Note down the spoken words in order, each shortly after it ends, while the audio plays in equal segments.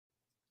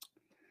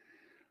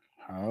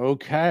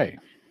Okay.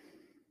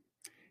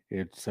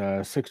 It's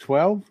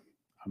 6:12.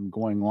 I'm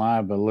going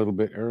live a little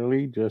bit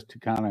early just to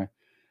kind of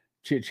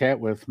chit chat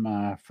with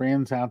my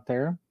friends out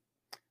there,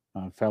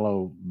 my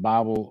fellow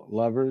Bible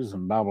lovers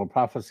and Bible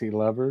prophecy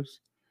lovers.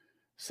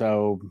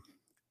 So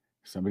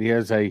somebody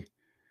has a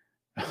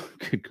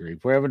good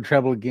grief. We're having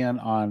trouble again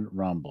on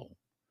Rumble.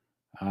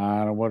 I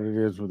don't know what it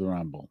is with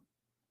Rumble.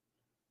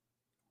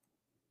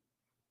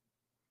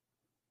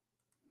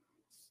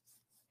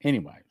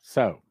 Anyway,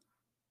 so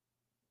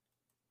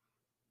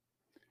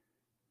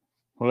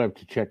we'll have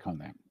to check on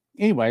that.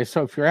 Anyway,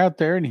 so if you're out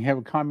there and you have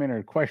a comment or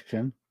a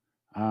question,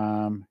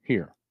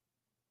 here.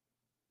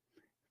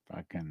 If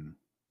I can.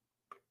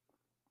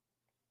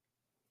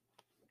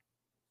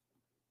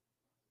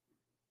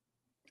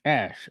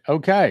 Ash,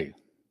 okay.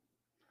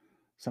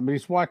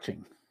 Somebody's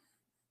watching.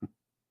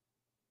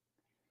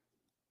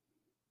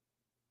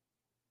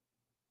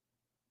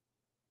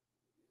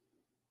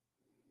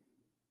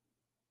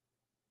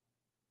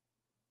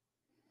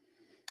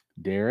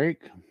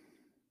 Derek,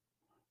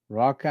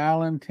 Rock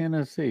Island,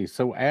 Tennessee.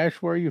 So, Ash,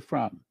 where are you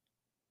from?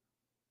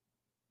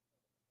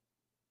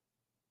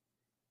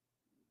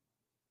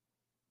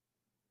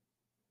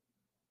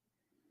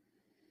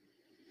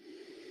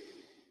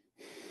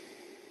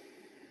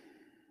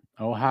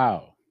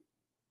 Ohio.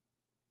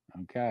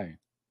 Okay.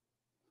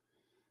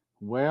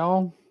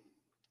 Well,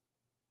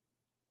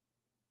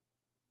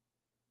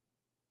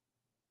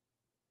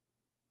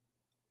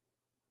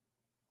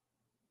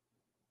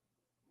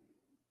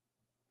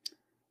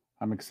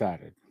 I'm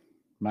excited.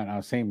 Might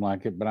not seem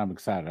like it, but I'm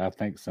excited. I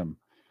think some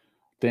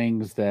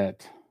things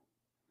that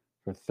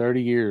for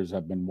 30 years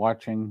I've been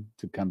watching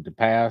to come to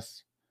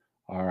pass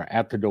are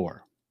at the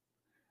door.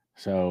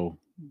 So,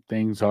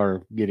 things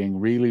are getting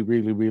really,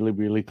 really, really,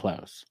 really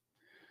close.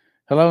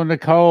 Hello,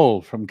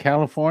 Nicole from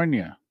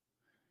California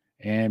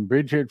and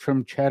Bridget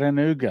from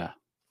Chattanooga.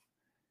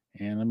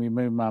 And let me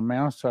move my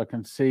mouse so I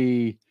can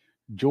see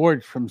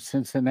George from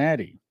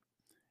Cincinnati.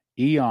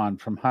 Eon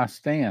from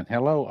Hostan.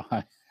 Hello,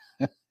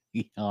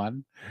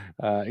 Eon.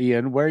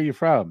 Ian, where are you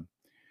from?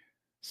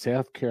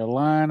 South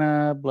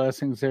Carolina.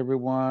 Blessings,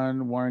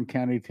 everyone. Warren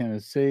County,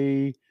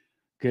 Tennessee.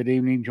 Good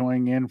evening.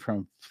 Joining in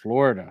from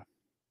Florida.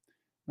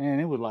 Man,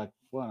 it was like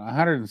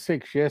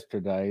 106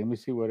 yesterday. Let me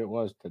see what it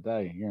was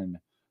today here in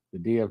the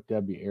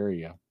DFW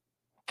area.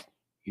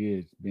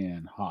 It's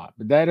been hot,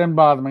 but that doesn't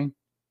bother me.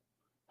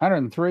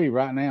 103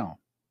 right now.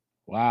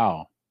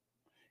 Wow.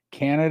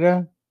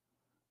 Canada?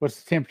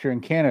 What's the temperature in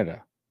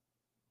Canada?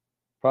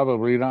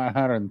 Probably not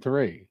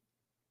 103.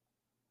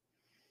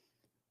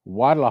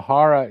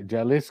 Guadalajara,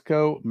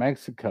 Jalisco,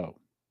 Mexico.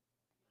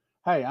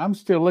 Hey, I'm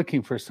still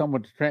looking for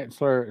someone to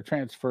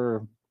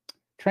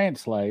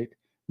translate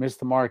Miss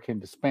the Mark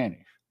into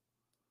Spanish.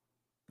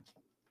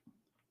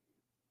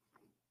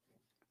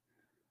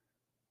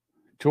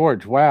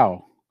 George,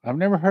 wow. I've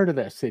never heard of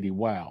that city.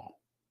 Wow.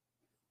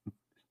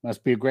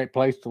 Must be a great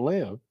place to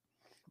live.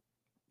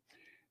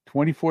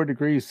 24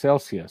 degrees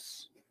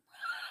Celsius.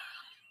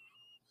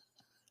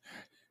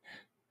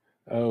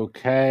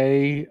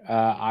 Okay.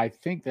 I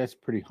think that's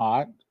pretty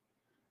hot.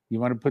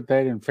 You want to put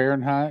that in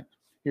Fahrenheit?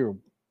 Here.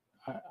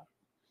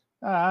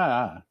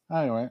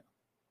 Anyway.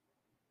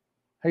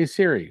 Hey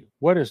Siri,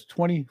 what is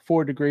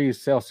 24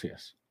 degrees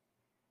Celsius?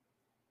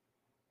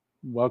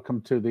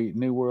 Welcome to the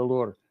New World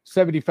Order.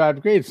 75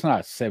 degrees? It's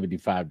not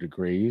 75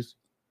 degrees.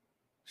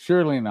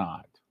 Surely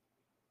not.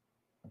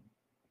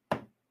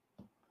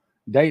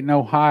 Dayton,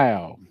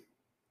 Ohio,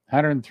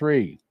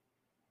 103.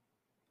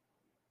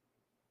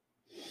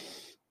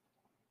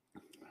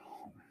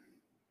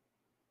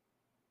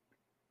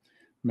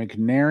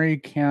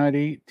 McNairy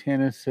County,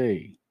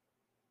 Tennessee.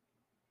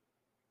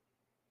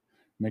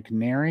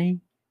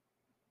 McNairy?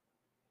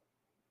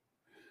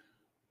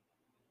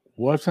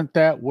 Wasn't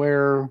that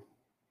where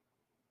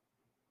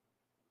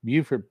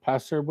Buford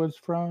Pusser was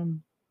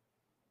from?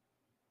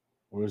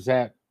 Or was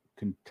that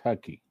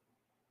Kentucky?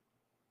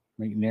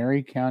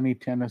 McNairy County,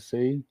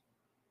 Tennessee.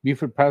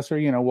 Buford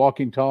Pusser,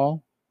 Walking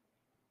Tall.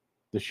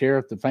 The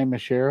sheriff, the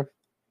famous sheriff.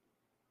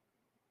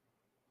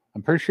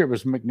 I'm pretty sure it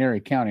was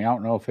McNairy County. I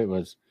don't know if it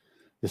was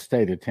the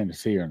state of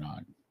Tennessee or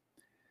not.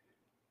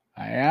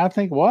 I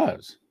think it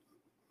was.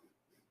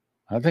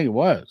 I think it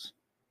was.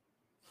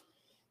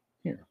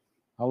 Here,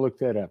 I'll look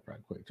that up right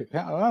quick.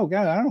 Oh,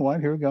 God, I don't know what.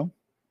 Here we go.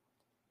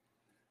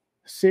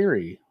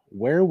 Siri,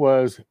 where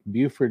was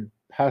Buford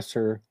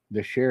Pusser,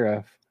 the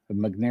sheriff of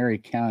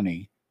McNairy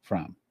County,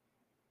 from?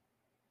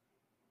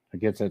 I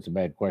guess that's a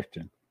bad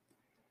question.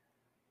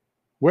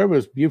 Where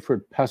was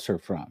Buford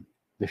Pusser from,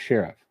 the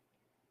sheriff?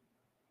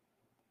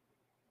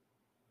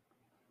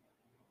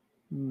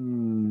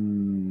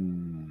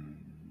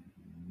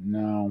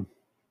 No.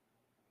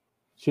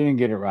 She didn't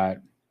get it right.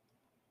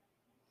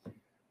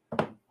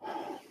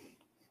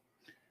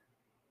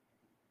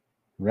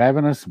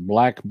 Ravenous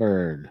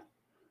Blackbird.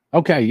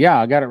 Okay, yeah,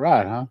 I got it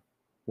right, huh?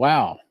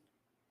 Wow.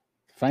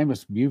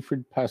 Famous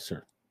Buford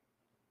Pusser.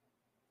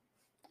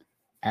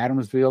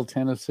 Adamsville,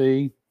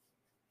 Tennessee.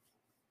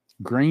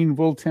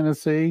 Greenville,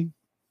 Tennessee.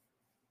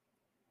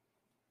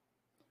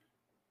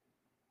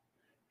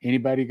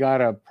 Anybody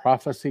got a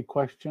prophecy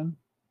question?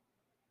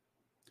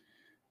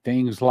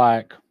 Things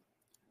like,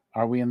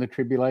 are we in the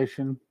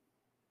tribulation?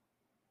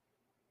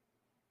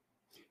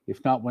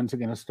 If not, when's it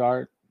going to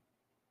start?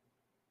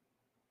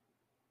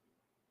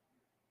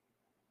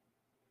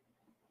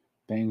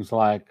 Things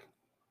like,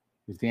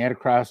 is the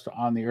Antichrist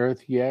on the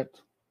earth yet?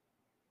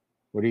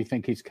 Where do you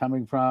think he's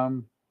coming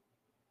from?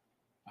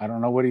 I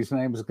don't know what his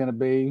name is going to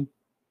be.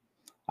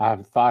 I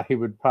thought he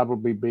would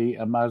probably be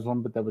a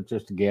Muslim, but that was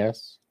just a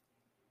guess.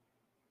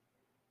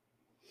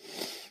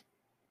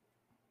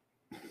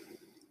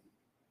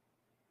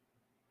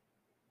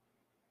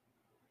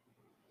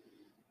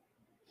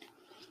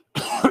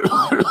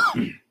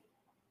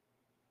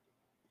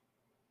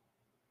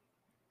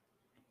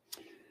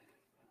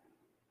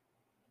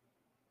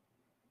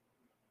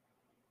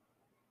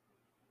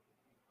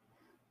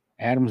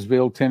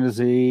 Adamsville,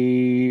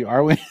 Tennessee.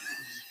 Are we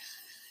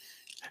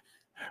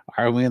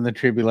in the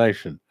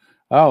tribulation?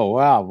 Oh,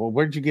 wow. Well,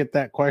 where'd you get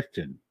that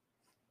question?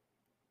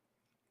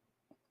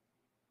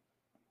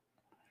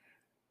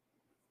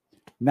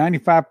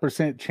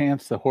 95%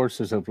 chance the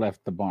horses have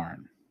left the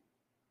barn.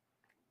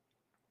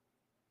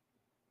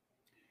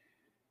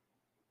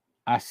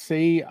 I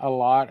see a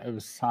lot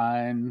of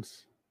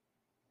signs,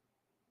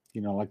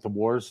 like the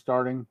wars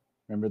starting.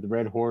 Remember the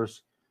red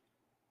horse?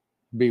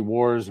 Be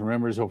wars and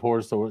rumors of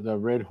horse. The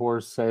red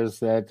horse says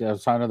that a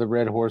sign of the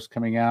red horse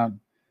coming out.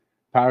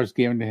 Power is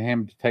given to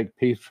him to take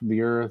peace from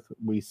the earth.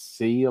 We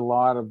see a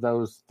lot of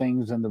those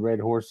things in the red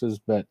horses,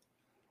 but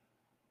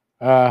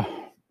I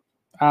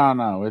don't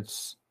know.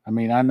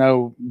 I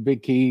know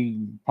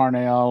Vicky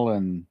Parnell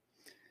and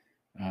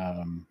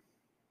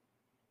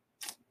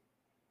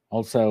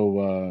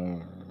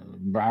also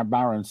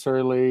Byron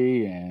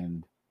Surley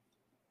and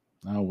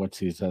what's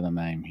his other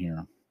name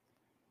here?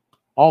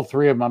 All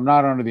three of them. I'm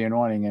not under the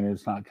anointing, and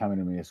it's not coming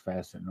to me as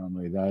fast as it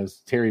normally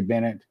does. Terry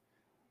Bennett.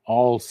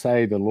 All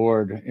say the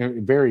Lord,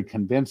 very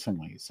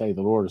convincingly say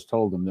the Lord has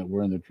told them that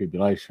we're in the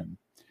tribulation.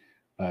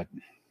 But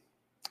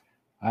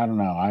I don't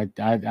know.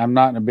 I'm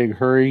not in a big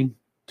hurry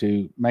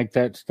to make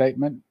that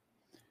statement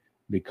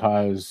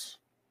because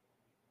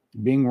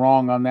being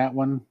wrong on that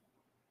one,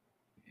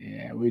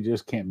 we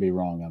just can't be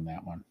wrong on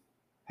that one.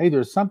 Hey,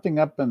 there's something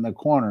up in the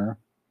corner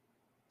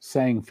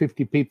saying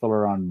 50 people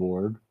are on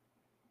board.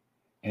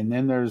 And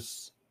then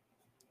there's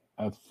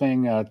a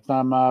thing, a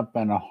thumb up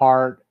and a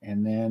heart,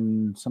 and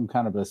then some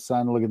kind of a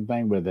sun-looking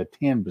thing with a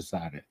 10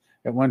 beside it.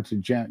 It went to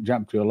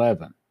jump to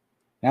 11.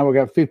 Now we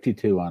got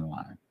 52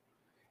 online.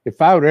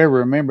 If I would ever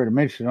remember to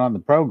mention it on the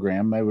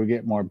program, maybe we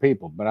get more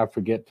people, but I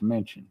forget to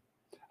mention.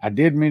 I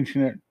did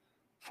mention it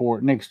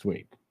for next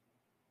week,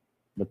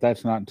 but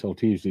that's not until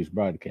Tuesday's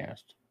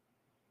broadcast.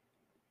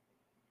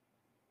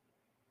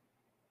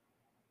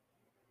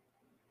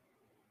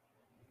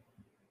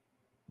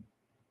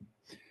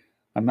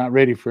 I'm not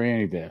ready for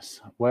any of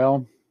this.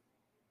 Well,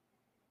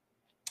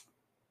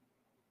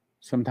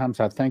 sometimes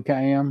I think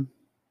I am.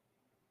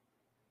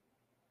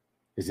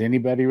 Is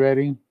anybody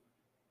ready?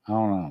 I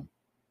don't know.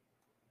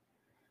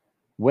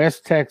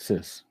 West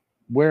Texas.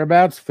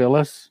 Whereabouts,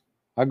 Phyllis?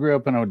 I grew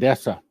up in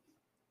Odessa.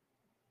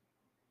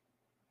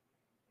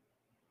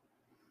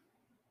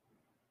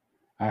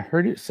 I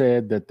heard it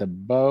said that the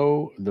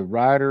bow, the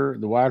rider,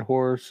 the white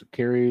horse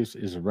carries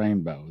is a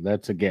rainbow.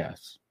 That's a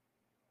guess.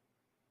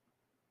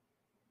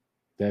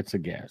 That's a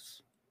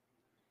guess.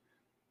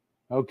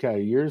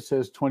 Okay, yours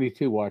says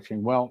 22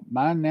 watching. Well,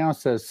 mine now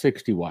says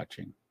 60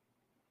 watching.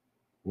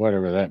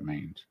 Whatever that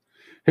means.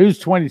 Who's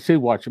 22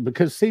 watching?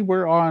 Because see,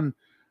 we're on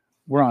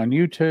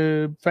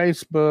YouTube,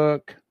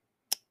 Facebook,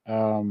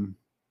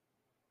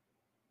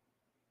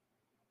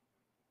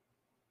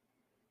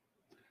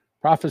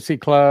 Prophecy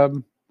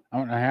Club. I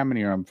don't know how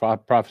many are on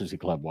Prophecy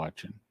Club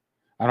watching.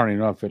 I don't even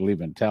know if it'll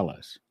even tell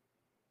us.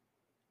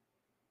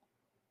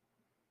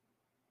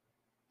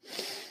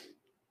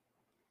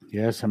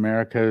 Yes,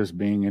 America is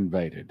being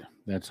invaded.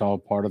 That's all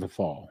part of the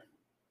fall.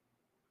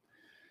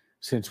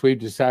 Since we've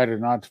decided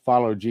not to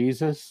follow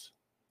Jesus,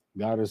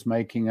 God is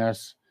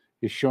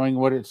showing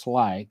what it's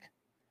like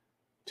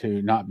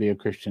to not be a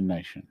Christian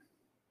nation.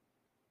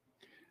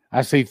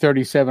 I see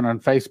 37 on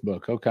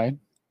Facebook. Okay.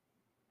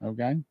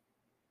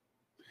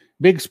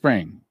 Big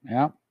Spring.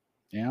 Yeah.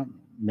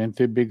 Been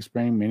through Big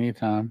Spring many a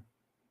time.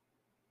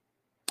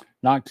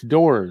 Knocked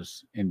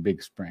doors in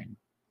Big Spring.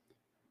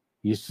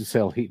 Used to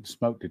sell heat and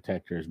smoke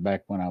detectors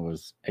back when I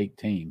was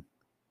 18,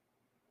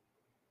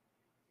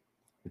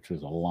 which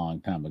was a long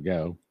time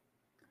ago,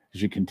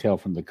 as you can tell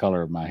from the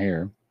color of my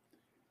hair.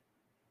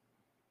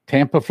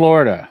 Tampa,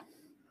 Florida.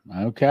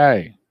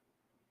 Okay,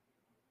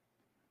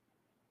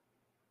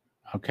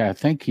 I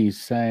think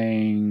he's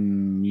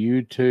saying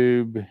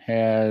YouTube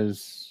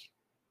has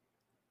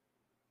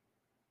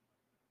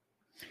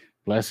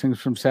blessings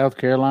from South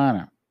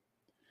Carolina.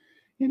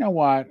 You know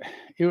what?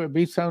 It would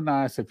be so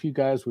nice if you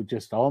guys would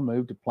just all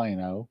move to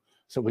Plano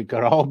so we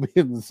could all be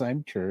in the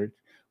same church.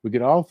 We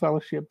could all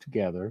fellowship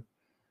together.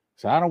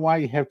 So I don't know why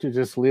you have to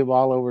just live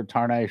all over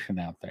tarnation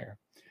out there.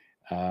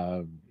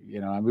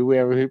 We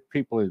have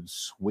people in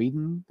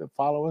Sweden that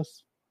follow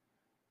us.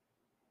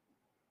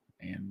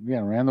 and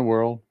around the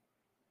world.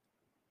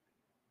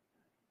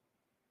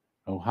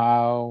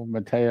 Ohio,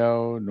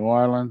 Mateo, New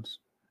Orleans.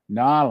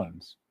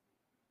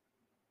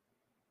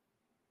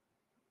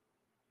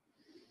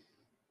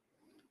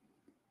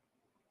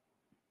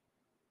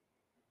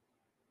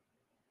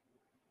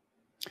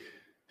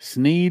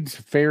 Sneed's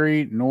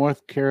Ferry,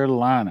 North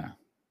Carolina.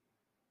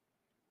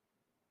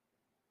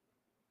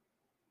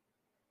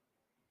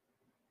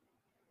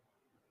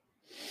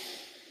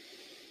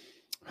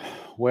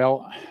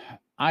 Well,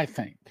 I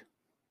think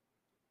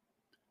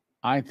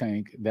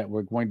that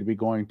we're going to be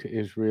going to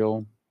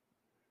Israel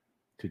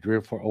to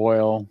drill for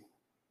oil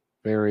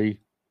very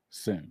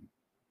soon.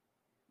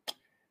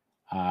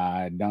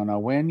 I don't know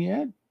when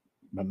yet,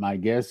 but my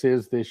guess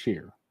is this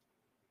year.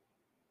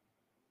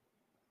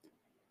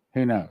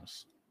 Who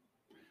knows?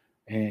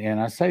 And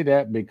I say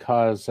that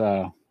because,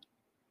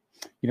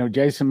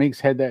 Jason Meeks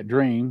had that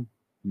dream,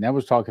 and that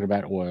was talking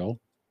about oil.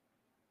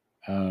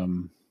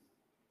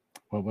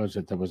 What was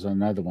it? There was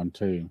another one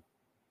too.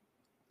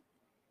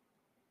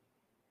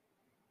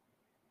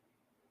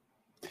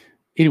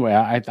 Anyway,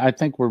 I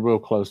think we're real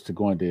close to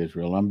going to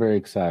Israel. I'm very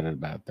excited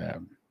about that.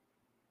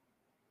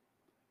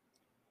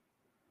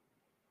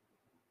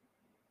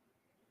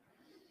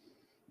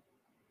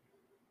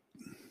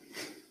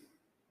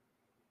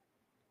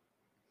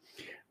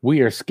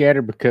 We are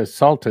scattered because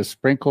salt is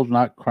sprinkled,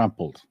 not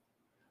crumpled.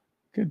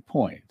 Good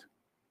point.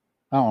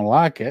 I don't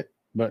like it,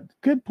 but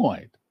good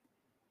point.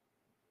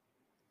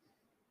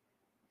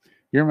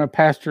 You're my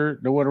pastor.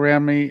 No one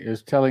around me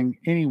is telling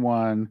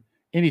anyone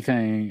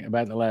anything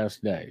about the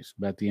last days,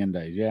 about the end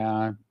days.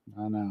 Yeah,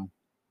 I know.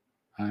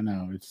 I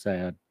know. It's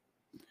sad.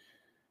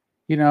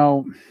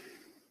 There's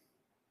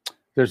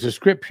a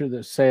scripture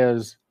that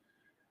says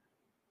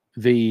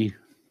the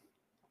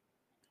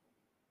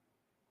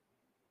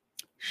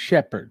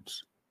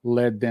shepherds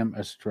led them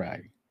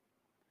astray.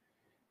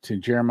 It's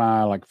in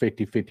Jeremiah like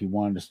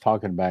 50:51 is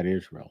talking about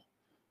Israel.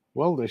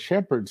 Well, the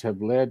shepherds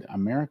have led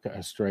America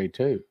astray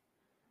too.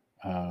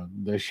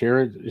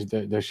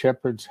 The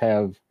shepherds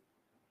have,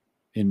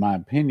 in my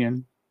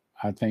opinion,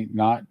 I think,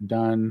 not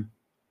done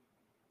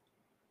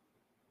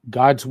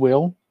God's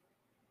will.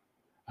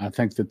 I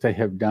think that they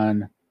have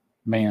done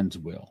man's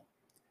will.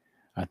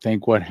 I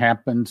think what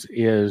happens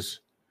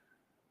is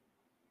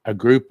a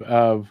group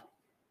of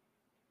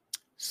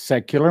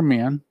secular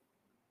men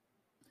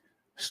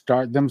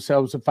start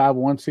themselves a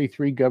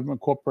 501c3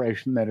 government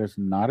corporation that is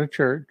not a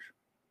church.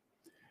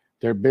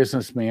 They're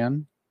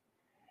businessmen,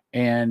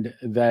 and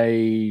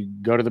they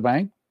go to the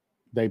bank,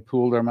 they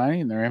pool their money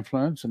and their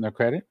influence and their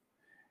credit,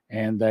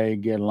 and they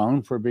get a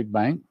loan for a big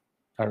bank,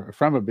 or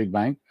from a big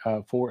bank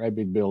for a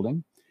big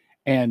building.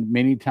 And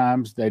many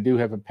times they do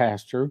have a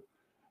pastor.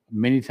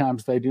 Many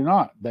times they do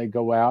not. They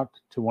go out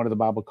to one of the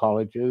Bible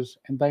colleges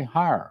and they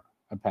hire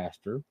a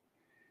pastor.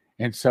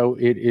 And so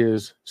it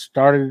is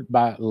started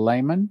by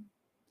laymen,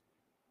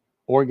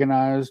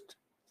 organized,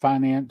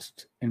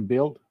 financed, and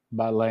built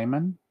by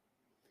laymen.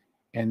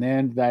 And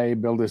then they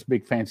build this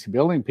big fancy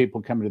building.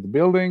 People come into the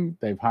building.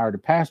 They've hired a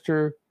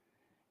pastor.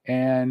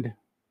 And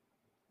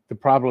the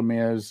problem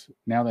is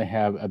now they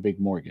have a big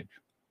mortgage.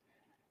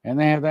 And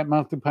they have that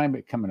monthly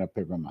payment coming up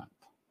every month.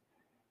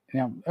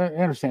 Now, I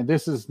understand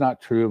this is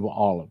not true of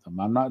all of them.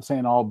 I'm not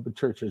saying all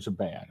churches are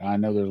bad. I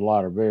know there's a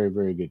lot of very,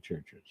 very good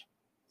churches.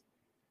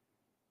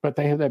 But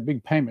they have that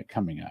big payment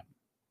coming up.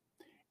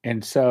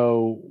 And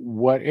so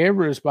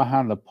whatever is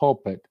behind the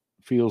pulpit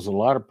feels a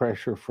lot of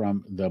pressure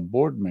from the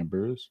board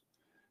members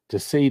to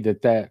see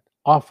that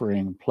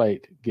offering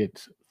plate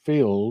gets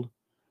filled,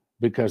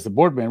 because the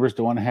board members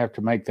don't want to have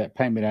to make that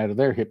payment out of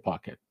their hip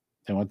pocket.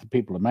 They want the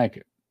people to make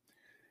it.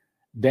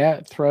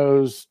 That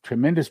throws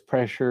tremendous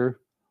pressure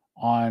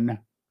on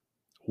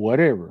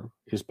whatever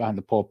is behind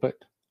the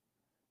pulpit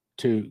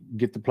to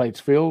get the plates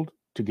filled,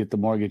 to get the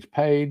mortgage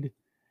paid.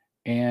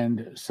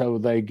 And so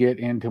they get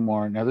into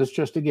more, now this is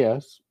just a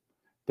guess,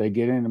 they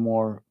get into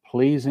more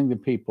pleasing the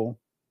people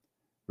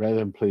rather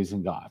than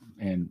pleasing God.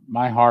 And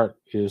my heart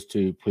is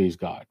to please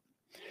God.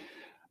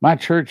 My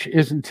church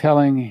isn't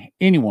telling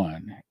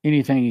anyone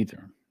anything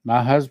either.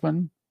 My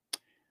husband,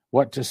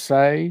 what to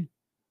say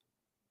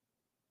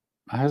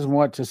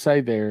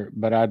there,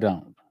 but I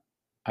don't.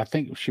 I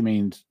think she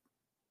means,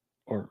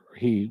 or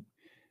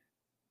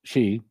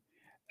she,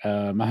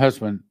 my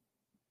husband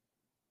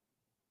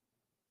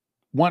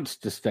wants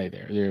to stay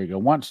there. There you go.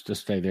 Wants to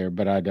stay there,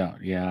 but I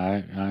don't. Yeah,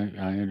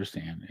 I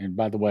understand. And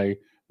by the way,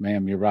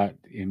 ma'am, you're right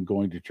in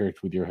going to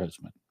church with your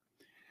husband.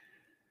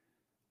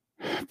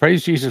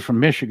 Praise Jesus from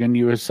Michigan,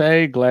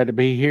 USA. Glad to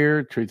be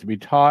here. Truth to be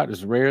taught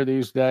is rare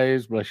these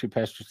days. Bless you,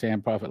 Pastor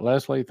Stan, Prophet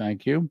Leslie.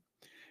 Thank you.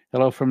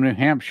 Hello from New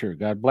Hampshire.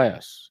 God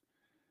bless.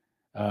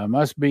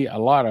 Must be a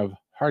lot of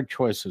hard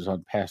choices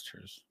on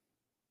pastors.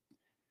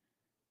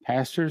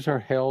 Pastors are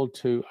held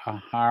to a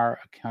higher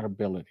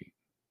accountability.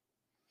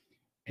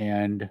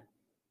 And,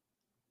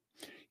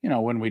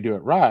 when we do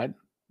it right,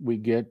 we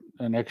get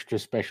an extra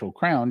special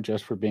crown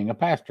just for being a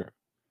pastor.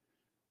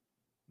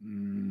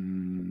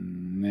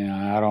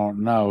 Now, I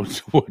don't know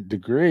to what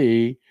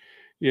degree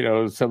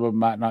some of them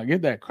might not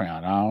get that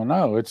crown. I don't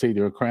know. It's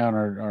either a crown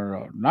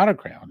or not a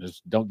crown.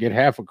 Just don't get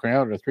half a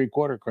crown or a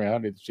 3/4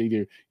 crown. It's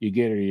either you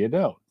get it or you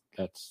don't.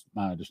 That's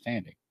my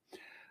understanding.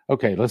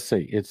 Okay, let's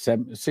see. It's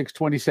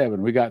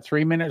 6:27. We got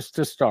 3 minutes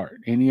to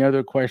start. Any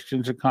other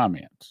questions or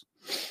comments?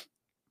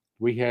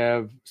 We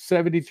have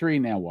 73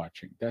 now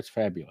watching. That's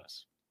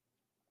fabulous.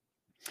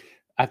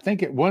 I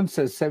think one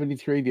says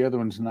 73, the other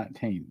one's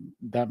 19.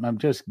 I'm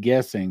just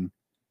guessing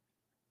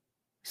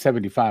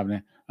 75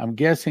 now. I'm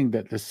guessing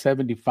that the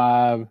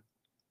 75,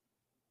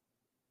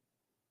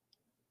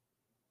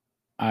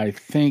 I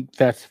think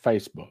that's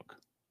Facebook.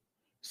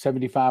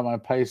 75 on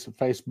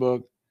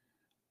Facebook,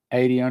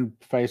 80 on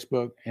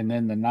Facebook, and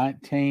then the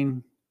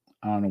 19,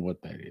 I don't know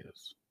what that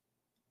is.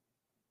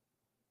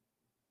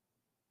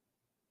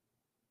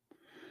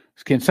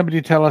 Can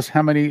somebody tell us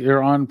how many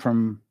are on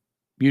from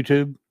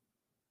YouTube?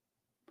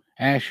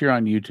 Ash, you're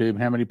on YouTube.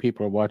 How many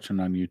people are watching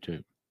on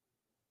YouTube?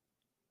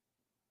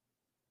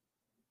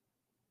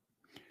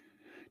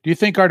 Do you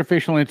think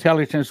artificial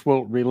intelligence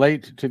will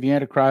relate to the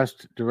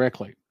Antichrist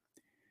directly?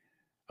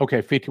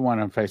 Okay, 51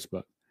 on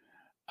Facebook.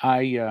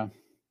 I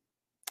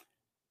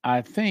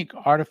think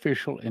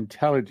artificial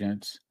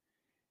intelligence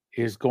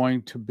is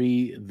going to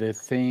be the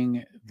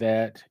thing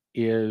that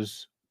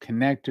is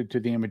connected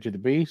to the image of the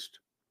beast,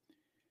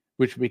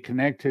 which will be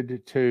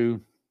connected to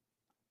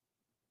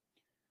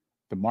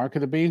the mark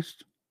of the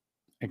beast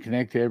and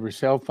connect to every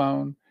cell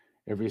phone.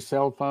 Every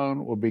cell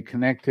phone will be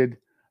connected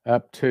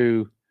up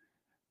to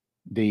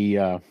the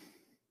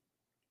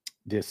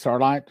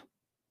Starlink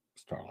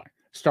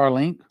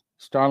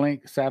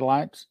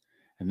satellites,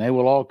 and they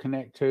will all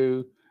connect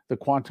to the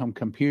quantum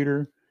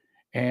computer,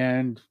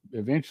 and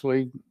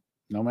eventually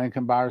no man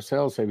can buy or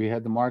sell say if he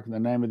had the mark in the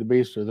name of the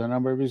beast or the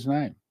number of his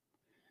name.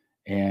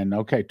 And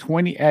okay,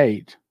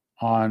 28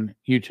 on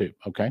YouTube.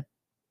 Okay,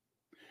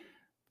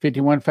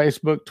 51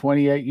 Facebook,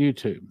 28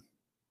 YouTube.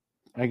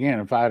 Again,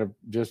 if I'd have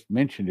just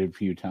mentioned it a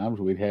few times,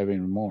 we'd have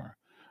even more.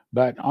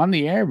 But on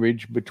the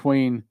average,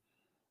 between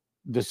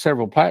the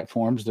several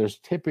platforms, there's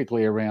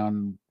typically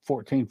around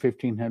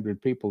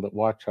 1,500 people that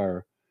watch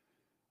our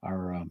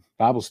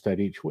Bible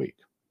study each week.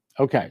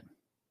 Okay,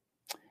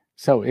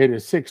 so it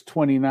is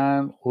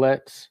 6:29.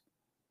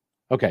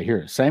 Okay,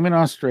 here, same in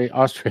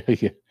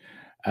Australia.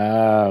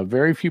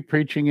 Very few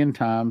preaching in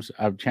times.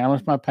 I've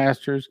challenged my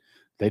pastors.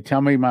 They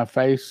tell me to my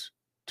face,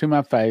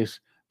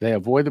 they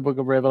avoid the book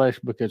of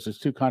Revelation because it's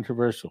too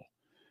controversial,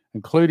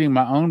 including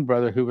my own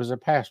brother who was a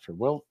pastor.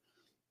 Well,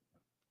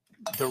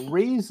 the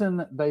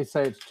reason they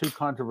say it's too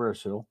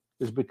controversial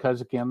is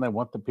because, again, they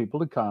want the people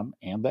to come,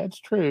 and that's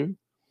true.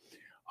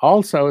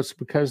 Also, it's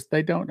because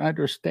they don't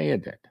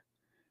understand it.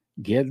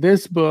 Get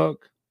this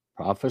book,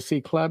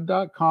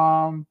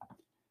 prophecyclub.com,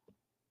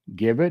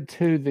 give it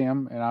to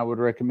them, and I would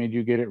recommend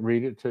you get it,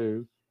 read it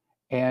too,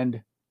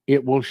 and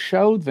it will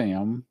show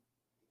them,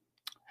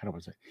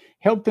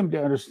 help them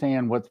to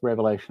understand what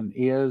Revelation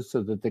is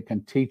so that they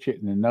can teach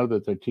it and know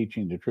that they're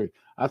teaching the truth.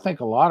 I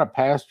think a lot of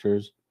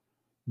pastors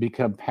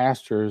become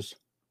pastors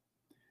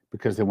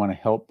because they want to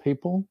help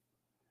people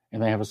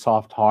and they have a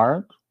soft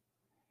heart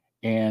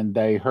and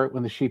they hurt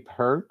when the sheep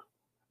hurt,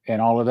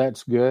 and all of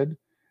that's good.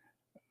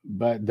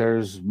 But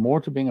there's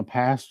more to being a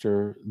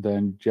pastor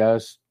than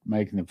just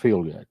making them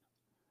feel good.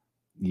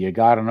 You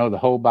got to know the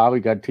whole Bible.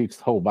 You got to teach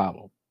the whole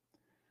Bible.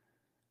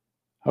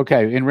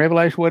 Okay, in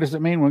Revelation, what does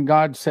it mean when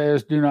God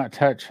says, do not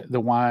touch the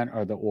wine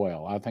or the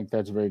oil? I think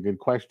that's a very good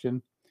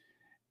question.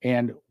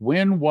 And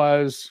what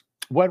was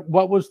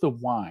the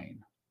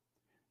wine?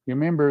 You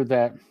remember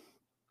that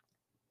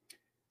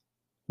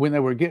when they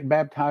were getting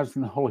baptized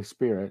in the Holy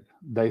Spirit,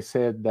 they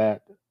said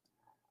that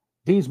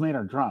these men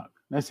are drunk.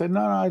 They said,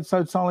 no,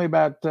 it's only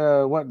about,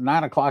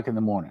 9 o'clock in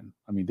the morning.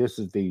 I mean, this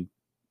is the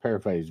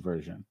paraphrased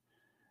version.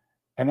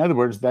 In other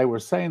words, they were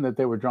saying that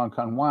they were drunk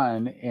on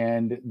wine,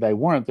 and they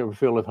weren't. They were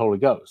filled with Holy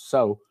Ghost.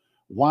 So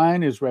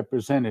wine is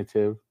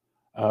representative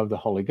of the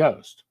Holy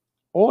Ghost.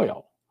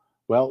 Oil.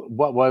 Well,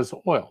 what was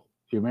oil?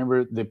 You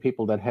remember the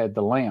people that had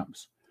the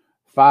lamps.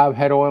 5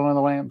 had oil in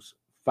the lamps,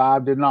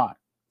 5 did not.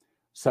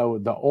 So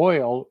the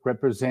oil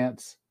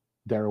represents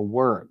their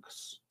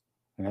works.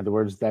 In other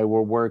words, they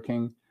were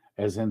working,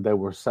 as in they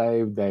were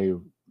saved. They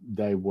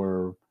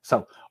were,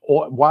 so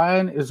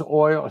wine is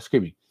oil,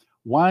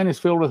 wine is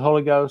filled with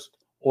Holy Ghost,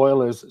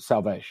 oil is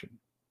salvation.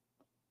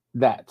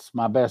 That's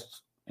my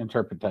best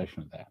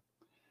interpretation of that.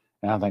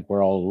 And I think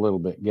we're all a little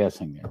bit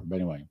guessing there. But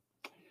anyway,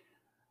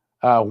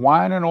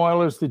 wine and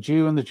oil is the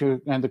Jew and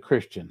the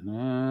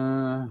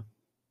Christian.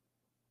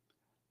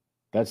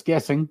 That's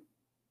guessing.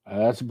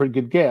 That's a pretty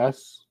good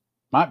guess.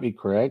 Might be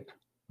correct,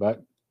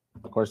 but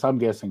of course I'm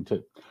guessing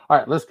too. All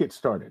right, let's get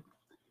started.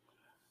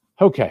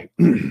 Okay.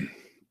 Let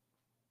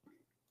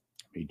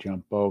me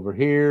jump over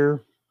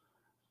here.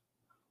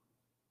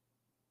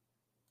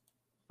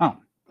 Oh,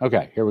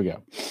 okay, here we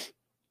go.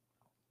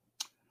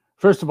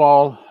 First of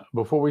all,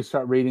 before we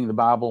start reading the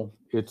Bible,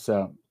 it's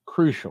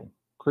crucial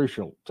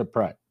to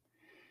pray,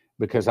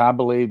 because I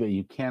believe that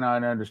you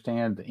cannot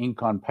understand the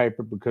ink on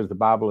paper, because the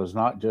Bible is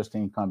not just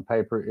ink on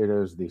paper. It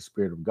is the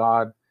Spirit of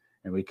God.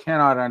 And we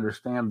cannot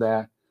understand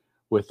that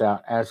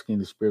without asking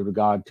the Spirit of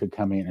God to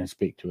come in and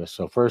speak to us.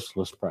 So first,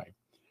 let's pray.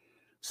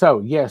 So,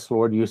 yes,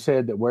 Lord, you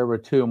said that wherever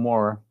two or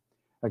more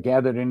are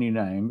gathered in your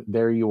name,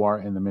 there you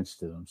are in the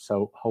midst of them.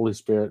 So, Holy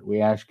Spirit,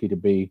 we ask you to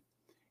be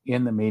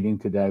in the meeting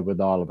today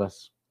with all of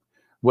us,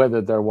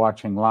 whether they're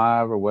watching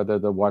live or whether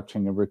they're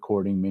watching a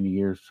recording many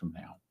years from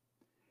now.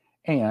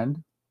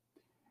 And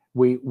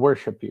we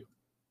worship you.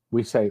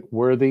 We say,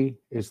 worthy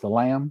is the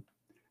Lamb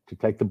to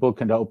take the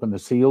book and to open the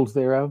seals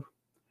thereof.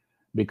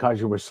 Because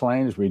you were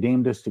slain, has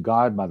redeemed us to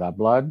God by thy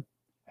blood,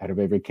 out of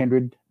every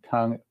kindred,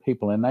 tongue,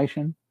 people, and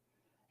nation,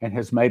 and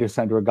has made us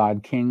under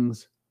God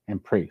kings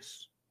and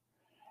priests.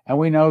 And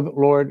we know, that,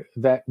 Lord,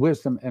 that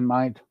wisdom and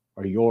might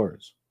are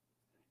yours.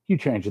 You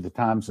change the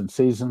times and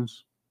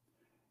seasons.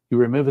 You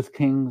removeth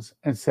kings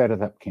and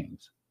setteth up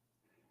kings.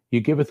 You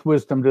giveth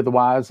wisdom to the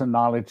wise and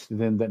knowledge to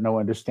them that know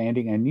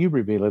understanding, and you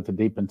revealeth the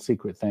deep and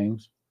secret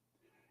things.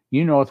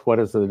 You knoweth what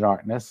is the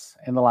darkness,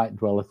 and the light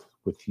dwelleth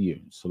with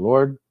you. So,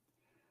 Lord,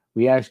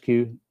 we ask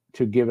you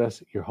to give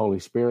us your Holy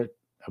Spirit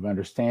of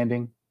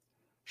understanding.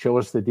 Show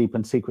us the deep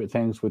and secret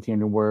things within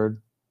your word.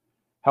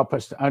 Help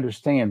us to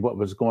understand what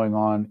was going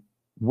on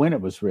when it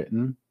was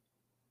written,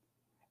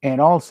 and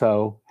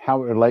also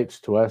how it relates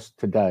to us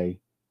today.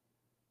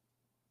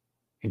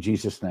 In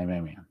Jesus' name,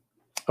 amen.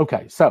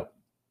 Okay, so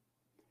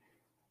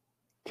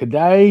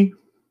today,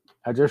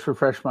 I just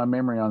refreshed my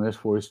memory on this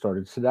before we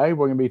started. Today,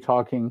 we're going to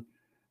be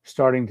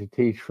starting to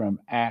teach from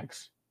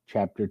Acts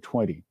chapter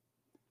 20.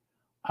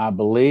 I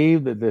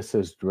believe that this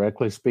is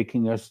directly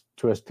speaking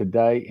to us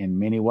today in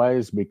many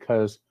ways,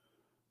 because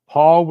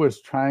Paul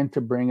was trying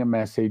to bring a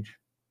message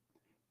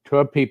to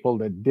a people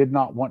that did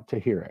not want to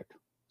hear it.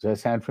 Does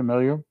that sound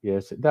familiar?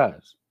 Yes, it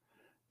does.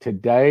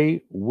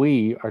 Today,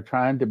 we are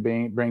trying to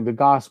bring the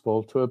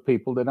gospel to a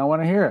people that don't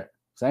want to hear it.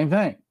 Same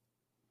thing.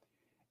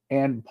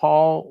 And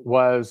Paul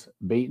was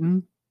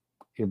beaten,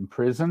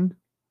 imprisoned,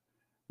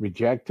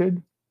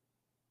 rejected.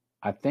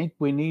 I think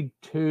we need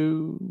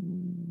to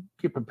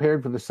get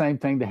prepared for the same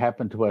thing to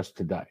happen to us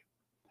today.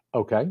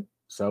 Okay,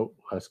 so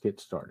let's get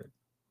started.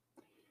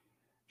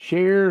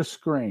 Share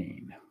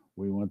screen.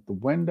 We want the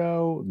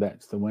window.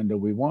 That's the window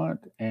we want.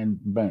 And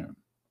boom.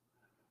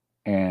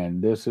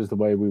 And this is the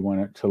way we want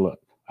it to look.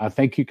 I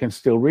think you can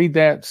still read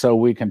that, so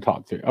we can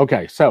talk through.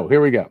 Okay, so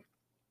here we go.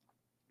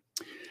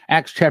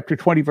 Acts chapter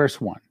 20,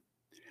 verse 1.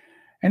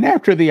 And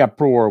after the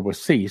uproar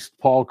was ceased,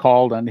 Paul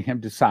called unto him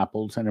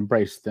disciples and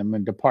embraced them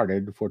and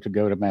departed for to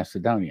go to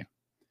Macedonia.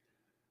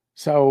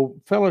 So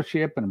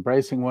fellowship and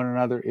embracing one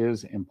another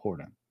is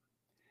important.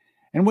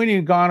 And when he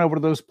had gone over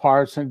those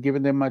parts and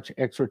given them much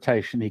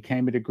exhortation, he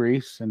came into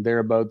Greece and there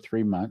abode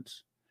 3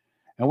 months.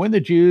 And when the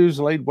Jews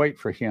laid wait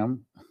for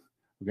him,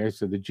 okay,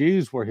 so the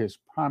Jews were his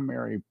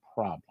primary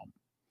problem.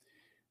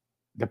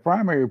 The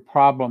primary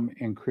problem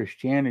in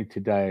Christianity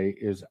today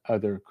is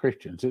other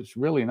Christians. It's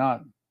really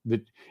not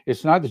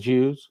it's not the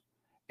Jews,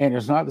 and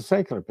it's not the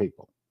secular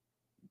people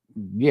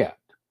yet.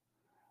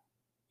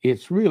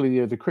 It's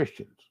really the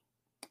Christians.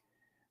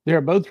 There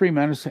are both 3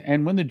 months,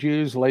 and when the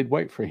Jews laid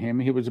wait for him,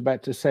 he was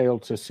about to sail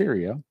to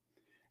Syria,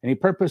 and he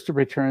purposed to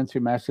return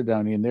through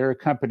Macedonia, and there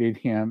accompanied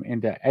him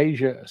into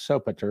Asia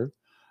Sopater,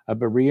 a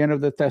Berean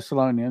of the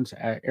Thessalonians,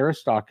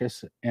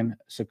 Aristarchus, and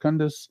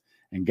Secundus,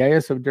 and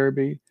Gaius of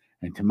Derbe,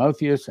 and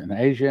Timotheus, and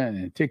Asia, and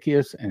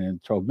Antichus,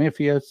 and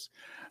Trophimus,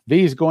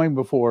 these going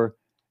before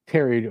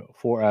tarried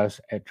for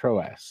us at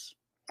Troas.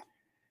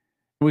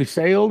 We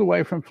sailed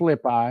away from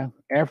Philippi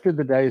after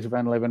the days of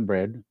unleavened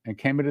bread, and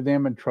came into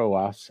them in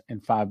Troas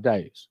in 5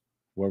 days,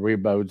 where we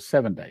abode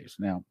 7 days.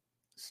 Now,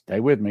 stay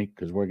with me,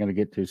 because we're going to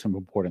get to some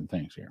important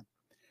things here.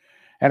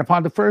 And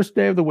upon the first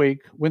day of the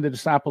week, when the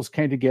disciples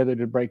came together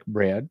to break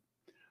bread,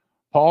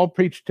 Paul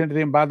preached unto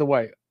them. By the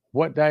way,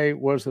 what day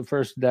was the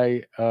first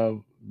day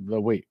of the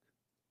week?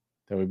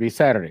 That would be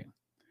Saturday.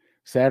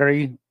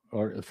 Saturday,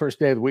 or the first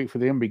day of the week for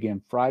them,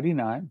 began Friday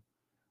night,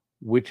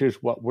 which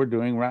is what we're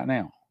doing right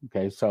now.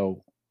 Okay,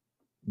 so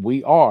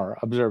we are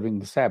observing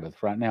the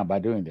Sabbath right now by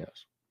doing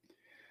this.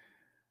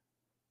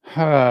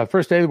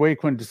 First day of the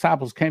week, when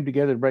disciples came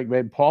together to break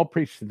bread, Paul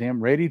preached to them,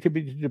 ready to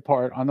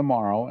depart on the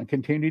morrow, and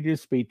continued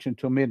his speech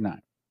until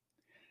midnight.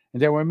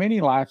 And there were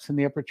many lights in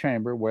the upper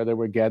chamber where they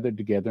were gathered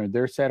together, and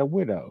there sat in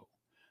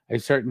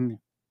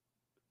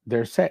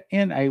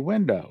a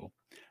window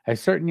a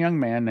certain young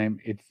man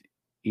named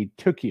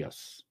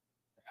Eutychus,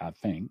 I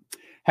think,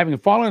 having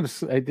fallen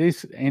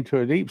into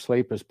a deep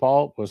sleep as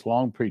Paul was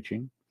long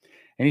preaching,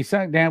 and he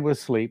sunk down with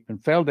sleep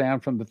and fell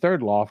down from the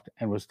third loft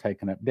and was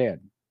taken up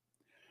dead.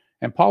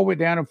 And Paul went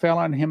down and fell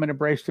on him and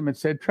embraced him and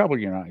said, Trouble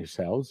you not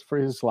yourselves, for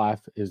his life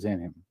is in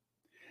him.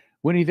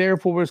 When he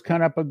therefore was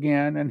come up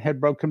again and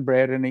had broken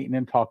bread and eaten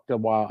and talked a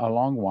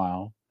long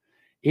while,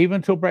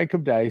 even till break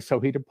of day, so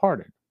he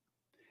departed.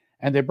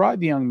 And they brought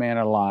the young man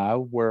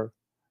alive,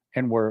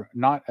 and were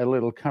not a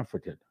little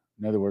comforted.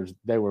 In other words,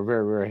 they were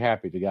very, very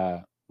happy the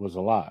guy was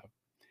alive.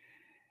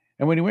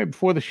 And when he went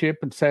before the ship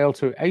and sailed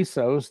to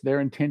Assos, there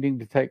intending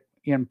to take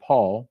in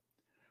Paul,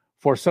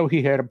 for so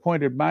he had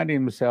appointed minding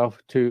himself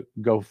to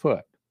go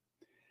foot.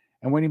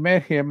 And when he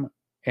met him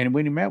And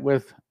when he met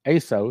with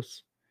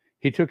Assos,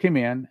 he took him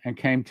in and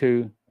came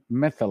to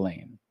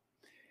Mytilene.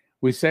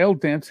 We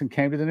sailed thence and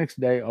came to the next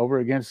day over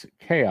against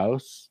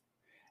Chios.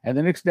 And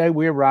the next day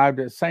we arrived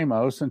at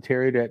Samos and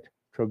tarried at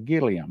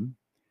Trogyllium.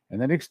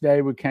 And the next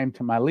day we came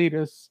to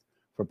Miletus,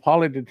 for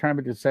Paul had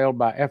determined to sail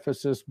by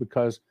Ephesus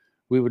because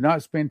we would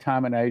not spend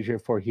time in Asia,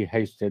 for he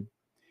hasted,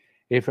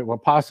 if it were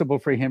possible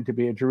for him to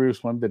be at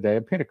Jerusalem the day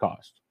of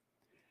Pentecost.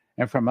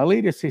 And from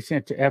Miletus he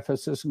sent to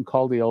Ephesus and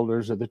called the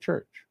elders of the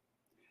church.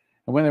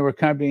 And when they were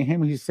accompanying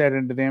him, he said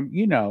unto them,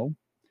 You know,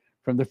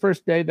 from the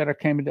first day that I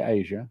came into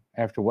Asia,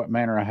 after what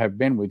manner I have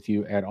been with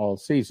you at all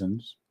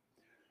seasons,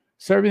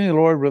 serving the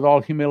Lord with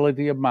all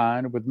humility of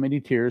mind, with many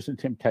tears and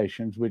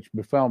temptations which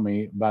befell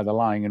me by the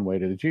lying in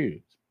wait of the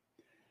Jews,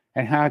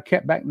 and how I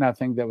kept back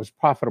nothing that was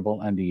profitable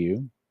unto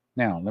you.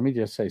 Now, let me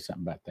just say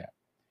something about that.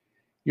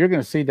 You're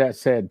going to see that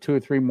said 2 or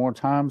 3 more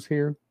times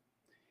here.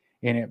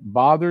 And it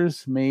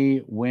bothers me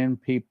when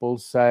people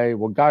say,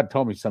 well, God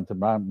told me something,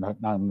 but I'm not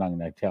going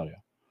to tell you.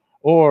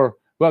 Or,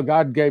 well,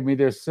 God gave me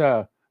this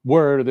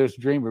word or this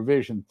dream or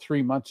vision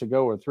 3 months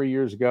ago or 3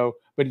 years ago,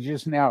 but he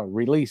just now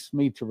released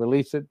me to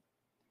release it.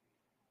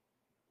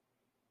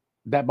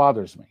 That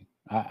bothers me.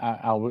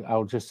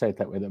 I'll just say it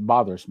that way. That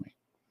bothers me.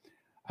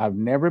 I've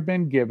never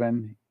been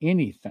given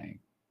anything,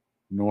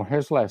 nor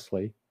has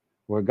Leslie,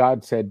 where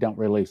God said, don't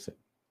release it.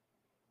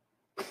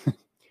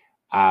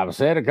 I've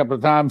said a couple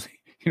of times,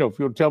 if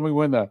you'll tell me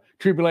when the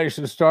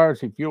tribulation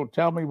starts, if you'll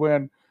tell me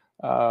when,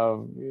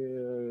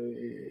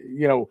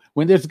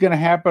 when this is going to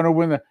happen or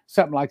when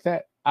something like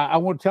that, I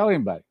won't tell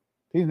anybody.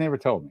 He's never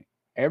told me.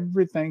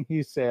 Everything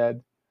he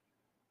said,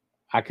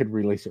 I could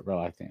release it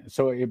right then.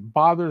 So it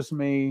bothers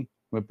me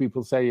when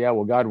people say, yeah,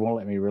 well, God won't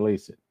let me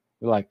release it.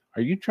 They're like,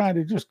 are you trying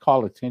to just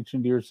call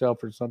attention to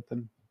yourself or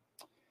something?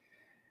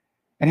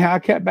 And how I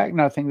kept back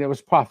nothing that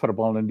was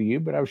profitable unto you,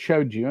 but I've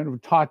showed you and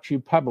have taught you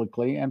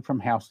publicly and from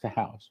house to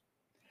house,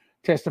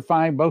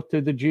 testifying both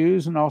to the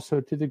Jews and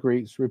also to the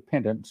Greeks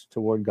repentance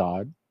toward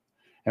God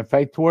and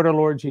faith toward our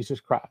Lord Jesus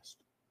Christ.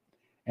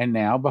 And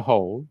now,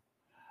 behold,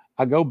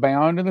 I go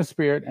bound in the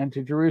Spirit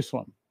unto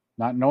Jerusalem,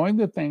 not knowing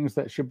the things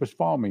that should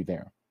befall me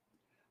there,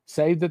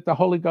 save that the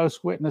Holy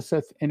Ghost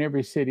witnesseth in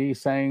every city,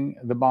 saying,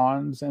 the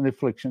bonds and the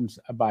afflictions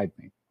abide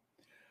me.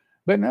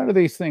 But none of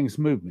these things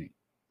move me,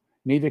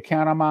 neither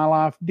count I my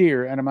life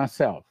dear unto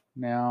myself.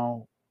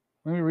 Now,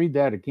 let me read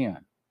that again.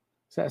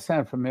 Does that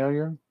sound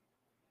familiar?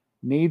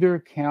 Neither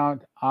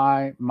count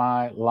I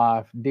my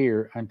life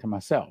dear unto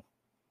myself.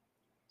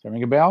 Does that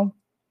ring a bell?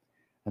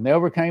 And they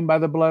overcame by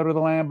the blood of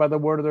the Lamb, by the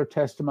word of their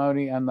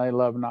testimony, and they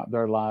loved not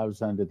their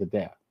lives unto the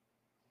death.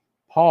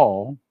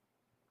 Paul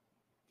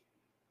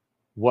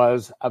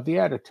was of the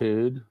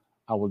attitude,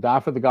 I will die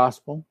for the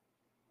gospel.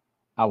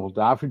 I will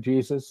die for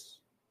Jesus.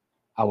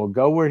 I will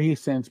go where he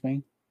sends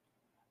me.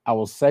 I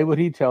will say what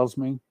he tells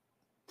me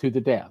to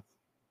the death.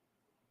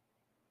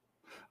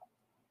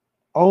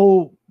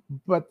 Oh,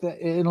 but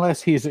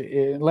unless he's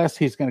going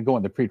to go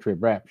in the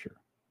pre-trib rapture.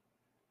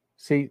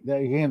 See,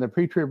 again, the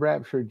pre-trib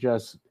rapture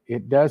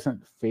it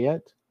doesn't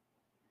fit.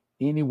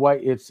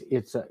 Anyway,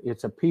 it's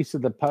a piece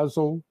of the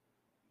puzzle.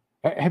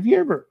 Have you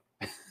ever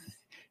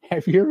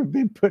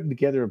been putting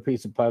together a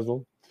piece of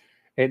puzzle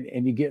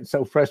and you get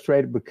so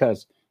frustrated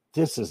because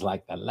this is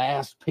like the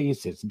last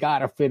piece, it's got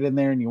to fit in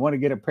there, and you want to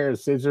get a pair of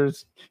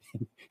scissors?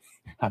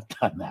 I've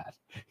done that.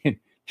 And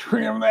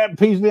trim that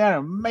piece down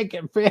and make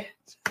it fit.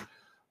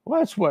 Well,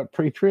 that's what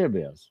pre-trib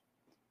is.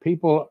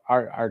 People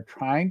are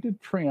trying to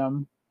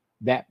trim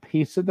that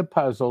piece of the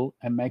puzzle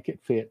and make it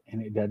fit,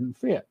 and it doesn't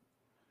fit.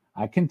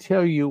 I can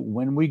tell you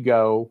when we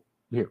go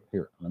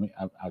here. Let me.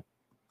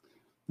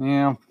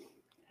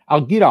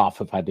 I'll get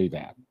off if I do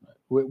that.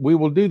 We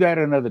will do that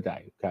another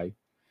day, okay?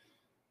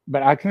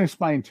 But I can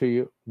explain to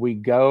you.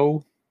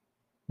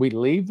 We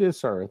leave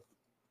this earth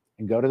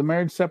and go to the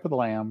marriage supper of the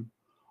Lamb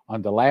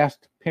on the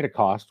last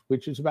Pentecost,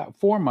 which is about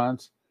 4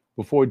 months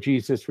before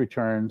Jesus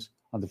returns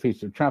on the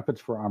Feast of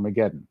Trumpets for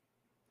Armageddon.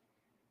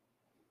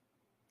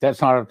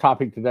 That's not our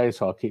topic today,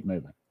 so I'll keep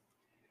moving.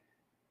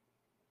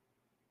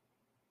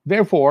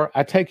 Therefore,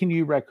 I take in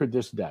you record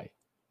this day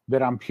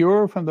that I'm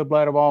pure from the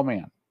blood of all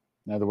men.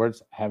 In other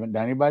words, I haven't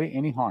done anybody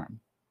any harm.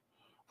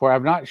 For I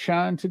have not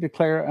shunned to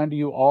declare unto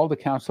you all the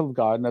counsel of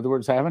God. In other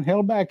words, I haven't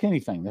held back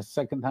anything. That's the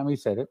second time he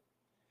said it.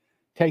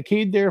 Take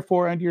heed,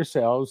 therefore, unto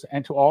yourselves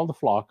and to all the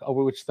flock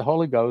over which the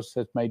Holy Ghost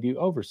hath made you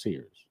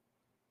overseers.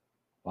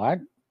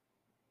 What?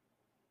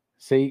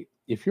 See,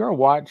 if you're a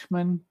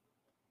watchman,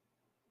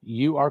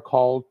 you are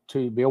called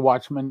to be a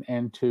watchman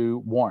and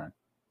to warn.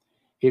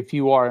 If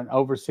you are an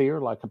overseer,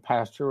 like a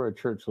pastor or a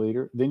church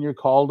leader, then you're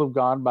called of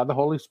God by the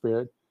Holy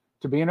Spirit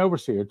to be an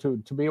overseer, to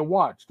be a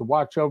watch, to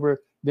watch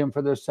over them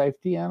for their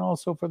safety and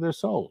also for their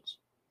souls.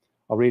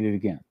 I'll read it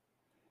again.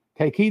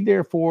 Take heed,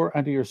 therefore,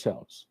 unto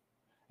yourselves,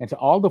 and to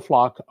all the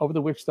flock over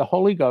the which the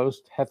Holy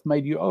Ghost hath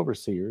made you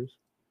overseers,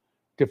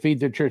 to feed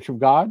the church of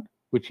God,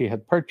 which he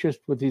hath purchased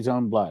with his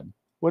own blood.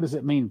 What does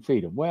it mean,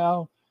 feed them?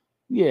 Well,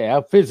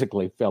 yeah,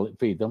 physically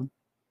feed them,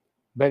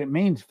 but it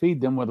means feed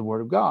them with the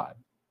word of God.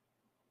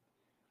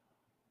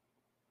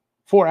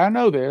 For I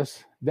know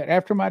this, that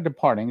after my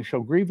departing shall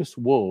grievous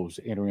wolves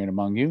enter in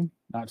among you,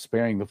 not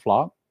sparing the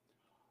flock.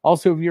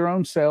 Also of your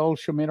own selves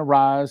shall men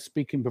arise,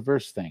 speaking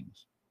perverse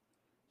things,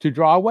 to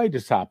draw away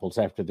disciples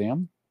after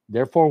them.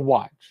 Therefore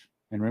watch,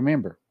 and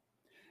remember,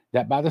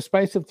 that by the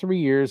space of 3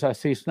 years I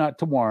cease not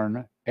to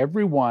warn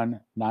every one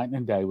night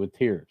and day with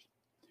tears.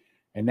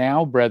 And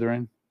now,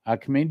 brethren, I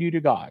commend you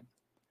to God,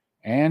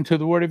 and to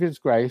the word of his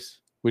grace,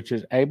 which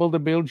is able to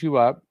build you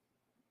up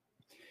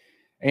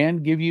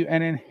and give you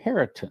an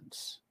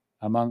inheritance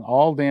among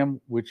all them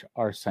which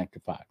are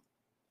sanctified.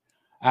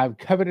 I have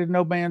coveted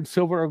no man's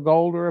silver or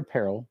gold or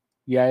apparel.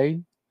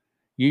 Yea,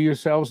 you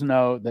yourselves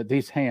know that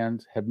these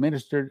hands have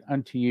ministered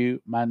unto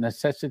you my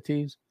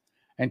necessities,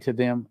 and to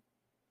them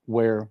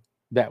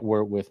that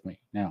were with me.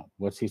 Now,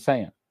 what's he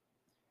saying?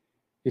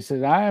 He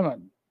says, I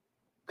haven't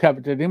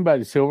coveted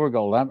anybody's silver or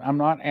gold. I'm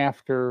not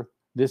after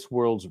this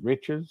world's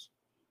riches.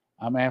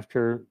 I'm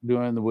after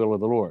doing the will of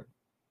the Lord.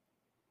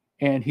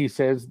 And he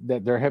says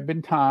that there have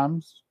been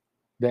times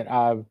that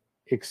I've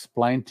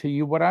explained to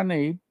you what I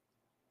need,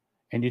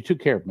 and you took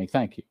care of me.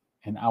 Thank you.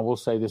 And I will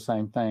say the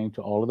same thing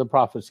to all of the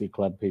Prophecy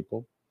Club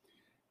people.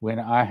 When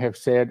I have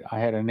said I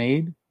had a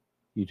need,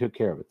 you took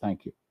care of it.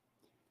 Thank you.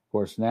 Of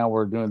course, now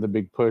we're doing the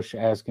big push,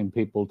 asking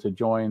people to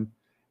join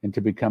and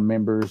to become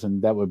members,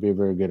 and that would be a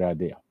very good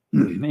idea.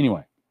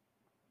 Anyway,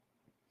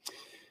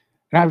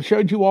 and I've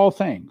showed you all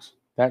things.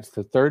 That's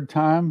the third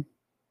time.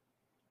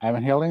 I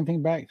haven't held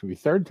anything back. The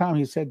third time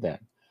he said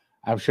that.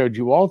 I've showed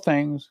you all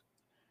things,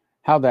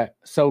 how that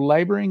so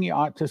laboring you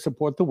ought to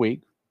support the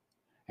weak,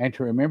 and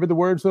to remember the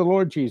words of the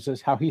Lord Jesus,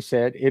 how he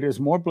said, it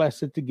is more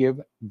blessed to give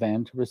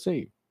than to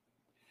receive.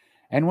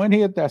 And when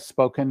he had thus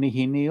spoken,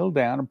 he kneeled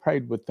down and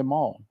prayed with them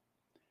all.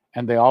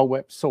 And they all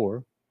wept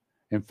sore,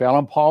 and fell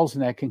on Paul's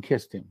neck and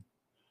kissed him,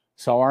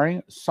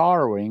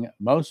 sorrowing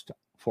most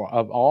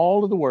of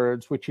all of the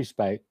words which he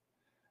spake,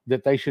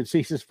 that they should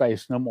see his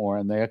face no more,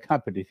 and they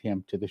accompanied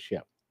him to the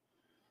ship.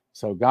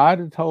 So God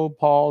had told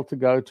Paul to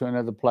go to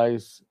another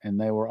place, and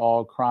they were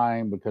all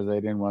crying because they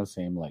didn't want to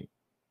see him leave.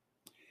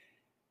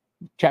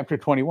 Chapter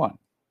 21.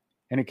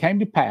 And it came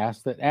to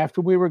pass that after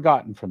we were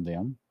gotten from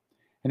them,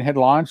 and had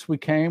launched, we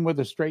came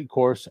with a straight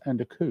course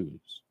unto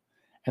Coos,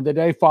 and the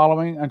day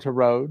following unto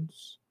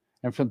Rhodes,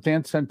 and from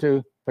thence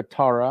unto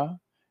Patara,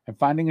 and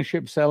finding a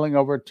ship sailing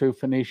over to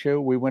Phoenicia,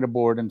 we went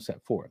aboard and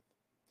set forth.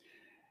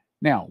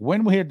 Now,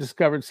 when we had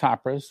discovered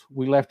Cyprus,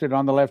 we left it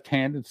on the left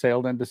hand and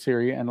sailed into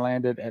Syria and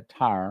landed at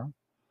Tyre,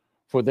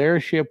 for there a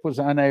ship was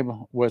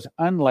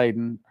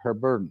unladen her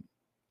burden.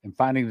 And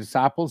finding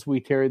disciples,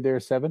 we tarried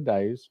there 7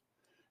 days,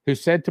 who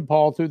said to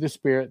Paul through the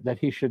Spirit that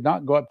he should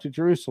not go up to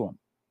Jerusalem.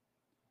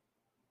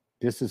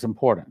 This is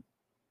important.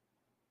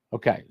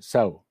 Okay,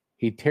 so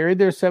he tarried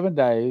there 7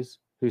 days,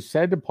 who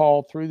said to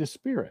Paul through the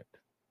Spirit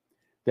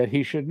that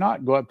he should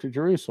not go up to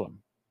Jerusalem.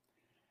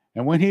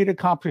 And when he had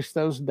accomplished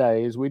those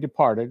days, we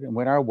departed and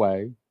went our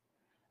way.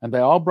 And they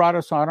all brought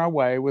us on our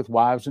way with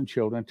wives and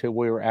children till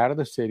we were out of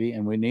the city,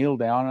 and we kneeled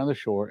down on the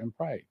shore and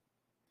prayed.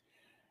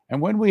 And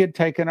when we had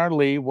taken our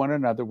leave one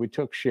another, we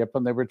took ship,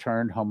 and they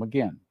returned home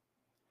again.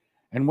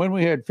 And when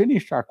we had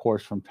finished our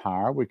course from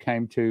Tyre, we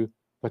came to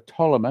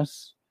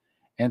Ptolemais,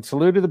 and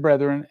saluted the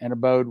brethren, and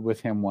abode with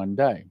him 1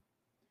 day.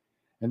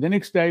 And the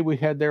next day we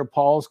had there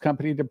Paul's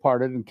company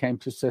departed, and came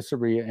to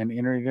Caesarea, and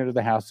entered into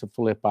the house of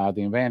Philippi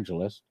the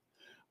evangelist,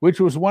 which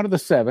was one of the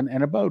 7,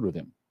 and abode with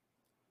him.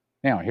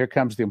 Now, here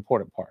comes the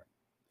important part.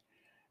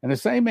 And the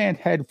same man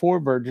had 4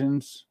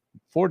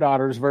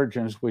 daughters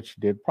virgins, which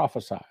did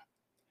prophesy.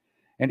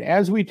 And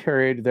as we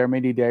tarried there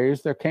many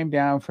days, there came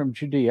down from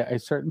Judea a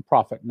certain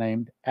prophet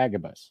named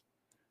Agabus.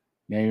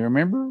 Now, you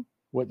remember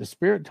what the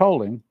Spirit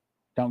told him,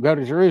 don't go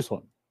to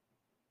Jerusalem.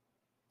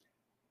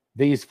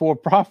 These 4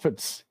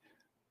 prophets,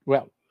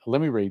 well, let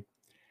me read.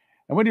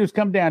 And when he was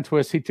come down to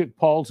us, he took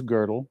Paul's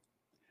girdle,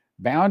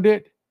 bound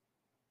it,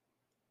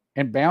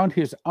 and bound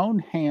his own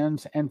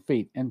hands and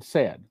feet, and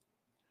said,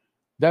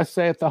 thus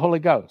saith the Holy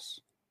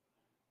Ghost,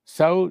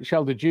 so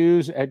shall the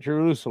Jews at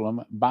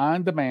Jerusalem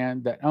bind the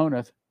man that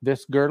owneth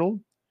this girdle,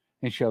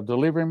 and shall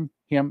deliver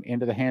him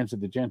into the hands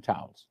of the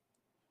Gentiles.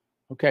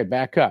 Okay,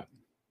 back up.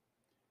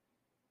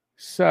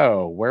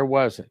 So, where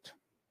was it?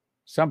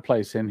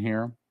 Someplace in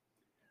here.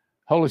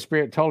 Holy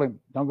Spirit told him,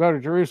 don't go to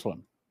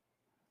Jerusalem.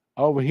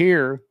 Over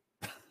here,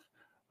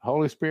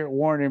 Holy Spirit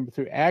warned him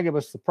through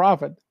Agabus the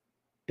prophet,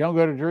 don't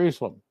go to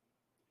Jerusalem.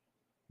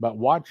 But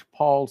watch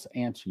Paul's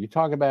answer. You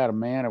talk about a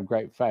man of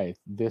great faith.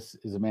 This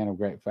is a man of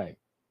great faith.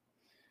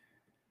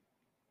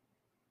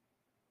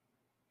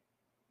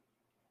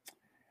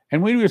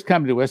 And when he was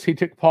come to us, he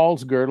took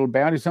Paul's girdle,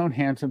 bound his own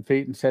hands and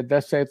feet, and said,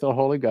 thus saith the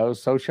Holy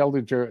Ghost, so shall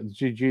the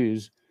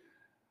Jews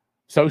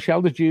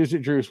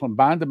at Jerusalem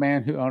bind the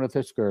man who owneth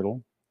this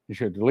girdle, and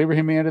shall deliver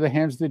him into the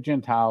hands of the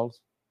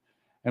Gentiles.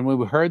 And when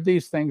we heard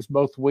these things,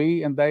 both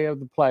we and they of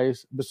the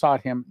place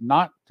besought him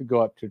not to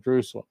go up to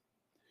Jerusalem.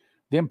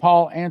 Then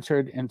Paul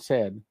answered and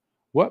said,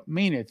 what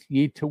meaneth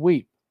ye to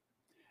weep,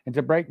 and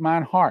to break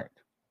mine heart?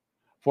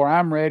 For I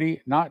am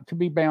ready not to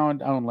be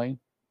bound only,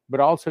 but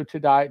also to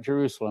die at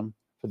Jerusalem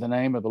for the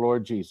name of the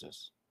Lord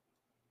Jesus.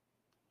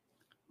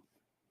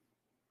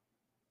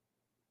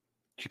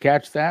 Did you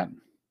catch that?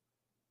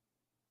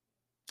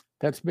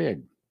 That's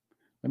big.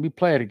 Let me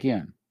play it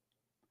again.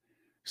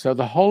 So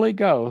the Holy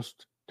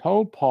Ghost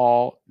told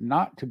Paul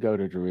not to go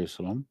to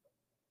Jerusalem.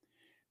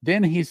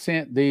 Then he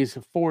sent these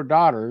 4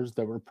 daughters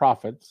that were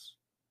prophets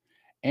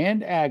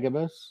and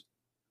Agabus.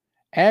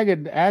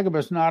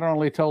 Agabus not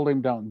only told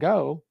him don't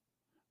go,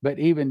 but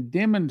even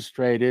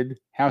demonstrated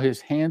how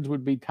his hands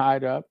would be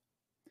tied up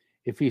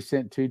if he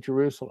sent to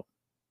Jerusalem.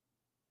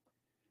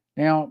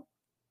 Now,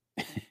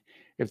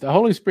 if the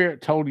Holy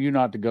Spirit told you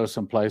not to go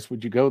someplace,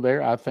 would you go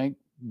there? I think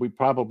we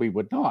probably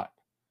would not.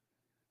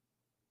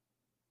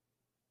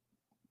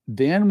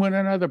 Then when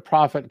another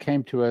prophet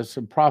came to us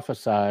and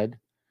prophesied,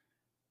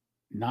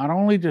 not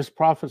only just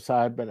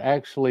prophesied, but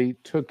actually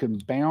took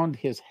and bound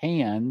his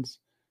hands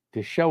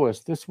to show us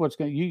this is what's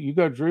going to, you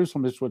go to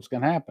Jerusalem, this is what's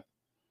going to happen.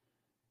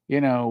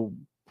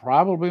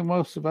 Probably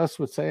most of us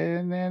would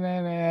say,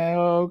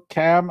 no,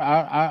 okay,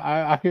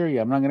 I hear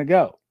you. I'm not going to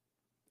go.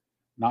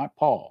 Not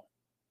Paul.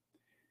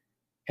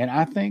 And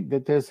I think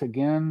that this,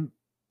 again,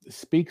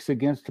 speaks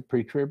against the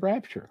pre-trib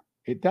rapture.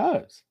 It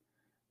does.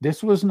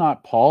 This was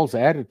not Paul's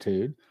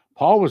attitude.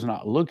 Paul was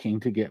not looking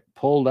to get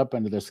pulled up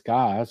into the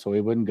sky so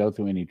he wouldn't go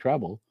through any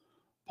trouble.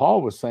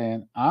 Paul was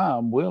saying,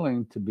 I'm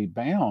willing to be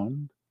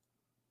bound.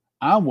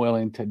 I'm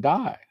willing to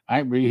die.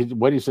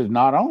 What he says,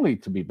 not only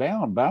to be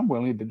bound, but I'm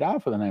willing to die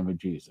for the name of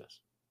Jesus.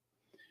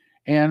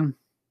 And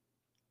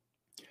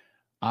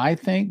I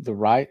think the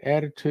right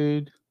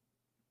attitude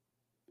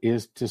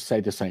is to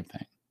say the same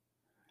thing.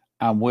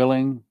 I'm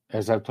willing,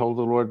 as I've told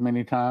the Lord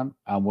many times,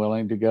 I'm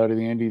willing to go to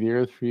the end of the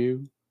earth for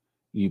you.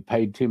 You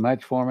paid too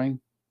much for me.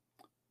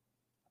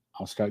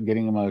 I'll start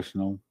getting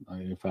emotional.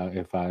 I'll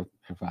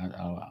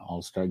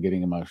start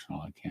getting emotional.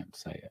 I can't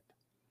say it.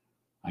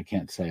 I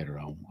can't say it, or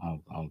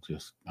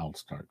I'll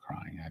start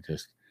crying.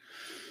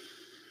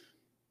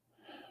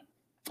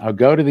 I'll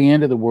go to the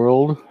end of the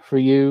world for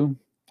you.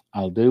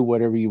 I'll do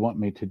whatever you want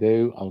me to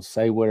do. I'll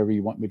say whatever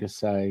you want me to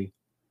say.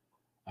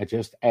 I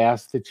just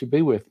ask that you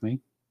be with me.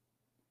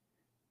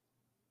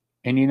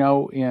 And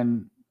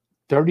in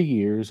 30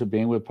 years of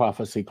being with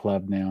Prophecy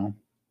Club now,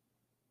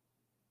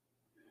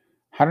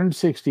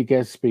 160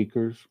 guest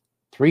speakers,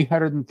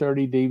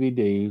 330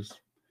 DVDs,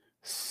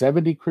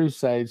 70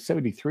 crusades,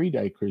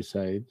 73-day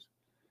crusades,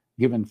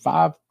 given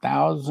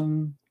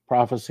 5,000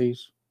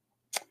 prophecies,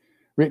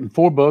 written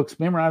 4 books,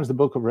 memorized the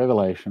book of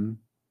Revelation.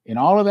 In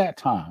all of that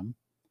time,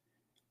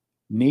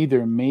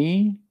 neither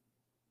me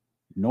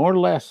nor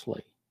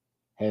Leslie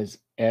has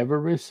ever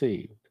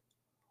received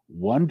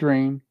one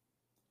dream,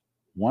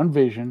 one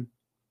vision,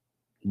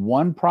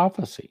 one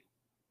prophecy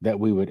that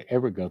we would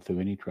ever go through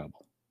any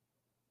trouble.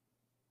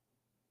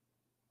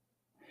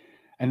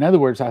 In other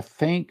words, I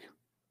think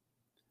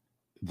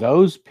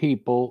those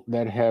people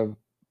that have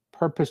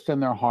purposed in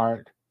their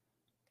heart,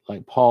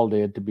 like Paul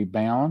did, to be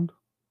bound,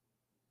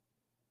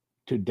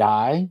 to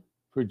die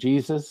for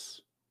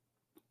Jesus,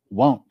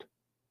 won't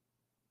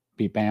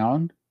be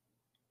bound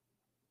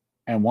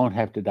and won't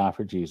have to die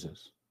for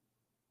Jesus.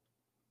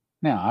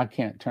 Now, I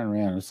can't turn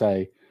around and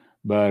say,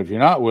 but if you're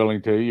not willing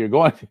to, you're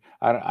going to.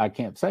 I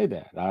can't say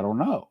that. I don't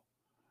know.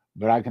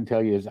 But I can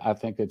tell you, I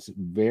think it's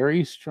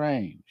very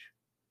strange.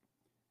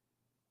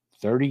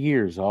 30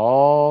 years,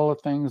 all the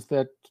things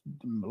that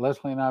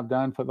Leslie and I have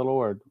done for the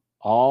Lord,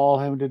 all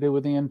having to do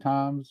with the end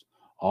times,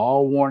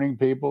 all warning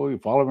people, you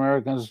follow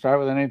Americans, start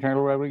with an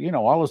eternal revolution,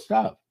 all the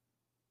stuff.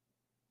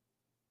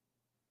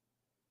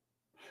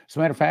 As a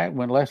matter of fact,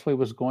 when Leslie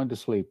was going to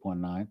sleep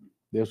one night,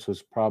 this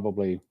was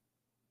probably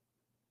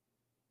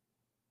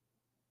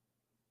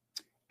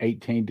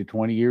 18 to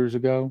 20 years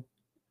ago,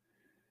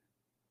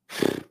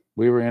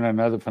 we were in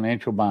another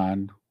financial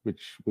bind,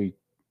 which we,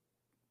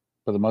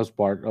 for the most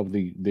part of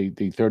the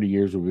 30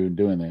 years we've been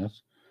doing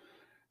this,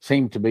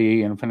 seemed to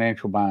be in a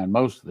financial bind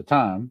most of the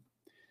time.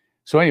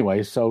 So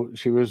anyway, so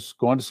she was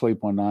going to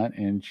sleep one night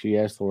and she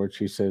asked the Lord,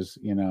 she says,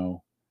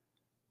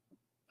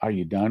 are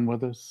you done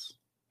with us?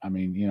 I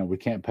mean, we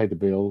can't pay the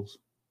bills.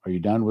 Are you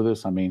done with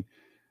us? I mean,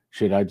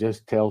 should I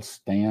just tell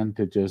Stan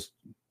to just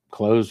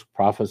close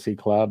Prophecy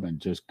Club and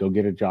just go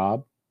get a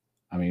job?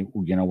 I mean,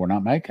 we're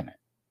not making it.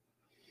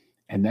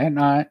 And that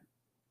night,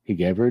 he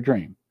gave her a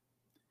dream.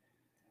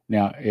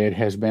 Now, it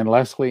has been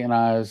Leslie and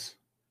I's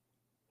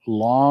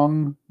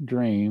long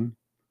dream.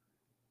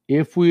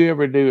 If we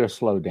ever do a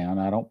slowdown,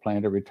 I don't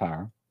plan to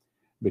retire,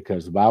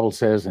 because the Bible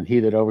says, and he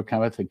that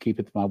overcometh and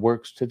keepeth my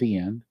works to the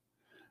end,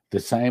 the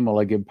same will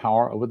I give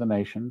power over the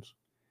nations,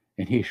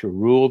 and he shall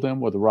rule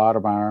them with a rod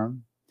of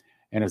iron.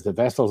 And as the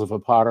vessels of a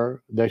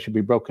potter, they shall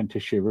be broken to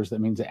shivers. That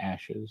means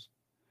ashes.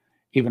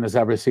 Even as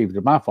I received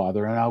of my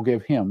Father, and I'll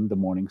give him the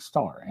morning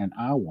star. And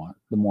I want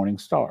the morning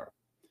star.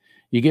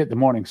 You get the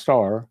morning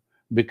star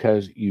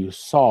because you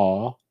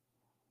saw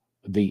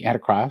the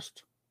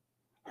Antichrist,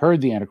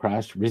 heard the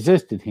Antichrist,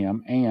 resisted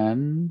him,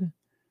 and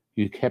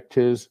you kept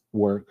his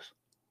works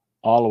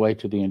all the way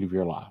to the end of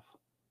your life.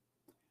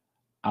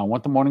 I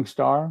want the morning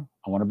star.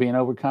 I want to be an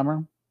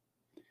overcomer.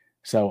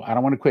 So I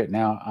don't want to quit.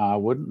 Now, I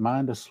wouldn't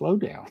mind a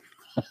slowdown,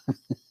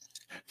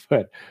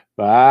 but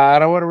I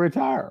don't want to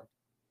retire.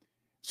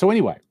 So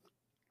anyway,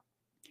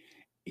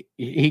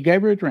 he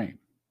gave her a dream.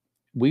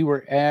 We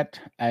were at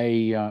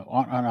a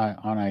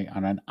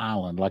on an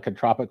island, like a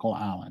tropical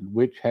island,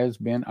 which has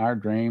been our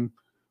dream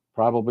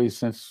probably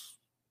since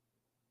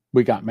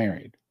we got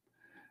married.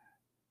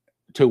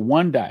 To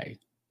one day,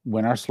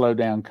 when our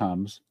slowdown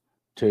comes,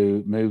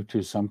 to move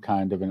to some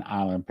kind of an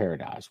island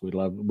paradise. We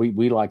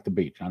like the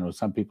beach. I know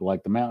some people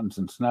like the mountains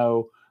and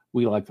snow.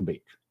 We like the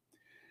beach.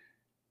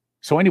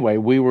 So anyway,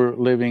 we were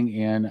living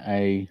in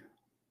a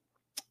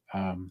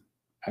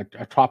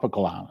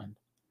tropical island.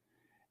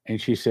 And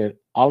she said,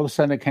 all of a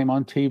sudden it came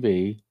on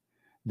TV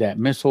that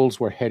missiles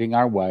were heading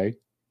our way.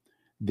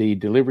 The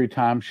delivery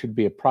time should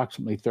be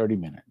approximately 30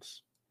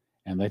 minutes.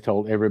 And they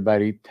told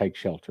everybody, take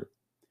shelter.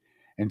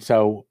 And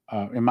so,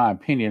 in my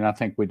opinion, I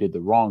think we did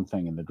the wrong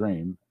thing in the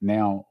dream.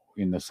 Now,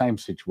 in the same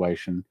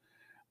situation,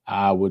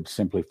 I would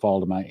simply fall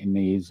to my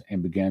knees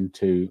and begin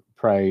to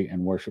pray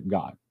and worship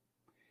God.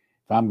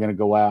 If I'm going to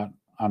go out,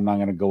 I'm not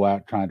going to go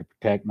out trying to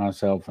protect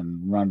myself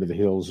and run to the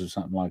hills or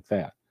something like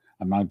that.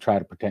 I'm not going to try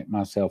to protect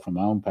myself in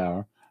my own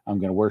power. I'm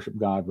going to worship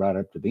God right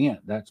up to the end.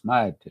 That's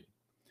my attitude.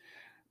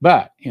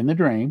 But in the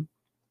dream,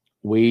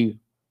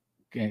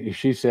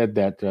 she said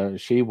that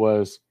she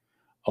was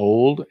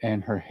old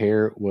and her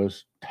hair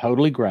was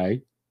totally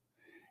gray.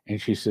 And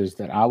she says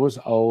that I was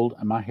old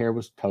and my hair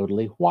was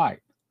totally white.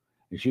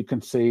 As you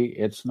can see,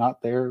 it's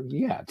not there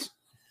yet.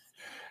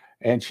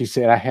 And she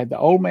said I had the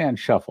old man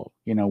shuffle,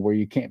 where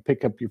you can't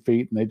pick up your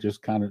feet and they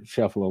just kind of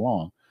shuffle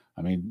along.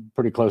 I mean,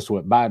 pretty close to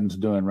what Biden's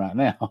doing right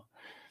now.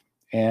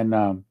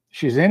 And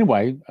she said,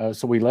 anyway,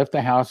 so we left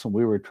the house and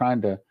we were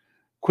trying to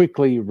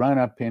quickly run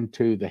up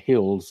into the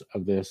hills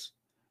of this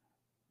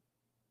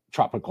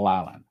tropical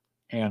island.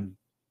 And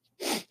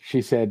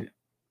she said,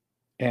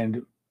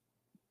 and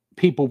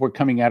people were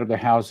coming out of their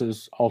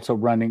houses, also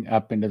running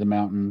up into the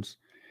mountains.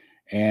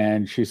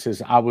 And she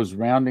says, I was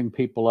rounding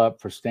people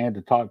up for Stan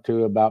to talk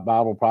to about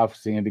Bible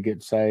prophecy and to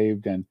get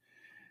saved. And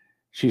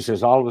she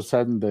says, all of a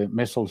sudden, the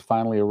missiles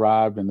finally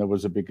arrived and there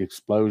was a big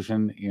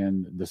explosion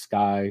in the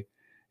sky.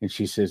 And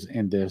she says,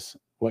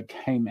 what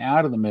came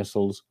out of the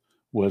missiles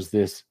was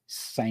this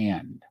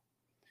sand.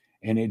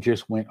 And it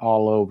just went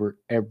all over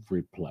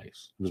every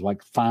place. It was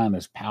like fine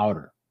as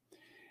powder.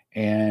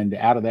 And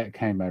out of that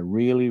came a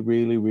really,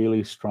 really,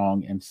 really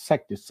strong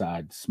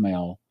insecticide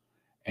smell.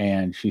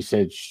 And she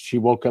said she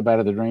woke up out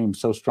of the dream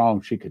so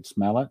strong she could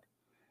smell it.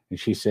 And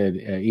she said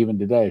even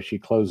today, if she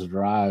closes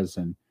her eyes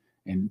and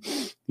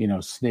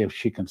sniff,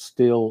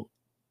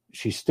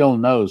 she still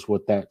knows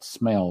what that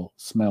smell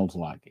smells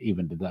like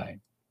even today.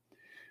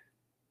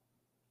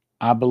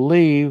 I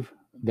believe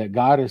that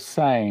God is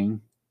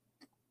saying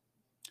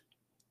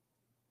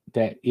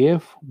that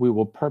if we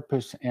will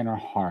purpose in our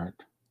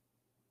heart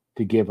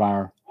to give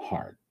our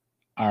heart,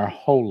 our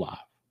whole life,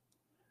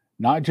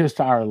 not just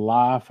our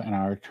life and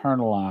our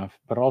eternal life,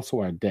 but also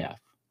our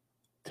death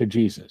to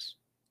Jesus,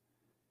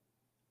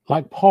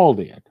 like Paul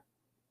did,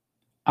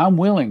 I'm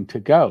willing to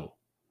go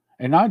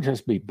and not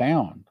just be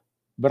bound,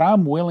 but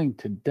I'm willing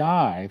to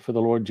die for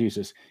the Lord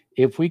Jesus.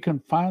 If we can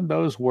find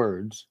those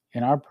words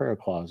in our prayer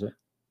closet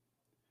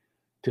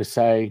to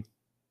say,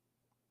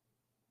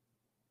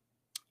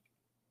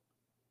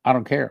 I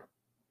don't care.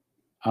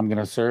 I'm going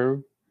to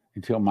serve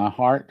until my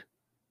heart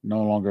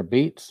no longer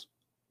beats.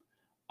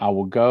 I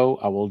will go.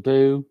 I will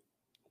do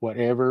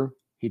whatever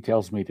he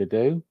tells me to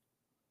do,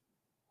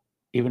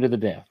 even to the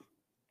death.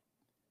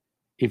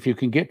 If you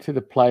can get to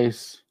the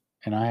place,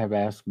 and I have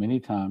asked many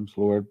times,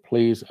 Lord,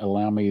 please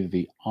allow me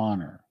the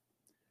honor.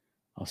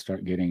 I'll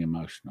start getting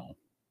emotional.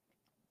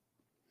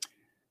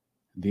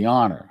 The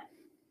honor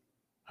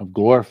of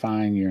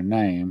glorifying your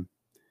name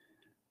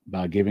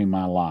by giving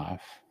my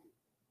life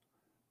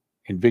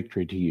in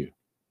victory to you.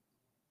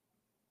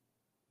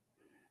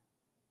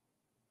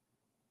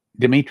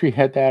 Dimitri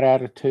had that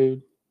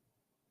attitude.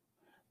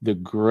 The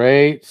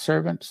great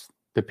servants,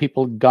 the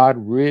people God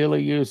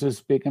really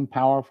uses big and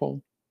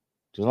powerful,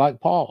 just like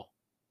Paul.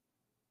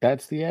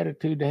 That's the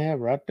attitude to have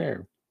right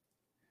there.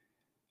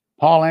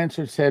 Paul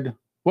answered, said,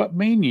 what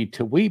mean ye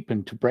to weep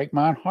and to break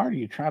my heart? Are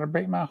you trying to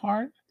break my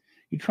heart?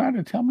 You trying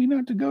to tell me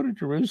not to go to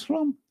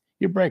Jerusalem?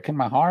 You're breaking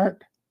my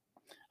heart.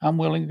 I'm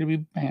willing to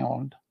be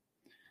bound.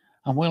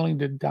 I'm willing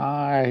to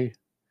die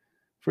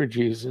for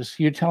Jesus.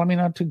 You're telling me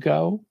not to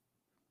go?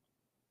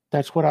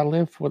 That's what I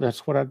live for.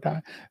 That's what I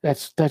die.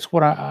 That's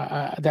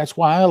why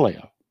I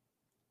live.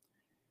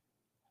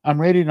 I'm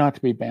ready not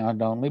to be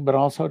bound only, but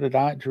also to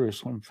die at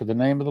Jerusalem for the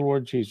name of the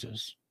Lord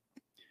Jesus.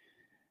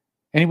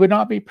 And he would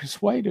not be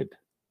persuaded.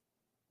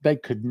 They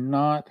could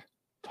not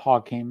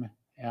talk him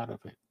out of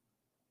it.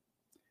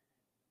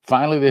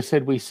 Finally, they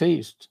said, we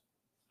ceased.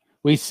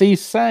 We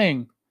ceased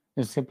saying,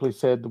 and simply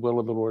said, the will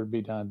of the Lord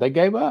be done. They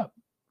gave up.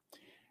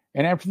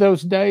 And after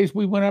those days,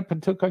 we went up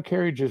and took our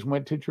carriages and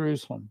went to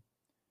Jerusalem.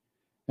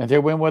 And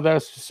there went with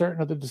us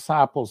certain of the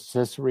disciples,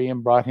 Caesarea,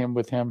 and brought him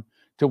with him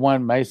to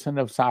one Mason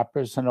of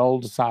Cyprus, an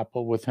old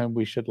disciple with whom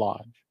we should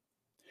lodge.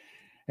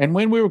 And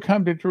when we were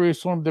come to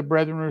Jerusalem, the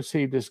brethren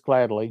received us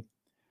gladly.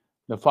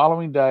 The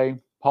following day,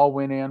 Paul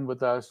went in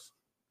with us.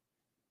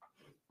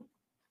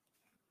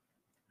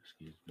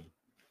 Excuse me.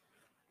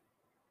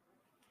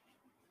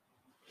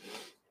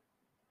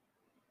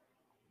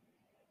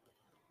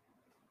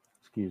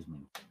 Excuse me.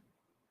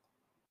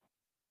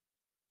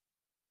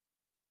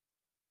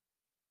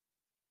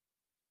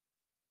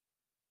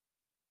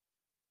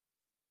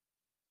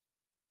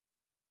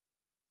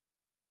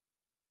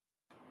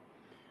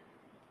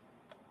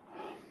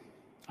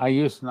 I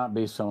used to not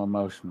be so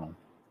emotional.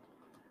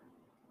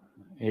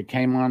 It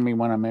came on me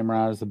when I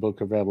memorized the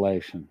book of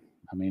Revelation.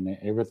 I mean,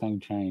 everything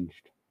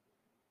changed.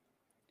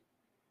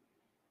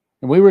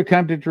 And we were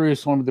come to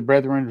Jerusalem, the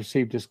brethren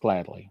received us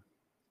gladly.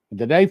 And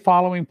the day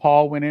following,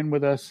 Paul went in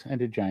with us and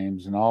to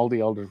James, and all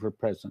the elders were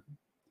present.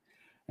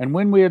 And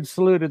when we had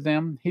saluted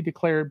them, he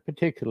declared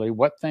particularly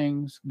what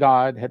things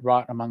God had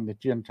wrought among the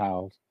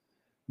Gentiles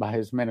by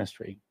his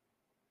ministry.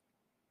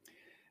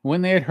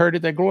 When they had heard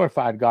it, they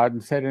glorified God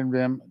and said unto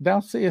them,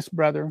 Thou seest,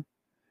 brother,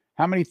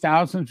 how many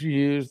thousands of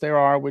Jews there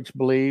are which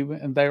believe,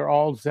 and they are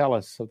all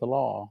zealous of the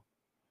law.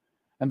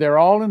 And they are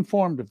all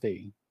informed of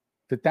thee,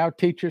 that thou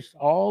teachest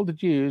all the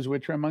Jews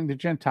which are among the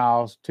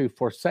Gentiles to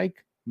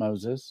forsake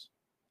Moses,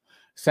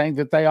 saying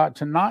that they ought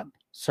to not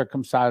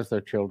circumcise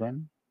their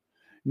children,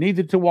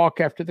 neither to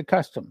walk after the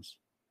customs.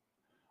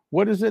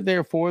 What is it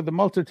therefore? The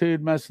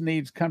multitude must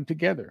needs come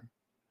together,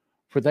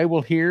 for they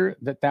will hear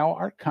that thou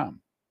art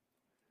come.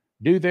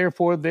 Do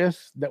therefore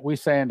this that we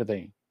say unto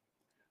thee.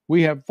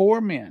 We have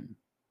 4 men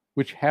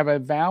which have a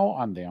vow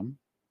on them.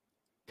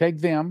 Take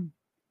them,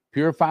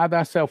 purify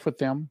thyself with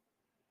them,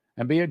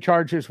 and be at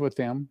charges with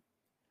them,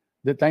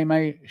 that they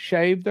may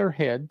shave their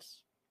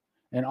heads,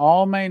 and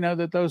all may know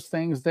that those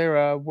things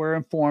thereof were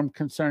informed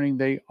concerning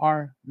thee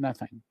are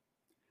nothing,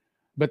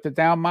 but that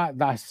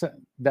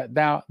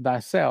thou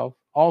thyself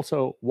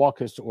also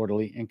walkest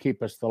orderly and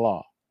keepest the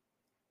law.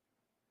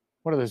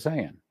 What are they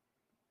saying?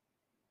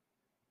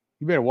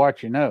 You better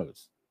watch your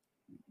nose.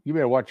 You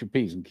better watch your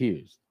P's and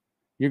Q's.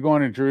 You're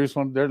going to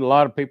Jerusalem. There's a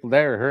lot of people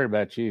there who heard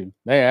about you.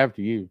 They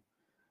after you.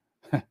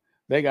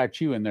 They got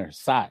you in their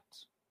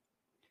sights.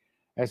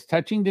 As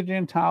touching the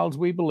Gentiles,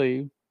 we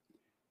believe,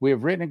 we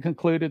have written and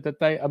concluded that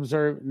they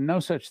observe no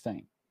such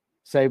thing,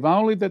 save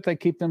only that they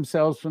keep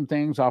themselves from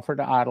things offered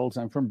to idols,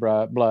 and from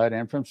blood,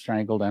 and from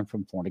strangled, and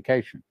from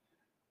fornication.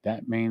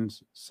 That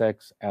means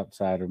sex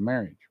outside of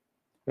marriage.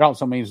 It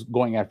also means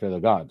going after the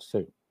gods,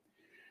 too.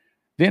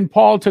 Then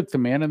Paul took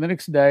them in, and the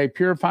next day,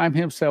 purifying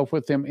himself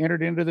with them,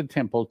 entered into the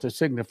temple to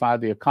signify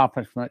the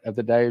accomplishment of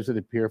the days of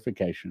the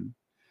purification,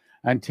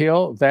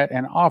 until that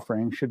an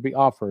offering should be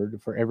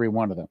offered for every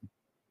one of them.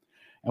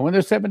 And when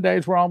the 7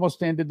 days were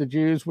almost ended, the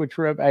Jews which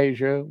were of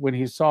Asia, when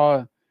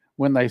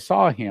they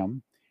saw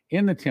him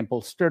in the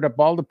temple, stirred up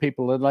all the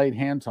people and laid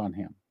hands on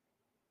him.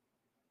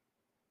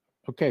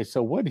 Okay,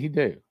 so what did he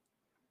do?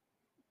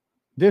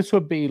 This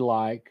would be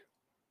like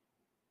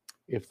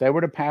if they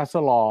were to pass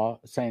a law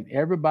saying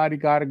everybody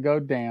got to go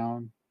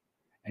down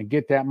and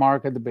get that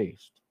mark of the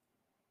beast.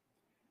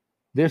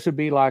 This would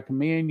be like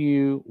me and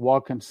you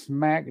walking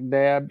smack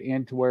dab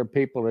into where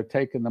people are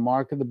taking the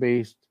mark of the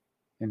beast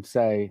and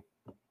say,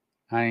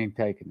 I ain't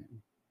taking it.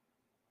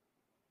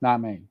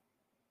 Not me.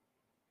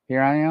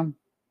 Here I am.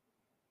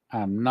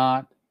 I'm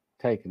not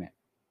taking it.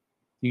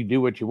 You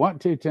do what you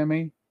want to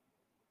me,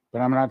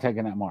 but I'm not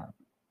taking that mark.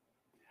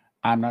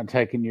 I'm not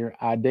taking your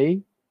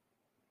ID.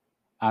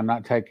 I'm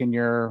not taking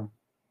your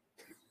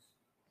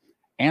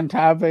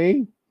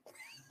anti-V.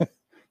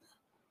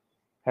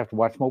 Have to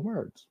watch my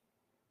words.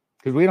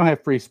 Because we don't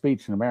have free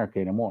speech in America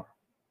anymore.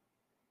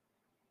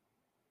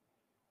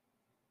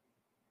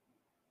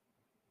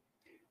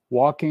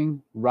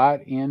 Walking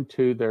right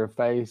into their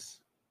face,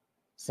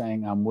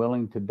 saying, I'm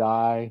willing to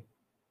die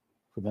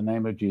for the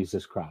name of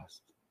Jesus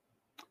Christ.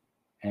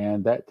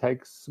 And that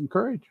takes some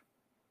courage.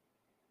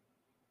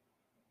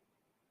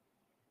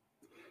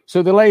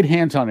 So they laid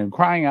hands on him,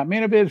 crying out,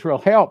 Men of Israel,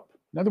 help.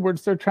 In other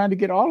words, they're trying to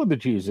get all of the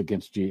Jews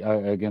against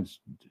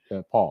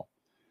Paul.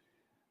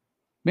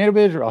 Men of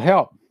Israel,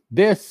 help.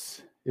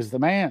 This is the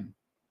man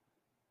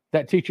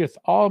that teacheth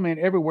all men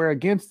everywhere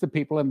against the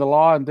people and the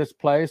law in this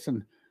place,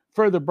 and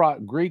further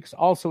brought Greeks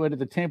also into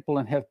the temple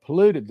and hath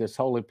polluted this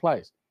holy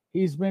place.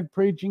 He's been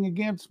preaching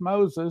against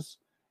Moses.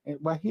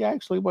 Well, he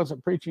actually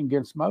wasn't preaching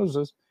against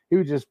Moses. He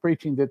was just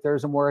preaching that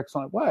there's a more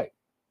excellent way.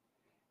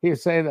 He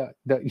was saying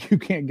that you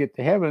can't get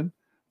to heaven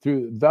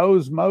through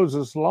those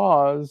Moses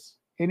laws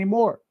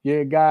anymore.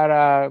 You got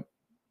to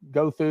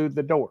go through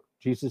the door.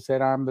 Jesus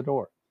said, I'm the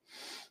door.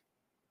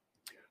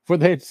 For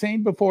they had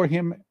seen before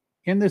him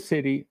in the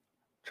city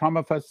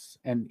Trophimus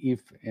and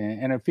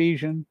an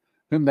Ephesian,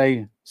 whom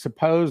they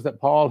supposed that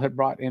Paul had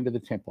brought into the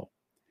temple.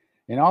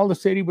 And all the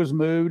city was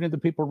moved, and the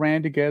people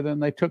ran together,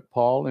 and they took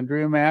Paul and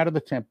drew him out of the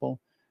temple,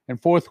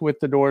 and forthwith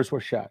the doors were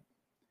shut.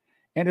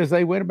 And as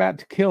they went about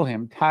to kill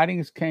him,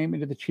 tidings came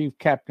into the chief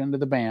captain of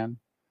the band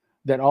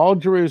that all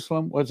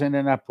Jerusalem was in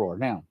an uproar.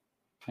 Now,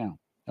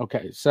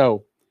 okay,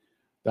 so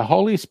the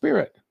Holy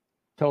Spirit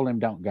told him,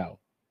 don't go.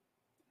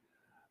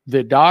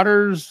 The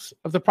daughters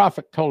of the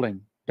prophet told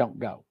him, don't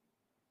go.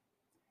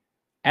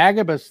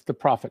 Agabus, the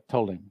prophet,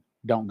 told him,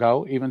 don't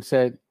go, even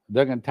said,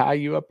 they're going to tie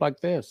you up like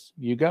this.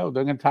 You go,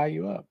 they're going to tie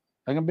you up.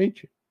 They're going to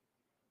beat you.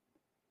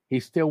 He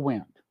still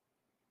went.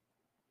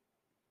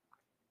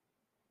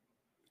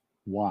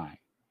 Why?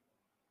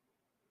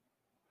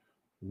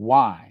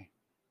 Why?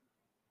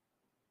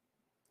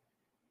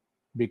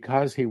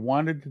 Because he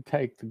wanted to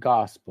take the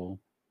gospel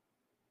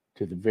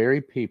to the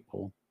very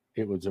people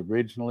it was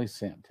originally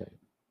sent to,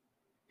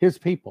 his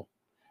people.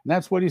 And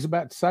that's what he's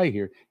about to say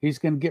here. He's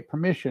going to get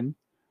permission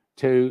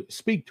to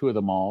speak to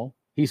them all.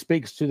 He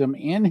speaks to them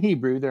in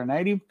Hebrew, their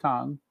native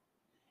tongue,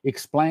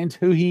 explains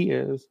who he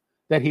is,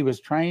 that he was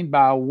trained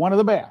by one of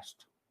the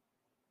best,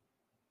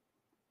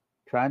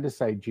 trying to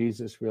say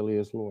Jesus really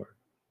is Lord.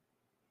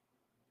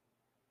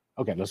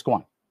 Okay, let's go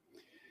on.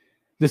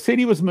 The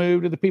city was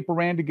moved, and the people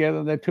ran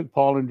together. They took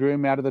Paul and drew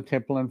him out of the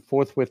temple, and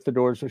forthwith the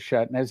doors were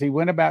shut. And as he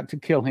went about to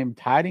kill him,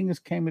 tidings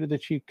came into the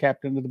chief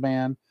captain of the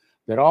band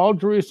that all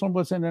Jerusalem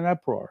was in an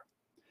uproar,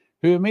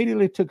 who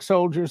immediately took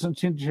soldiers and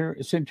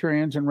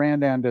centurions and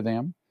ran down to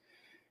them.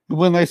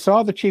 When they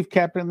saw the chief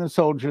captain and the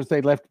soldiers,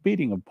 they left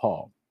beating of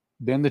Paul.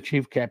 Then the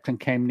chief captain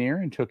came near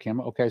and took him.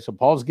 Okay, so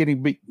Paul's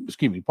getting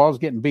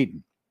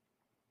beaten.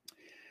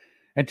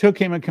 And took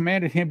him and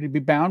commanded him to be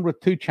bound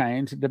with 2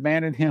 chains, and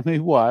demanded him who he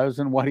was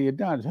and what he had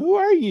done. Who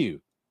are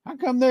you? How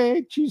come they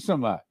hate you so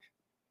much?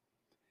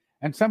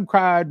 And some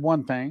cried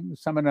one thing,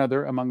 some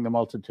another among the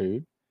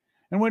multitude.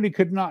 And when he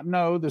could not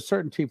know the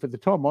certainty for the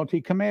tumult,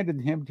 he commanded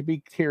him to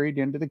be carried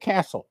into the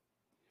castle.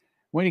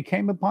 When he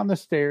came upon the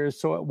stairs,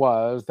 so it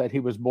was that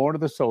he was borne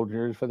of the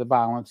soldiers for the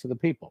violence of the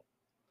people.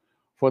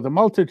 For the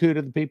multitude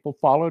of the people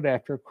followed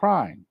after,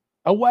 crying,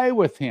 away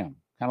with him.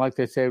 Kind of like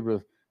they said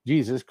with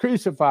Jesus,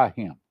 crucify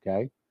him.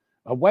 Okay.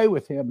 Away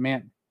with him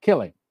meant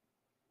kill him.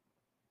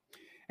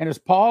 And as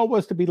Paul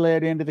was to be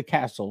led into the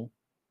castle,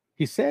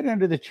 he said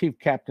unto the chief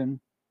captain,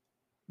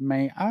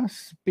 may I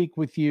speak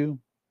with you?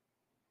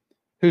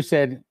 Who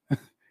said,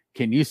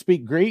 can you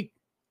speak Greek?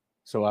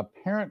 So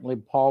apparently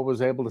Paul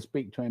was able to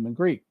speak to him in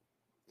Greek.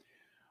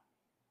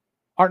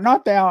 Art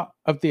not thou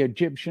of the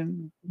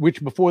Egyptian,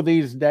 which before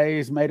these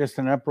days made us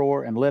an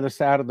uproar and led us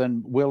out of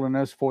the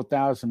wilderness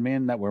 4,000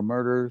 men that were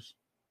murderers?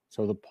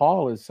 So the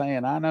Paul is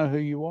saying, I know who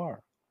you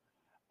are.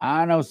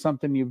 I know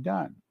something you've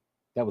done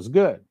that was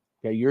good.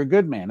 Okay, you're a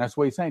good man. That's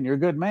what he's saying. You're a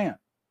good man.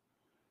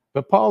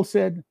 But Paul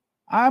said,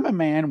 I'm a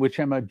man which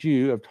am a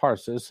Jew of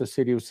Tarsus, a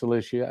city of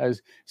Cilicia,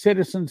 as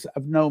citizens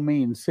of no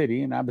mean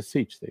city, and I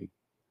beseech thee,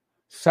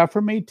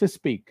 suffer me to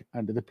speak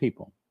unto the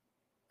people.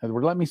 In other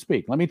words, let me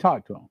speak. Let me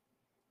talk to them.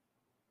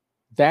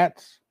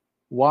 That's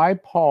why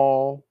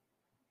Paul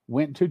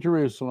went to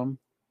Jerusalem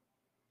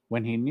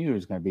when he knew he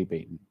was going to be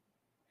beaten.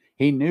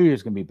 He knew he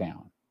was going to be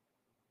bound.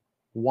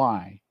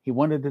 Why? He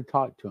wanted to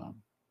talk to them.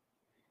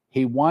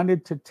 He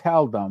wanted to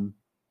tell them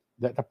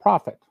that the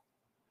prophet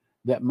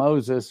that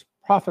Moses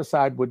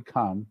prophesied would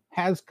come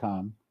has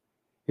come.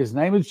 His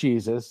name is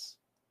Jesus,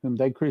 whom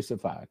they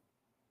crucified.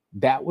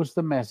 That was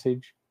the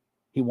message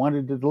he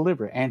wanted to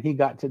deliver, and he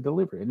got to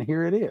deliver it. And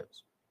here it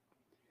is.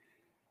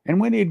 And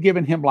when he had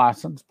given him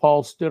license,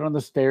 Paul stood on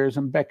the stairs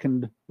and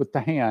beckoned with the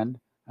hand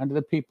unto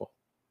the people.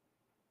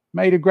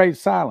 Made a great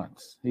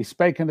silence. He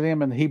spake unto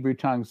them in the Hebrew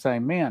tongue,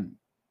 saying, men,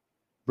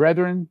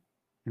 brethren,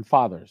 and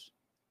fathers,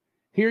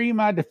 hear ye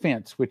my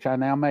defense, which I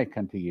now make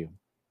unto you.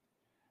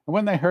 And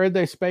when they heard,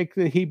 they spake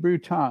the Hebrew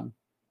tongue.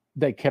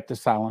 They kept the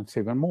silence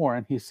even more.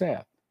 And he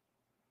said,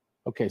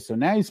 okay, so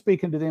now he's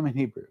speaking to them in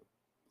Hebrew.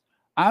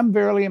 I'm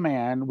verily a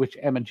man which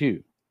am a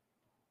Jew,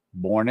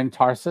 born in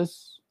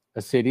Tarsus,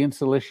 a city in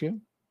Cilicia,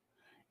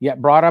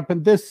 yet brought up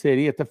in this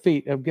city at the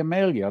feet of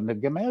Gamaliel.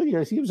 And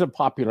Gamaliel, he was a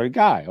popular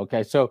guy.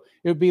 Okay, so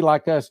it would be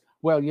like us.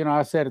 Well,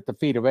 I sat at the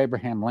feet of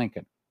Abraham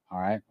Lincoln. All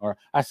right. Or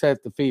I sat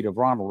at the feet of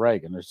Ronald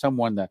Reagan, or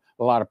someone that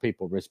a lot of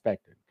people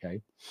respected.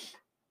 Okay.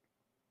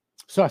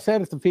 So I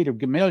sat at the feet of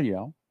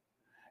Gamaliel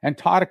and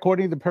taught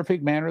according to the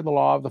perfect manner of the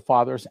law of the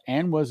fathers,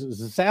 and was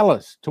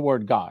zealous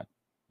toward God,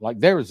 like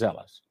they're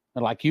zealous,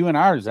 and like you and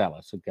I are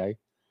zealous. Okay.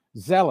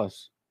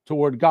 Zealous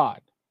toward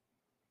God,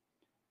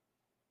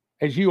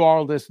 as you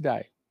are this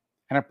day.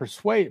 And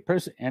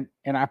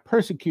I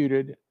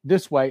persecuted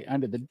this way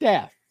unto the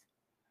death,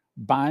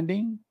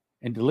 binding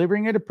and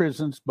delivering into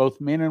prisons both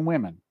men and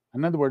women.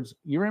 In other words,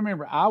 you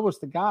remember, I was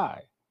the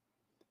guy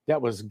that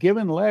was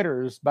given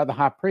letters by the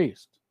high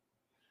priest.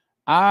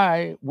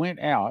 I went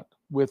out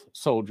with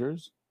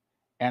soldiers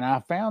and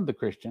I found the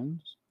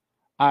Christians.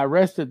 I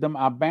arrested them,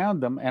 I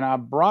bound them, and I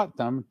brought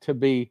them to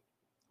be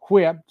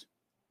whipped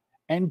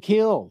and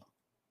killed.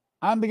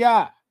 I'm the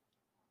guy.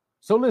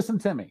 So listen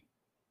to me.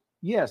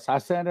 Yes, I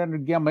sat under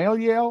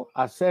Gamaliel.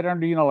 I sat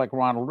under, like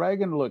Ronald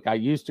Reagan. Look, I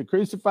used to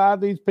crucify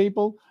these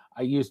people.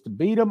 I used to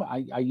beat them.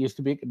 I used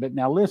to be, but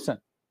now listen,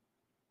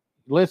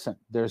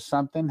 there's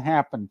something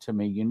happened to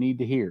me you need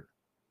to hear.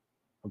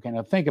 Okay,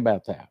 now think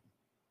about that.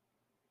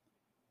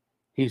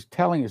 He's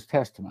telling his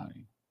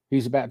testimony.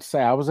 He's about to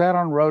say, I was out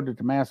on the road to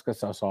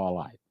Damascus. I saw a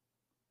light.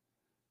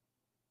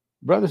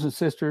 Brothers and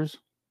sisters,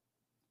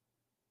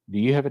 do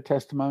you have a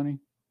testimony?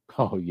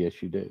 Oh,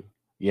 yes, you do.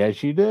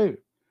 Yes, you do.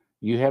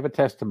 You have a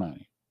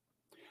testimony.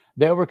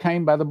 They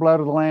overcame by the blood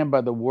of the Lamb,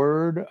 by the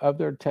word of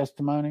their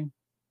testimony.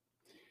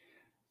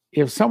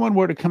 If someone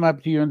were to come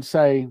up to you and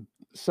say,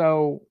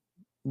 so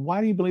why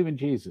do you believe in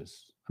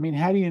Jesus? I mean,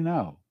 how do you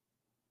know?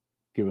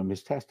 Give him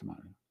his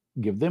testimony.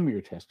 Give them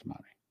your testimony.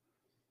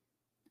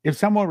 If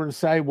someone were to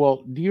say,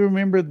 well, do you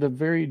remember the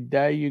very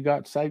day you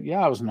got saved?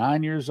 Yeah, I was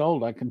 9 years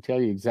old. I can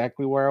tell you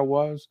exactly where I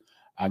was.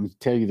 I can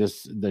tell you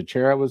the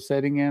chair I was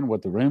sitting in,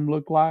 what the room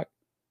looked like.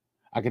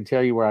 I can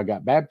tell you where I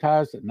got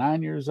baptized at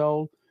 9 years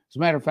old. As a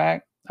matter of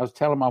fact, I was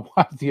telling my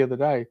wife the other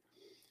day,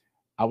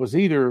 I was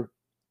either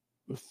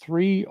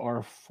 3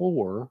 or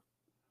 4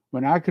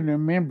 when I can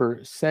remember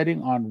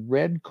sitting on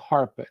red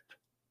carpet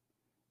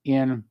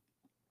in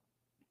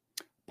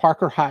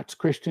Parker Heights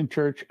Christian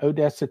Church,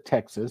 Odessa,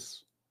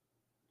 Texas,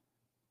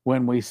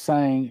 when we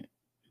sang,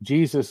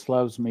 Jesus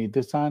loves me,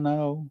 this I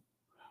know,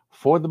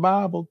 for the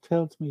Bible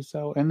tells me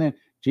so. And then,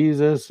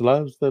 Jesus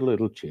loves the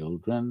little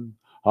children,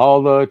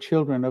 all the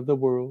children of the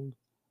world.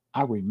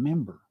 I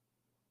remember.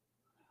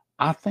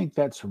 I think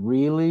that's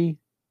really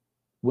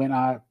when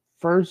I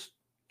first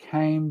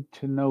came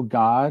to know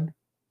God.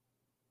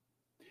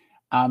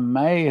 I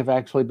may have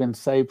actually been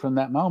saved from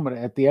that moment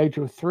at the age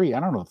of 3. I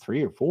don't know,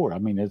 3 or 4. I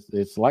mean,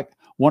 it's like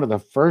one of the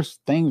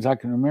first things I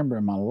can remember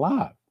in my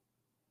life.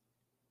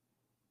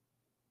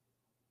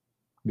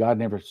 God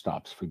never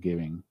stops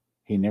forgiving.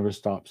 He never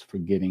stops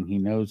forgetting. He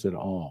knows it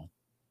all.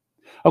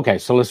 Okay,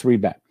 so let's read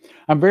back.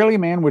 I'm verily a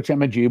man which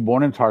am a Jew,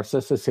 born in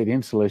Tarsus, a city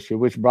in Cilicia,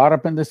 which brought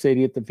up in the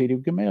city at the feet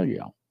of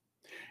Gamaliel,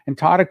 and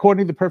taught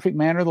according to the perfect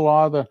manner of the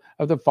law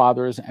of the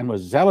fathers, and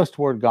was zealous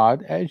toward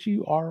God, as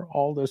you are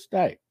all this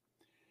day.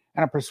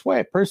 And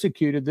I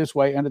persecuted this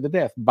way unto the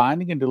death,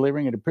 binding and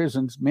delivering into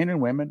prisons men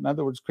and women, in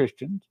other words,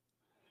 Christians,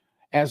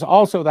 as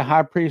also the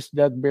high priest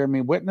doth bear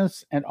me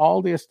witness, and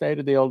all the estate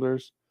of the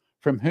elders,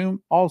 from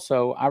whom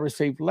also I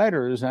received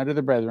letters unto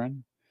the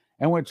brethren,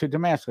 and went to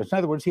Damascus. In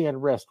other words, he had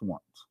arrest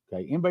warrants.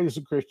 Okay, anybody who's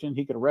a Christian,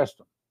 he could arrest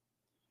them.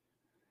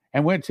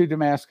 And went to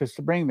Damascus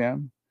to bring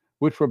them,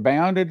 which were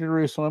bound at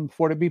Jerusalem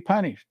for to be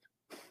punished.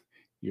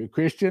 You're a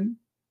Christian,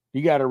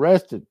 you got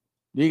arrested.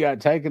 You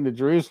got taken to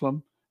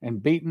Jerusalem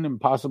and beaten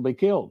and possibly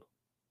killed.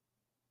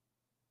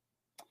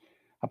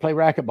 I play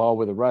racquetball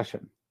with a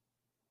Russian.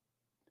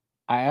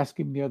 I asked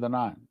him the other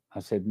night,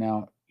 I said,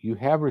 now, you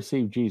have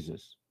received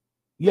Jesus.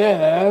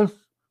 Yes.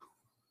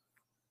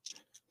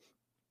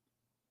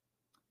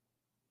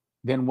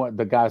 Then what?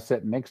 The guy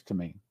sitting next to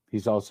me,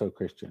 he's also a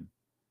Christian.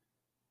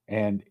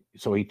 And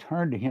so he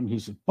turned to him, he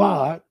said,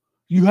 but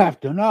you have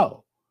to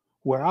know,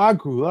 where I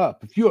grew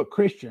up, if you're a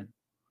Christian,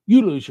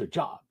 you lose your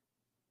job.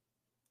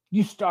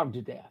 You starve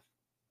to death.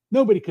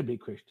 Nobody could be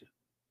Christian.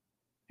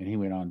 And he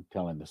went on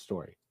telling the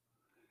story.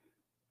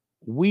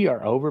 We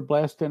are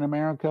overblessed in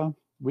America.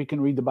 We can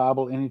read the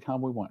Bible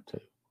anytime we want to.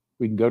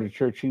 We can go to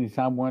church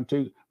anytime we want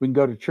to. We can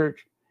go to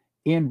church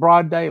in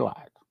broad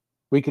daylight.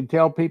 We can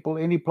tell people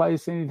any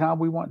place, anytime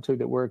we want to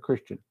that we're a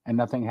Christian, and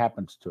nothing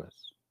happens to us.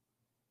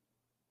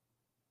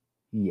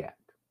 Yet.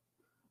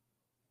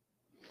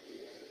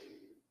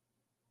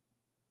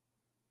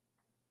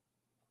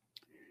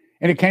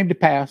 And it came to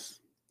pass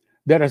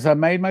that as I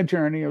made my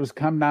journey, it was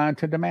come nigh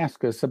to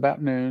Damascus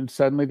about noon.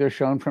 Suddenly there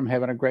shone from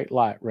heaven a great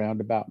light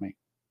round about me.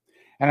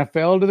 And I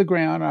fell to the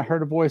ground, and I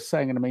heard a voice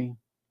saying unto me,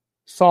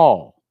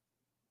 Saul,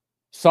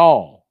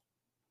 Saul,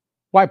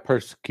 why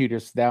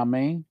persecutest thou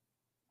me?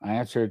 I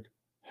answered,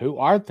 who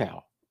art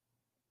thou,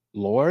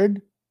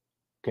 Lord?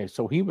 Okay,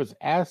 so he was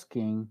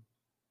asking,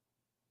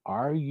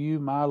 are you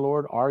my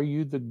Lord? Are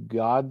you the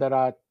God that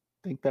I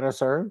think that I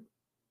serve?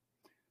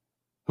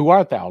 Who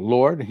art thou,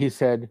 Lord? He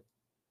said,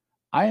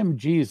 I am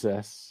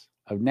Jesus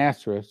of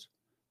Nazareth,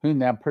 whom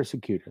thou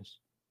persecutest.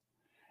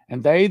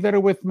 And they that are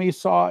with me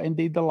saw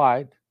indeed the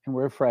light and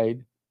were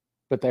afraid,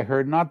 but they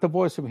heard not the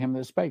voice of him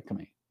that spake to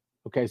me.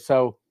 Okay,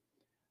 so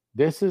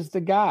this is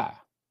the guy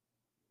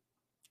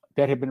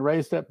that had been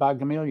raised up by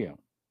Gamaliel.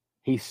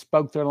 He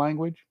spoke their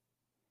language.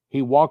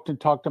 He walked and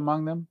talked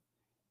among them.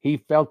 He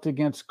felt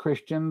against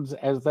Christians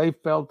as they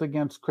felt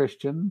against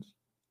Christians.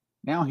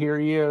 Now here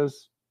he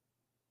is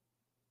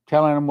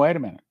telling them, wait a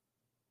minute,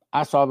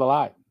 I saw the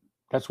light.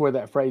 That's where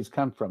that phrase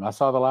comes from. I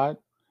saw the light.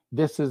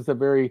 This is the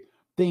very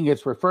thing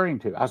it's referring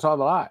to. I saw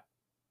the light.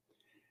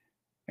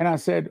 And I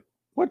said,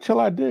 what shall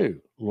I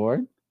do,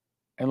 Lord?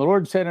 And the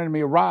Lord said unto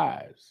me,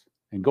 arise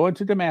and go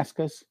into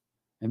Damascus,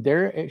 and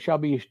there it shall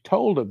be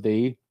told of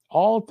thee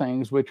all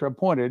things which are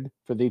appointed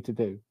for thee to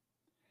do.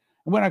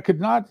 And when I could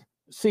not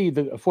see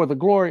for the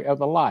glory of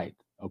the light,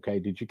 okay,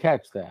 did you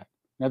catch that?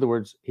 In other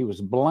words, he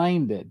was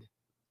blinded.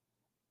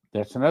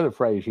 That's another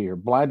phrase here,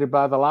 blinded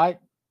by the light.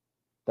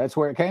 That's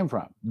where it came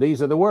from.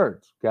 These are the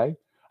words, okay?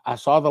 I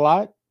saw the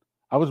light.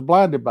 I was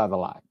blinded by the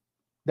light.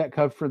 That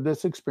comes from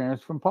this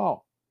experience from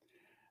Paul.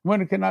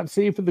 When I could not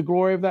see for the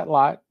glory of that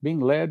light, being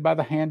led by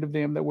the hand of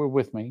them that were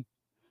with me,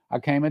 I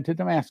came into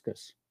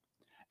Damascus.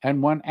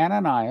 And one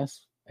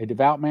Ananias, a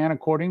devout man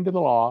according to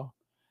the law,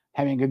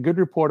 having a good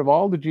report of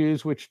all the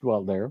Jews which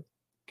dwelt there,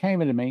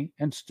 came unto me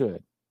and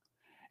stood,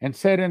 and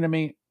said unto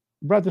me,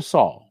 Brother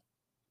Saul,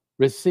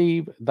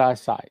 receive thy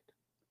sight.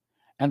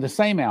 And the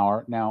same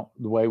hour, now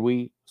the way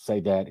we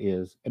say that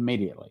is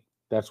immediately.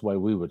 That's the way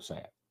we would say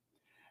it.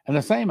 And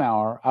the same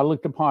hour I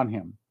looked upon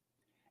him,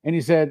 and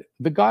he said,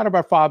 the God of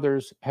our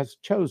fathers has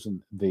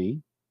chosen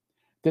thee,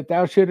 that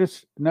thou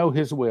shouldest know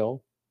his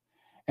will,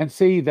 and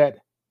see that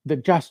the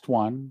just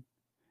one,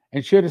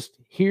 and shouldest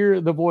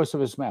hear the voice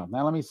of his mouth.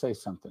 Now, let me say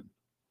something.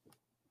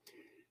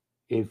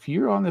 If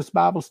you're on this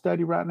Bible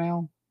study right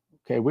now,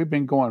 okay, we've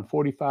been going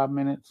 45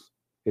 minutes.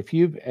 If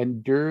you've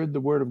endured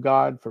the word of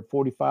God for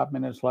 45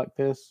 minutes like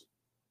this,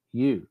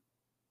 you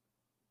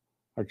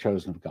are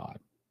chosen of God.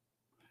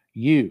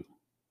 You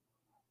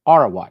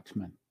are a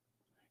watchman.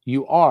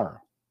 You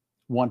are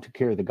one to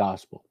carry the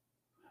gospel.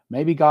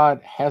 Maybe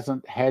God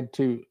hasn't had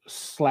to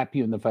slap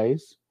you in the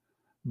face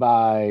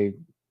by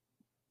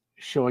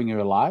showing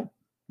you a light,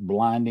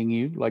 blinding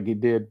you like he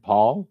did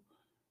Paul,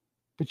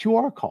 but you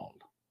are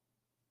called.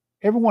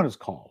 Everyone is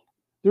called.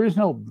 There is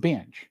no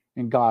bench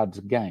in God's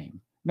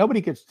game.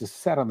 Nobody gets to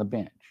sit on the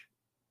bench.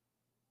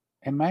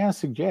 And may I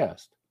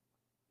suggest,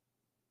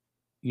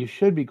 you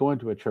should be going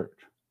to a church.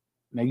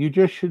 Now, you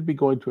just should be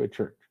going to a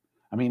church.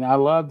 I mean, I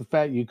love the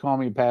fact you call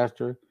me a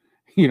pastor.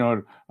 You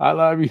know, I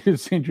love you to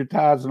send your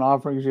tithes and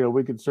offerings. You know,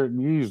 we could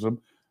certainly use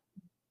them.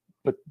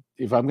 But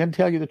if I'm going to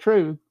tell you the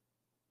truth,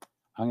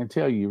 I'm going to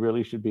tell you, you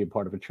really should be a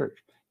part of a church.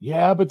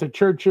 Yeah, but the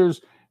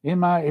churches in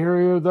my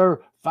area,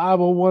 they're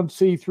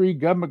 501c3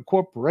 government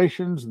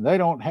corporations, and they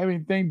don't have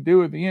anything to do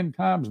with the end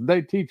times, and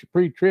they teach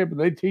pre-trib, and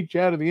they teach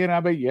out of the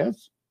NIV.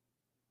 Yes,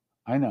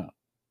 I know.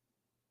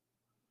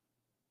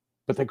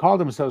 But they call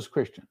themselves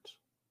Christians.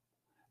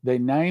 They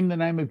name the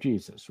name of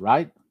Jesus,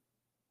 right?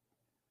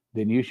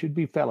 Then you should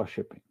be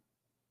fellowshipping.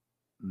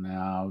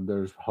 Now,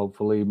 there's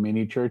hopefully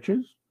many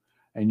churches,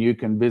 and you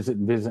can visit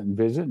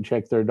and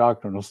check their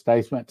doctrinal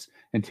statements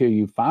until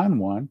you find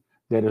one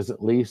that is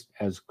at least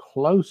as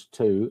close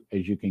to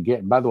as you can get.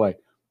 And by the way,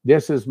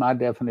 this is my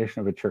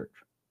definition of a church.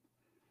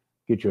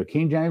 Get you a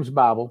King James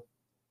Bible,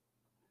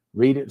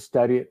 read it,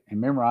 study it, and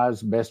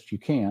memorize the best you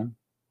can,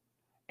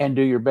 and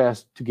do your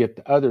best to get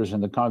the others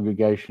in the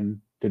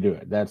congregation to do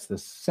it. That's the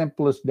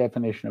simplest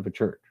definition of a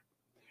church.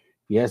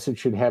 Yes, it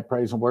should have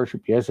praise and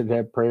worship. Yes, it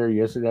have prayer.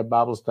 Yes, it have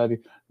Bible study.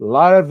 A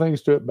lot of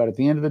things to it, but at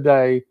the end of the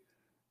day,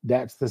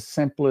 that's the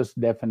simplest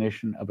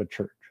definition of a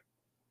church.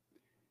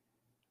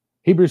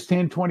 Hebrews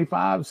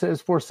 10:25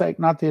 says, forsake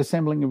not the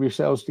assembling of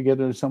yourselves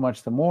together, so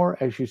much the more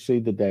as you see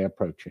the day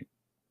approaching.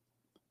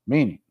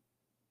 Meaning,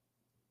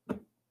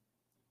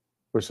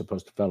 we're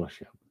supposed to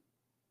fellowship.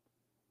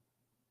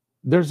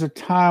 There's a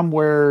time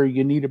where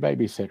you need a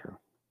babysitter.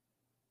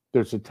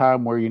 There's a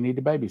time where you need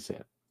to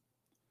babysit.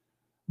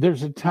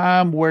 There's a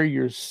time where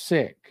you're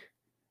sick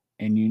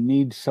and you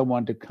need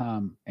someone to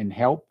come and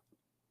help,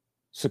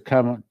 to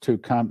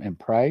come and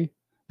pray.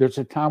 There's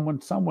a time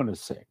when someone is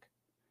sick.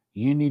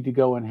 You need to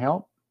go and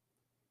help.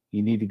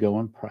 You need to go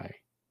and pray.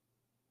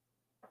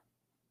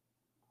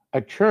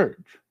 A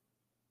church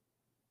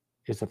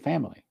is a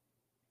family.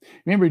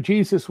 Remember,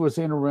 Jesus was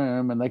in a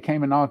room and they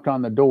came and knocked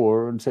on the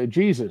door and said,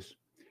 Jesus,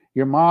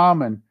 your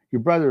mom and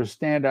your brothers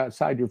stand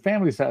outside. Your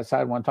family's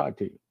outside, want to talk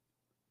to you.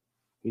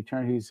 He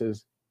turned, he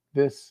says,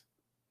 this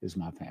is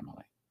my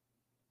family.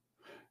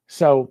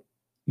 So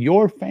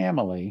your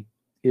family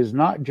is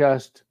not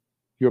just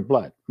your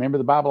blood. Remember,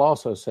 the Bible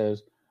also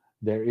says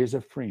there is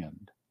a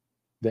friend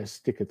that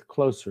sticketh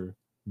closer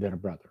than a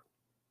brother.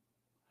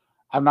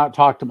 I've not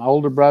talked to my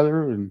older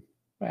brother, and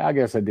well, I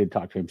guess I did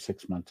talk to him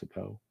 6 months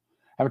ago.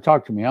 I haven't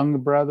talked to my younger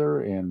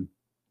brother in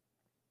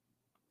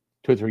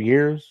 2 or 3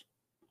 years.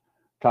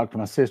 Talked to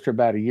my sister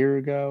about a year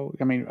ago.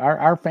 I mean,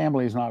 our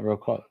family is not real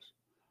close.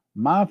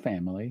 My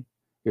family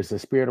is the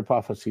Spirit of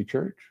Prophecy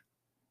Church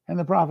and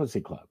the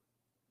Prophecy Club.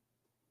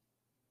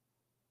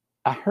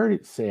 I heard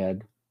it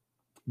said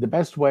the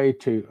best way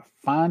to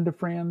find a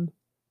friend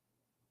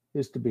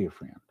is to be a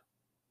friend.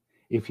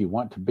 If you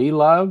want to be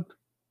loved,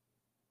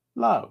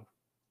 love.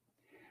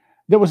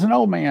 There was an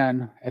old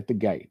man at the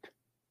gate,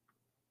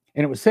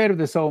 and it was said of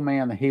this old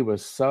man that he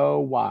was so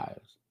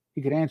wise.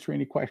 He could answer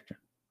any question.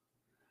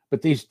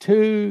 But these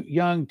 2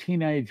 young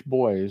teenage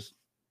boys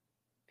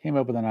came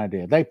up with an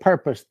idea. They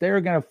purposed they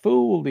were going to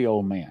fool the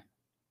old man.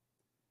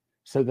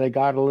 So they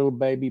got a little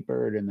baby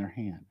bird in their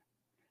hand.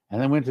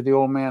 And they went to the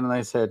old man and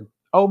they said,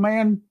 old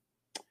man,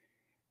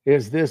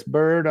 is this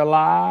bird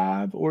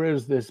alive or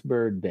is this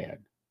bird dead?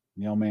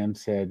 And the old man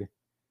said,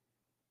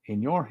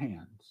 in your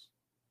hands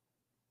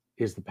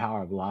is the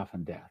power of life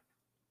and death.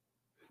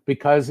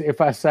 Because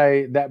if I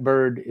say that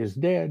bird is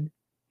dead,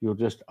 you'll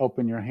just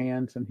open your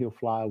hands and he'll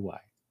fly away.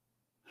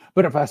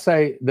 But if I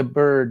say the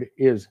bird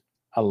is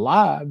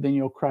alive, then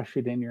you'll crush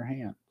it in your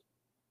hand.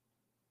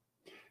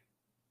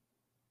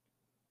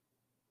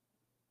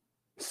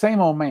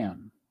 Same old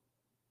man.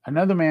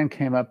 Another man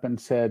came up and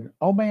said,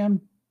 oh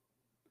man,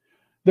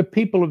 the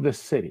people of this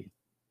city,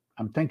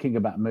 I'm thinking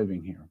about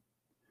moving here.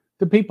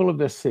 The people of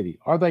this city,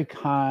 are they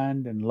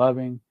kind and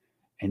loving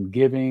and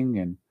giving,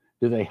 and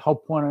do they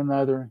help one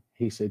another?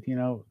 He said, you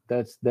know,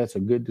 that's a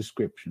good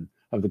description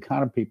of the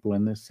kind of people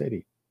in this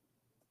city.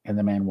 And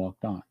the man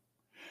walked on.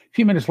 A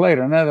few minutes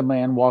later, another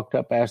man walked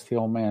up, asked the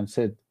old man,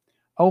 said,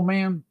 oh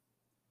man,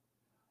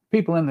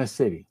 people in this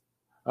city,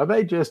 are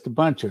they just a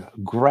bunch of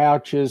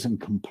grouches and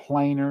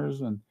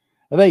complainers? And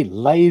are they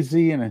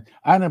lazy and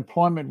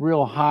unemployment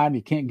real high and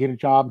you can't get a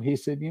job? He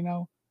said, you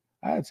know,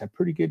 that's a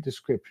pretty good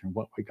description of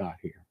what we got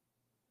here.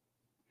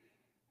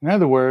 In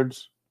other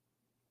words,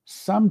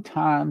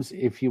 Sometimes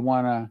if you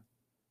want to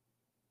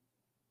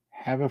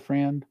have a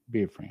friend,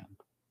 be a friend.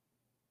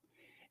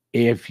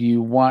 If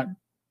you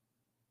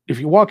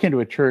walk into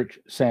a church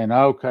saying,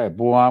 okay,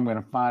 boy, I'm going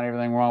to find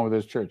everything wrong with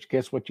this church,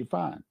 guess what you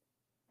find?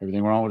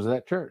 Everything wrong with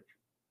that church.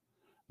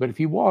 But if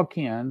you walk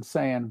in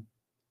saying,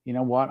 you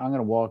know what, I'm going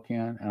to walk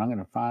in and I'm going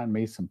to find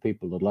me some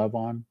people to love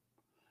on.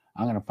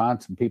 I'm going to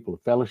find some people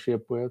to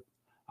fellowship with.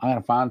 I'm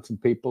going to find some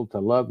people to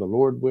love the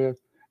Lord with,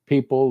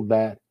 people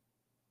that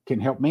can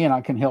help me and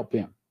I can help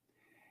them.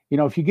 You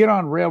know, if you get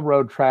on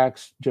railroad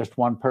tracks, just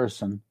one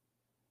person,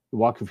 you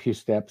walk a few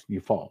steps and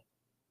you fall.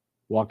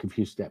 Walk a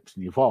few steps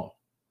and you fall.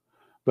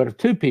 But if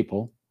two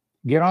people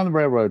get on the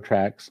railroad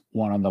tracks,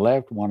 one on the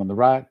left, one on the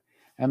right,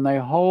 and they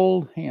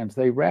hold hands,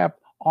 they wrap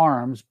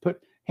arms,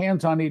 put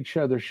hands on each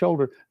other's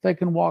shoulder, they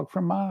can walk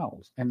for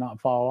miles and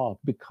not fall off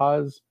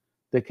because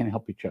they can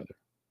help each other.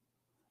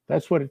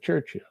 That's what a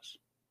church is.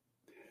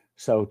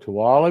 So to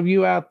all of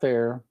you out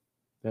there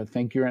that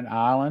think you're an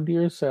island to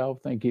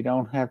yourself, think you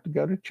don't have to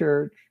go to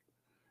church.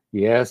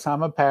 Yes,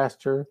 I'm a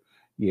pastor.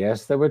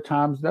 Yes, there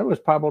was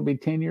probably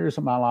 10 years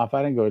of my life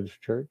I didn't go to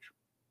church.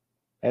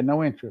 Had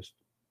no interest.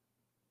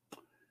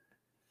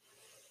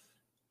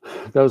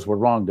 Those were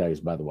wrong days,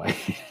 by the way.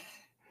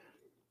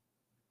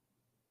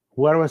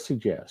 What do I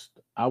suggest?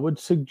 I would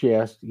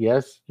suggest,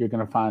 yes, you're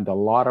going to find a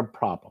lot of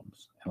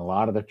problems in a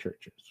lot of the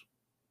churches.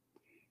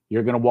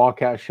 You're going to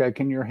walk out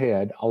shaking your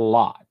head a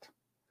lot.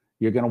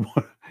 You're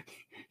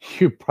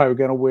probably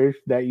going to wish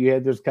that you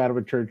had this kind of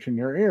a church in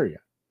your area.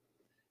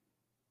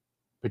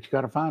 But you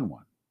got to find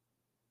one.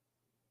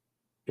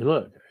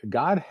 Look,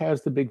 God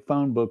has the big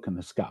phone book in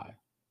the sky.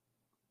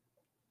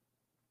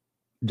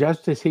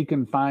 Just as he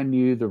can find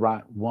you the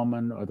right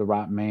woman or the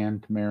right man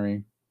to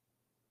marry,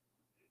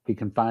 he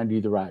can find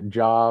you the right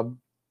job,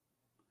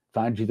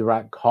 find you the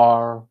right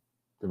car,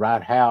 the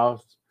right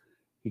house.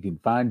 He can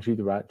find you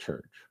the right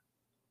church.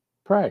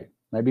 Pray.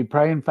 Maybe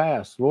pray and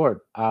fast.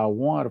 Lord, I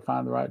want to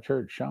find the right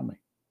church. Show me.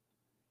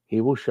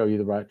 He will show you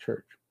the right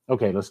church.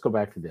 Okay, let's go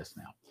back to this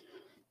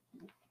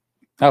now.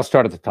 I'll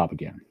start at the top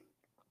again.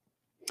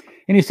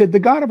 And he said, the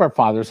God of our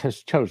fathers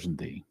has chosen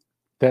thee,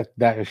 that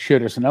thou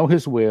shouldest know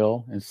his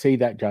will and see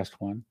that just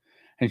one,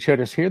 and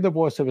shouldest hear the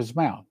voice of his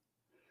mouth.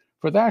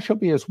 For thou shalt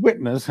be his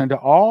witness unto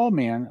all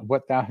men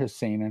what thou hast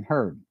seen and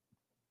heard.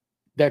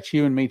 That's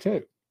you and me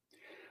too.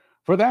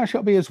 For thou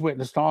shalt be his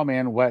witness to all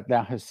men what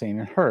thou hast seen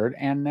and heard.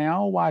 And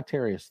now why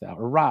tarriest thou?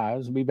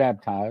 Arise and be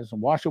baptized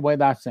and wash away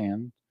thy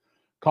sins,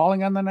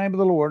 calling on the name of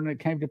the Lord. And it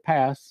came to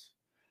pass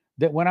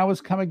that when I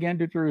was come again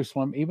to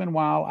Jerusalem, even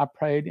while I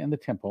prayed in the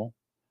temple,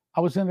 I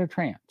was in a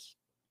trance.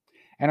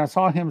 And I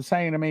saw him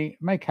saying to me,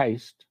 make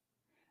haste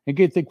and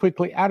get thee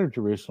quickly out of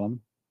Jerusalem,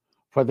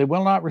 for they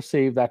will not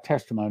receive thy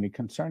testimony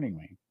concerning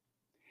me.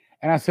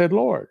 And I said,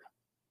 Lord,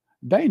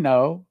 they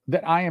know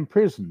that I am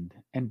imprisoned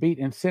and beat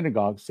in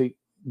synagogues. See,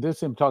 this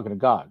is him talking to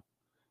God.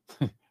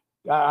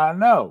 I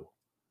know.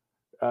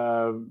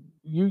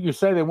 You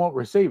say they won't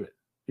receive it.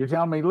 You're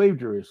telling me leave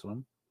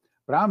Jerusalem.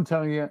 But I'm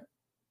telling you,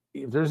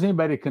 if there's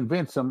anybody to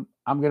convince them,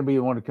 I'm going to be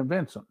the one to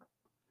convince them.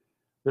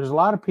 There's a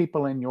lot of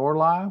people in your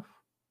life.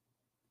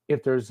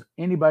 If there's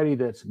anybody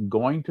that's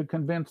going to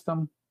convince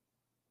them,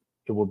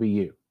 it will be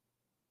you.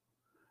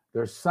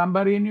 There's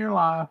somebody in your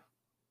life,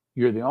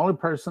 you're the only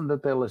person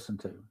that they listen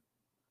to.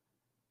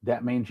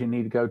 That means you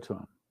need to go to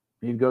them.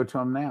 You need to go to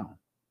them now.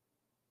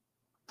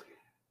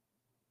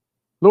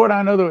 Lord,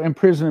 I know they're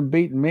imprisoned and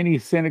beaten many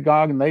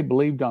synagogue, and they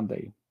believed on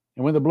thee.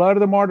 And when the blood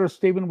of the martyr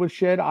Stephen was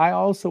shed, I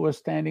also was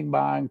standing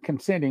by and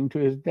consenting to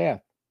his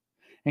death,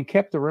 and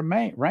kept the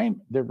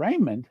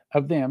raiment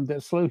of them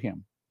that slew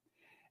him.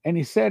 And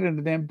he said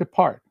unto them,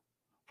 depart,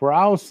 for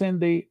I will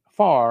send thee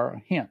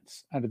far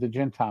hence unto the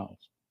Gentiles.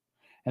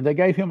 And they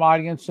gave him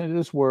audience into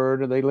this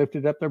word, and they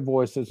lifted up their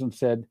voices and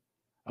said,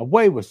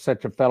 away with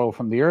such a fellow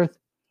from the earth,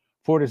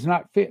 for it is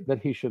not fit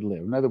that he should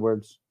live. In other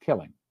words, kill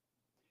him.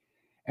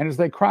 And as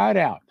they cried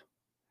out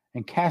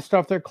and cast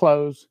off their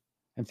clothes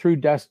and threw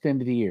dust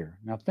into the air.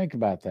 Now think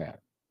about that.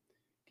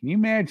 Can you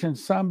imagine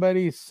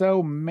somebody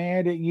so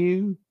mad at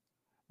you?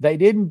 They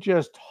didn't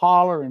just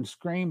holler and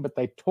scream, but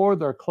they tore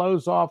their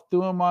clothes off,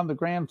 threw them on the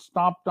ground,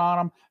 stomped on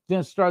them,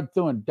 then started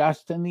throwing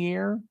dust in the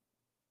air.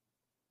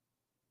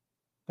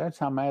 That's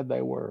how mad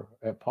they were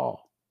at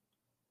Paul.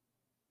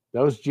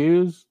 Those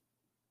Jews,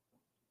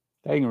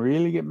 they can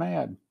really get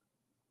mad.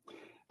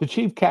 The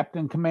chief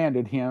captain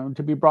commanded him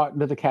to be brought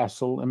into the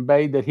castle and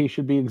bade that he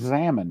should be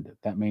examined.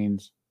 That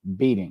means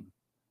beating,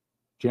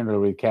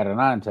 generally with cat o'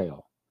 nine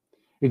tail.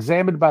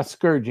 Examined by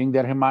scourging,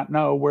 that he might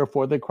know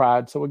wherefore they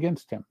cried so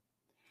against him.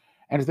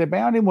 And as they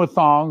bound him with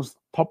thongs,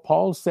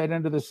 Paul said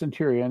unto the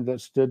centurion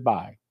that stood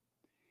by,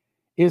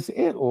 is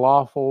it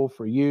lawful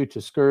for you to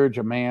scourge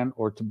a man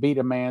or to beat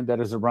a man that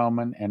is a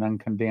Roman and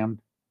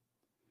uncondemned?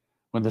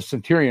 When the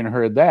centurion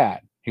heard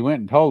that, he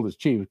went and told his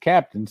chief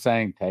captain,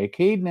 saying, take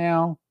heed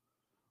now,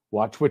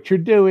 watch what you're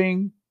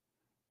doing.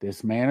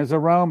 This man is a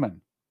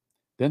Roman.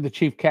 Then the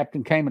chief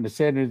captain came and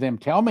said to them,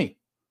 tell me,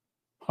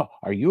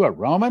 are you a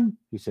Roman?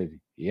 He said,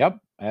 yep,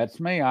 that's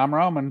me. I'm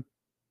Roman.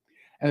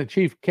 And the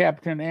chief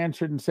captain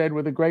answered and said,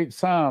 with a great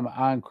sum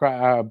I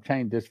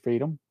obtained this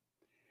freedom.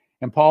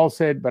 And Paul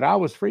said, but I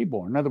was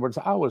freeborn. In other words,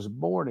 I was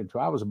born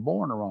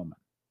a Roman.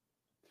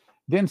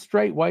 Then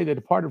straightway they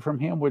departed from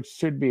him which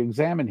should be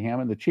examined him,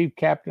 and the chief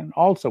captain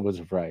also was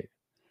afraid,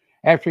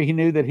 after he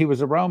knew that he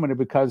was a Roman, and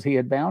because he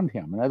had bound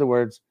him. In other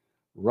words,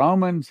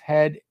 Romans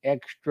had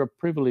extra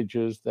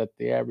privileges that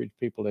the average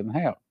people didn't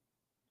have.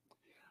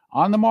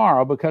 On the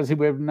morrow, because he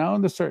would have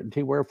known the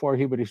certainty wherefore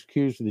he would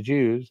accuse the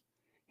Jews,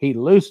 he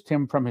loosed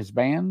him from his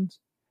bands,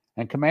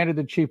 and commanded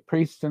the chief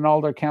priests and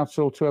all their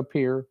council to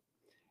appear,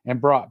 and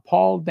brought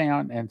Paul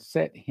down and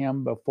set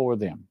him before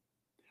them.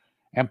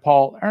 And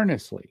Paul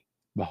earnestly,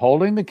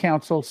 beholding the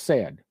council,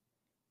 said,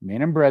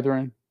 men and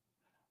brethren,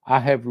 I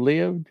have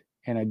lived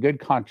in a good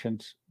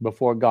conscience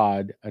before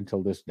God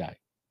until this day.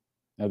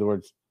 In other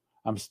words,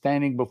 I'm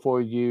standing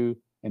before you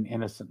an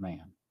innocent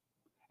man,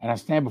 and I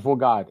stand before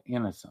God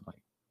innocently.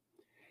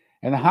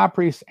 And the high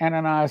priest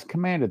Ananias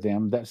commanded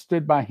them that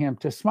stood by him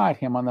to smite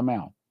him on the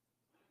mouth.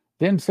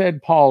 Then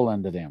said Paul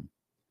unto them,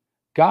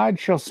 God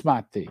shall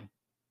smite thee,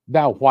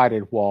 thou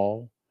whited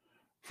wall.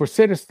 For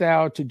sittest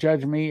thou to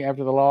judge me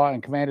after the law,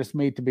 and commandest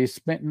me to be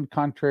smitten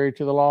contrary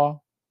to the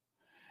law?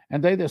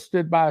 And they that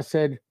stood by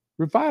said,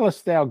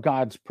 revilest thou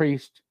God's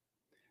priest?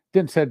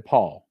 Then said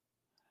Paul,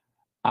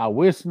 I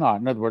wist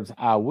not. In other words,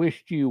 I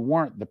wished you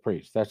weren't the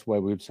priest. That's the way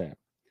we would say it.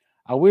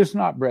 I wist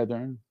not,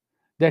 brethren,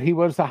 that he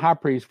was the high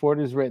priest, for it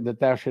is written that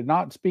thou should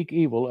not speak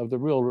evil of the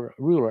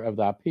ruler of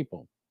thy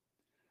people.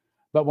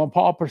 But when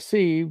Paul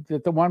perceived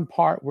that the one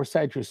part were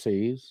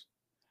Sadducees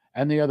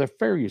and the other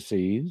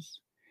Pharisees,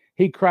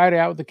 he cried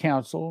out with the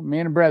council,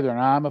 men and brethren,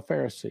 I am a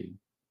Pharisee,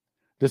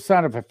 the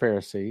son of a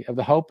Pharisee. Of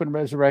the hope and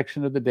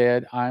resurrection of the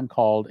dead, I am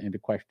called into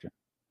question.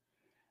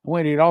 And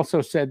when he had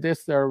also said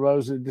this, there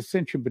arose a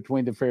dissension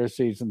between the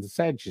Pharisees and the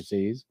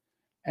Sadducees,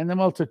 and the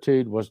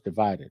multitude was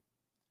divided.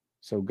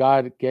 So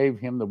God gave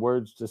him the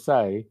words to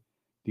say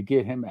to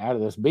get him out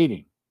of this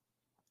beating.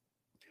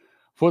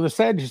 For the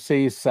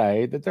Sadducees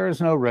say that there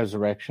is no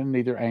resurrection,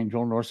 neither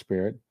angel nor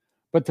spirit,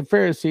 but the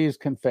Pharisees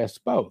confess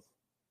both.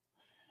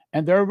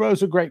 And there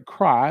arose a great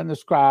cry, and the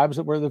scribes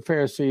that were the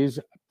Pharisees'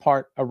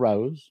 part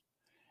arose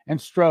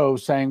and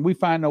strove, saying, we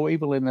find no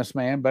evil in this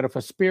man, but if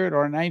a spirit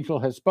or an angel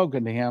has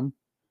spoken to him,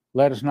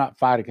 let us not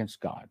fight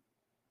against God.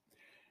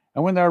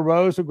 And when there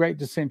arose a great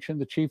dissension,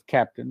 the chief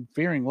captain,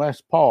 fearing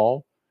lest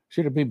Paul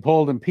should have been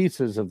pulled in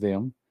pieces of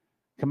them,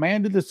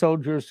 commanded the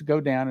soldiers to go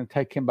down and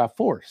take him by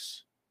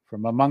force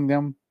from among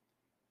them,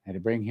 and to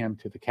bring him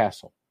to the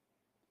castle.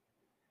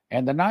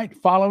 And the night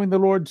following, the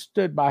Lord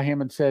stood by him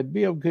and said,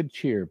 be of good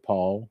cheer,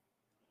 Paul,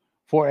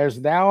 for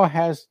as thou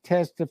hast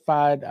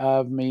testified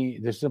of me,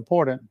 this is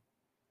important,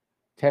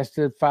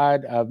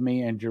 testified of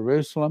me in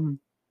Jerusalem,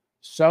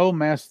 so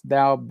must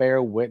thou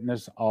bear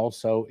witness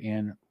also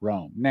in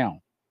Rome.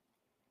 Now,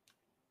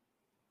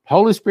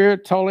 Holy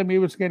Spirit told him he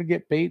was going to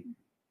get beat.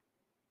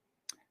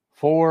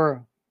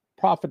 4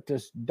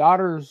 prophetess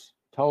daughters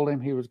told him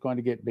he was going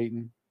to get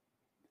beaten.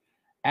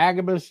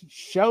 Agabus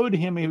showed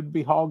him he would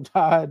be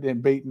hogtied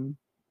and beaten.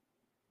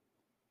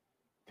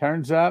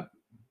 Turns up,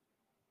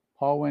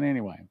 Paul went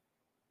anyway.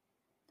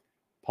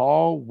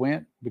 Paul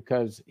went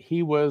because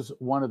he was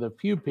one of the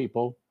few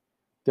people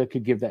that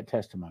could give that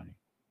testimony.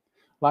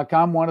 Like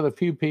I'm one of the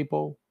few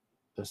people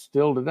that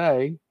still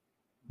today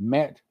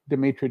met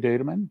Dimitri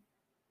Duduman.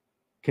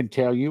 Can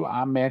tell you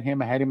I met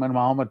him, I had him in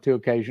my home on 2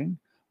 occasions,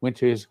 went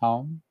to his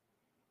home.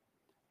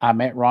 I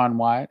met Ron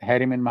White,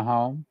 had him in my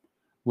home,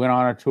 went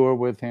on a tour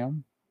with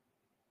him.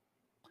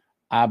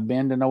 I've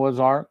been to Noah's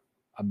Ark.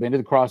 I've been to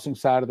the crossing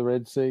side of the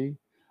Red Sea.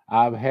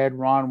 I've had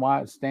Ron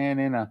White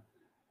stand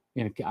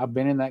I've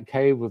been in that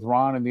cave with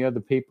Ron and the other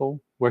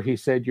people where he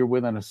said you're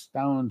within a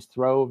stone's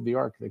throw of the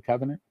Ark of the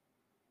Covenant.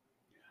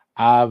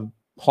 I've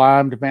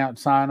climbed Mount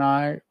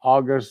Sinai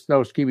October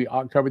the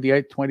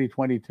 8th,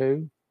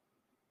 2022.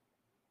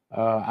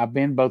 I've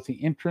been both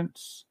the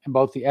entrance and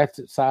both the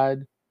exit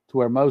side to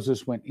where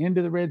Moses went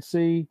into the Red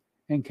Sea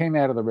and came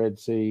out of the Red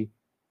Sea,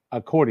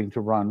 according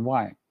to Ron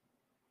White.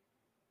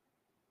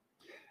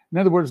 In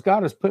other words,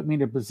 God has put me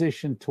in a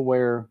position to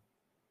where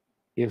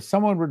if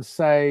someone would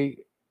say,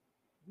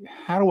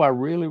 how do I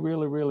really,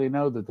 really, really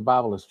know that the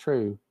Bible is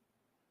true?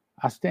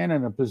 I stand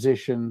in a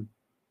position,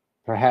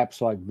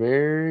 perhaps like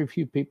very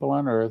few people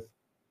on earth,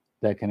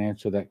 that can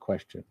answer that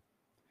question.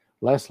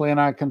 Leslie and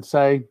I can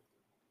say,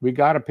 we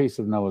got a piece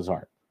of Noah's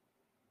Ark.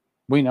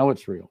 We know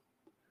it's real.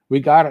 We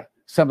got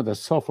some of the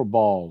sulfur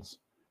balls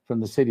from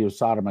the city of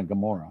Sodom and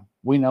Gomorrah.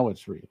 We know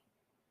it's real.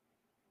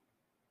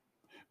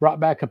 Brought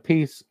back a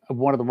piece of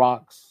one of the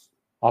rocks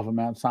off of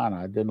Mount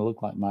Sinai. It didn't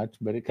look like much,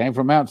 but it came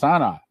from Mount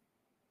Sinai.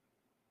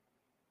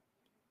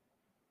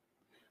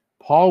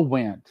 Paul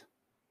went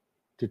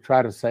to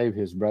try to save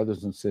his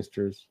brothers and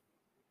sisters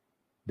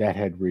that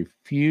had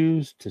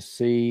refused to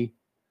see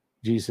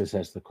Jesus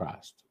as the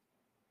Christ.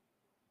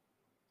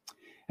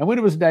 And when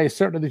it was day,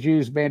 certain of the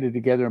Jews banded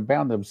together and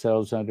bound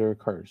themselves under a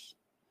curse,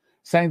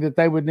 saying that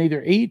they would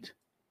neither eat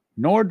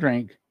nor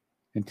drink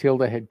until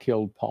they had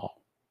killed Paul.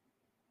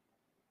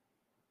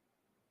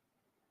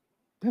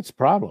 That's a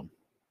problem.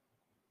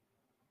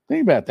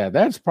 Think about that.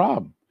 That's a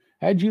problem.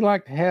 How'd you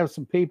like to have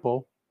some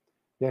people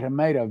that have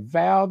made a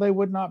vow they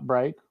would not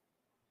break,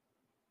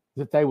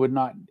 that they would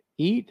not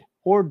eat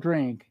or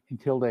drink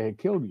until they had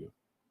killed you?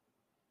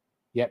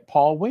 Yet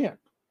Paul went.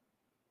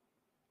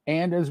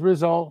 And as a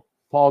result,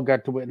 Paul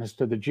got to witness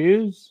to the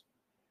Jews,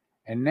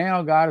 and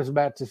now God is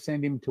about to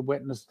send him to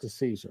witness to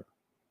Caesar.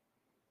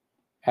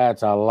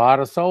 That's a lot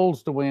of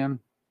souls to win.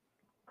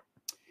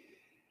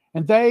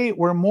 And they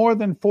were more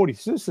than 40.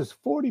 So this is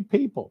 40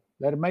 people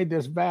that have made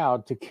this vow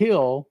to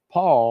kill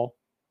Paul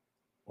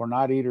or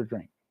not eat or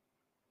drink,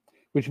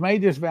 which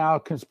made this vow a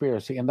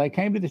conspiracy. And they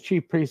came to the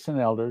chief priests and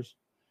elders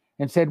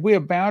and said, we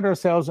have bound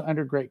ourselves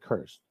under great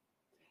curse,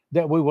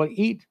 that we will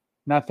eat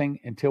nothing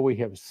until we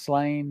have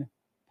slain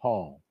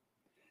Paul.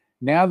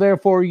 Now,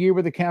 therefore, ye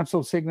with the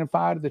council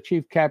signify to the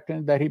chief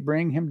captain that he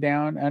bring him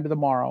down unto the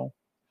morrow,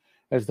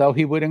 as though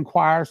he would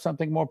inquire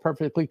something more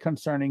perfectly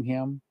concerning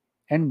him,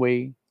 and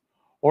we,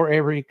 or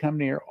ever he come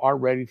near, are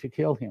ready to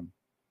kill him.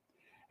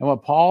 And when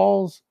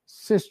Paul's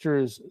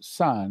sister's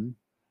son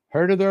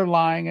heard of their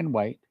lying in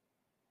wait,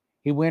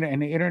 he went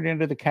and entered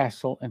into the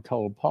castle and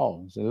told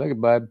Paul. He said, look,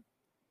 bud,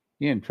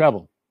 you're in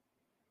trouble.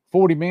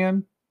 40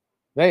 men,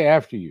 they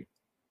after you.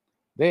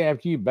 They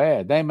after you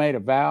bad. They made a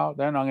vow.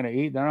 They're not going to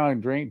eat. They're not going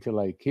to drink till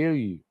they kill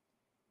you.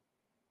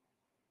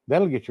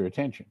 That'll get your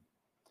attention.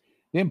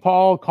 Then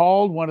Paul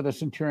called one of the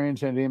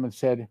centurions unto him and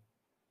said,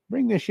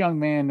 bring this young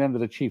man unto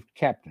the chief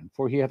captain,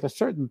 for he hath a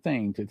certain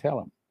thing to tell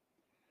him.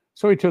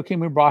 So he took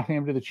him and brought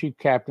him to the chief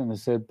captain and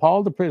said,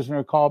 Paul the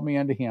prisoner called me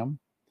unto him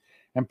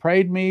and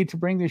prayed me to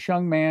bring this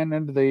young man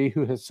unto thee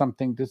who has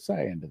something to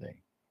say unto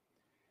thee.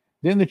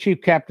 Then the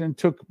chief captain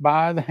took him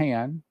by the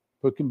hand,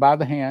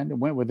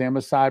 and went with him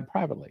aside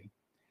privately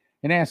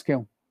and asked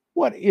him,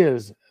 what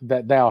is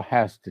that thou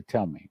hast to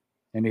tell me?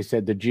 And he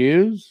said, the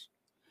Jews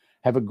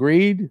have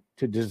agreed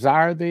to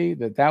desire thee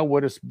that thou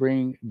wouldest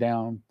bring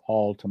down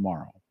Paul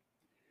tomorrow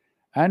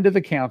unto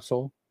the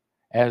council,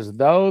 as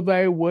though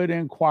they would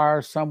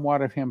inquire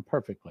somewhat of him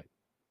perfectly.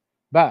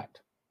 But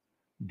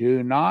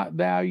do not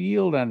thou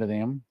yield unto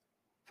them,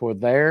 for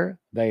there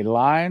they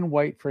lie in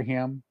wait for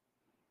him,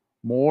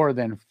 more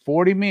than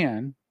 40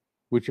 men,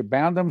 which have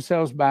bound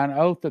themselves by an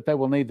oath that they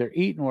will neither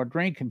eat nor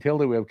drink until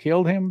they have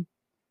killed him.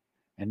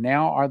 And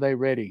now are they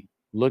ready,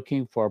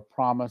 looking for a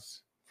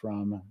promise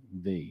from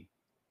thee.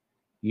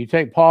 You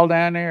take Paul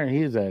down there, and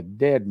he's a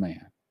dead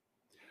man.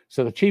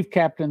 So the chief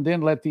captain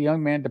then let the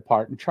young man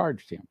depart and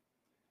charged him.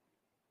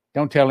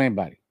 Don't tell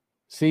anybody.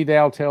 See,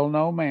 thou tell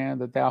no man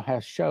that thou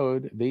hast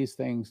showed these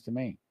things to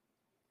me.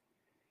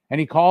 And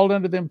he called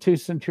unto them 2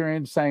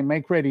 centurions, saying,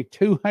 make ready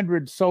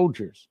 200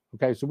 soldiers.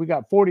 Okay, so we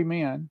got 40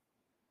 men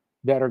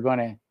that are going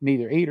to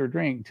neither eat or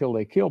drink till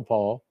they kill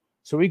Paul.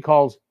 So he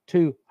calls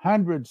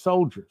 200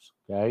 soldiers.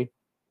 Okay,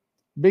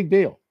 big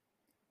deal.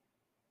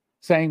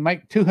 Saying,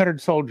 make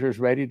 200 soldiers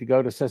ready to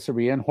go to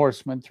Caesarea, and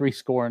horsemen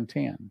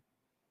 70.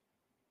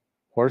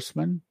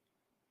 Horsemen?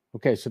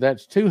 Okay, so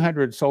that's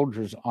 200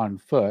 soldiers on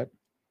foot.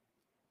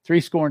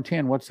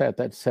 70, what's that?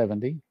 That's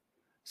 70.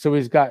 So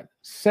he's got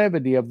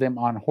 70 of them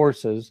on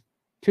horses,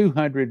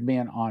 200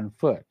 men on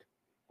foot,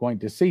 going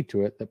to see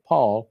to it that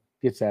Paul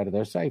gets out of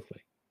there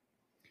safely.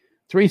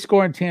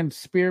 70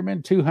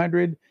 spearmen,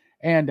 200,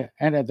 and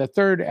at the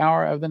 3rd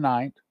hour of the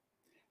night,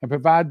 and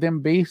provide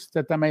them beasts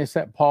that they may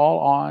set Paul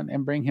on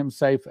and bring him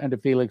safe unto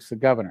Felix the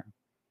governor.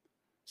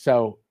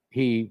 So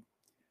he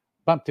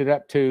bumped it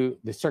up to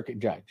the circuit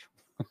judge.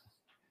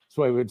 That's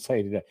what we would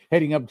say today,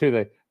 heading up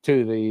to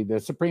the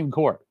Supreme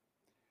Court.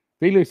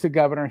 Felix the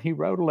governor, he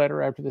wrote a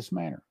letter after this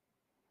manner.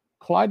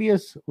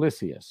 Claudius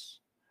Lysias,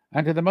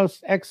 unto the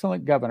most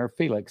excellent governor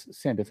Felix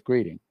sendeth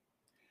greeting.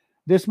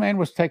 This man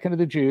was taken to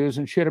the Jews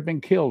and should have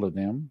been killed of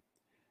them.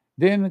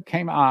 Then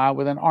came I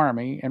with an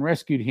army and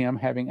rescued him,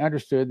 having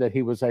understood that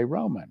he was a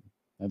Roman.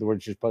 In other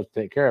words, you're supposed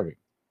to take care of him.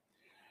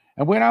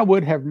 And when I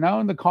would have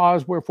known the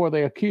cause wherefore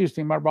they accused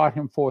him, I brought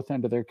him forth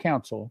unto their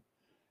council,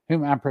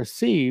 whom I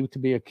perceived to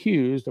be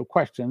accused of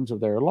questions of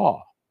their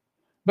law,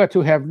 but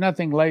to have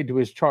nothing laid to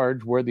his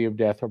charge worthy of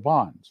death or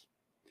bonds.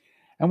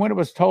 And when it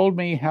was told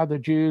me how the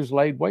Jews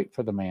laid wait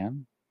for the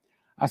man,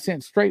 I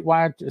sent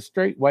straightway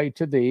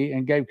to thee,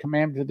 and gave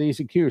commandment to these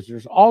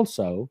accusers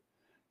also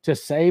to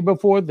say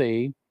before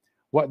thee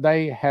what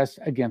they hast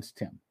against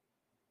him.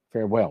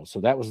 Farewell. So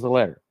that was the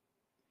letter.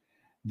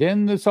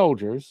 Then the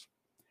soldiers,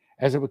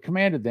 as it was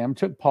commanded them,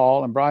 took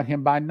Paul and brought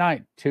him by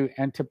night to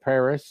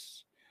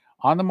Antiparis.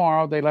 On the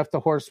morrow they left the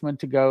horsemen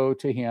to go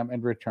to him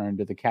and returned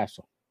to the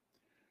castle,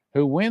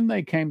 who, when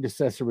they came to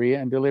Caesarea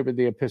and delivered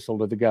the epistle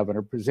to the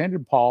governor,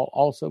 presented Paul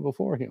also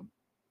before him.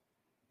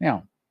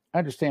 Now,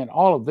 understand,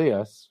 all of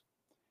this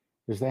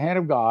is the hand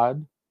of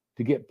God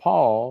to get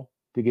Paul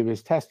to give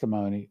his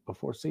testimony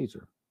before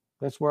Caesar.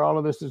 That's where all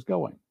of this is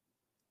going.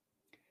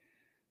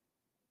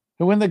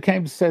 And when they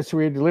came to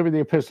Caesarea, delivered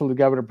the epistle to the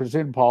governor,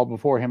 presented Paul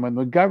before him. When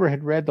the governor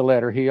had read the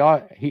letter,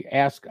 he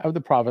asked of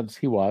the province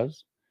he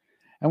was.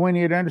 And when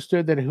he had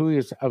understood that who he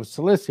is of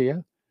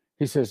Cilicia,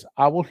 he says,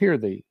 I will hear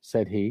thee,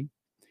 said he,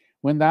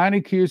 when thine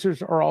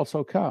accusers are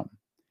also come.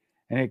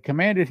 And had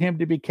commanded him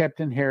to be kept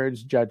in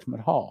Herod's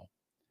judgment hall.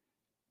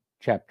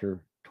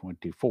 chapter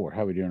 24.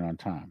 How are we doing on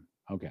time?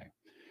 Okay.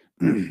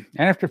 And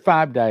after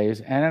 5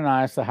 days,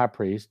 Ananias the high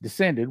priest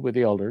descended with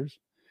the elders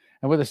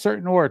and with a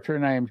certain orator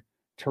named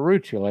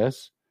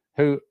Tertullus,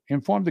 who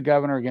informed the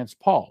governor against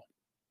Paul.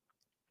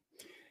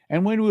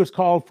 And when he was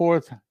called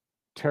forth,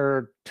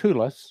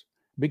 Tertullus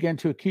began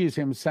to accuse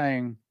him,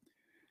 saying,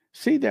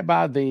 See that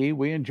by thee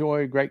we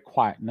enjoy great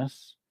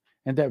quietness,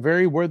 and that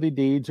very worthy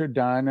deeds are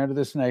done unto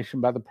this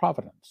nation by the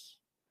providence.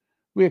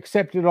 We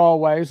accept it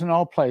always in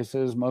all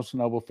places, most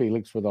noble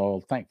Felix, with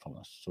all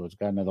thankfulness. So it's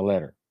got another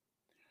letter.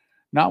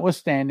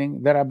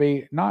 Notwithstanding that I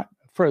be not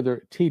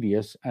further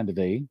tedious unto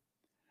thee,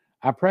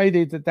 I pray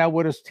thee that thou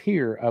wouldest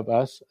hear of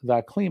us thy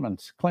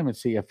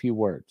clemency a few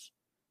words.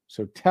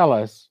 So tell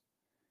us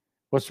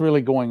what's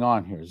really going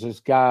on here. Is this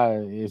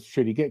guy,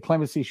 should he get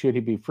clemency? Should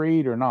he be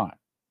freed or not?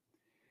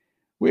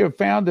 We have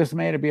found this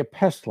man to be a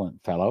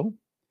pestilent fellow,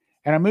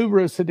 and a mover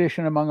of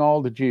sedition among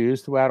all the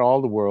Jews throughout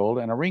all the world,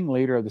 and a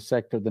ringleader of the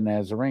sect of the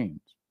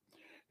Nazarenes,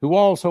 who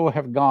also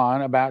have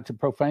gone about to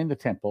profane the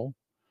temple,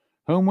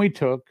 whom we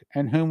took,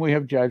 and whom we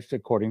have judged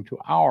according to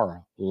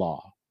our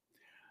law.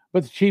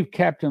 But the chief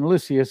captain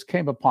Lysias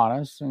came upon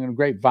us, and in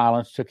great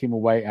violence took him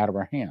away out of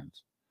our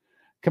hands,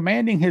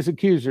 commanding his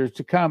accusers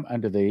to come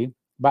unto thee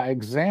by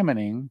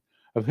examining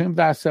of whom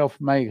thyself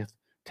mayest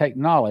take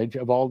knowledge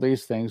of all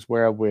these things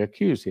whereof we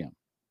accuse him.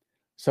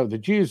 So the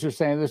Jews are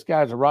saying this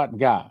guy's a rotten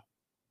guy.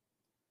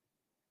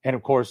 And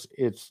of course,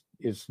 it's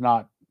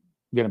not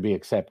going to be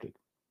accepted.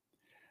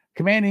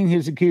 Commanding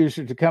his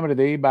accuser to come unto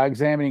thee by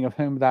examining of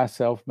whom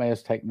thyself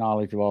mayest take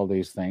knowledge of all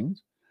these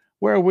things,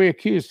 where we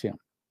accused him.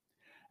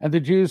 And the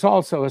Jews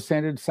also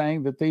assented,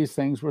 saying that these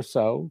things were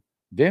so.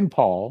 Then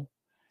Paul,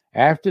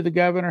 after the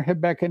governor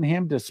had beckoned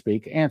him to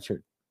speak,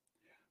 answered,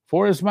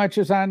 Forasmuch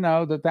as I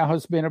know that thou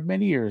hast been of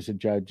many years a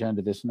judge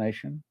unto this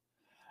nation,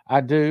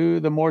 I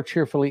do the more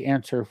cheerfully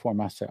answer for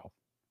myself,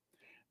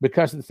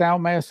 because that thou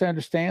mayest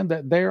understand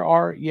that there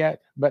are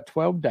yet but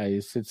 12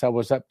 days since I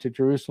was up to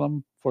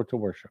Jerusalem for to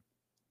worship.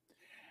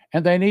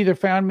 And they neither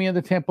found me in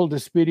the temple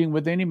disputing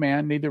with any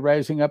man, neither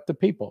raising up the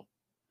people,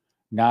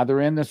 neither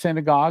in the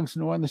synagogues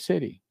nor in the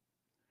city.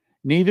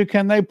 Neither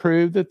can they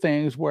prove the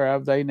things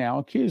whereof they now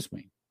accuse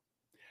me.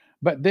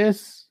 But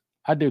this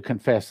I do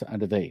confess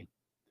unto thee,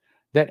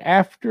 that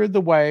after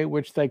the way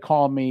which they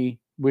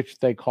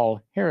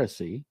call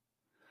heresy,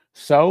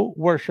 so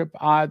worship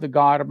I the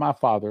God of my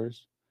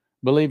fathers,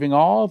 believing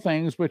all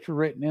things which are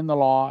written in the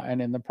law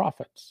and in the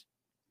prophets,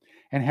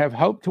 and have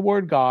hope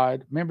toward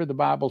God. Remember, the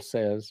Bible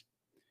says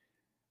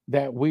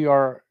that we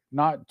are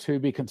not to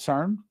be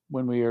concerned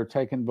when we are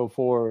taken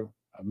before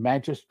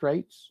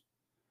magistrates,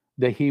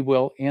 that he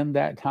will in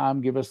that time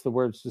give us the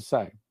words to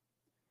say.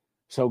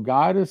 So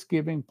God is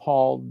giving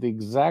Paul the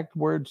exact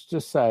words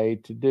to say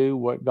to do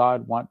what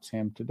God wants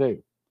him to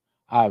do.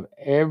 I have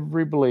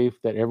every belief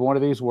that every one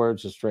of these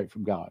words is straight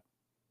from God.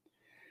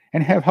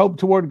 And have hope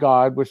toward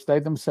God, which they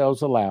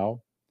themselves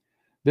allow,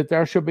 that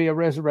there shall be a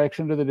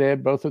resurrection to the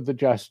dead, both of the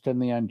just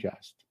and the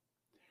unjust.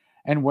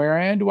 And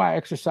wherein do I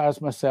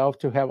exercise myself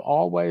to have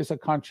always a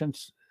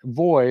conscience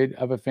void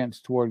of offense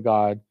toward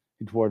God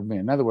and toward men.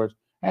 In other words,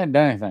 I hadn't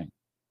done anything.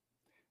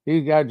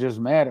 These guys just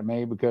mad at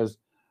me because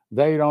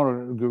they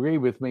don't agree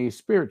with me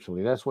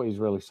spiritually. That's what he's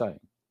really saying.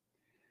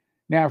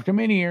 Now, after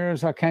many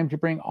years, I came to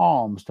bring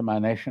alms to my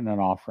nation and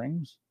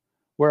offerings,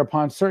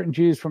 whereupon certain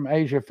Jews from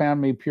Asia found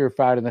me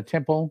purified in the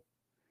temple,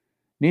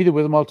 neither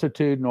with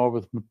multitude nor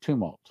with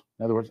tumult.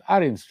 In other words, I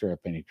didn't stir up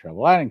any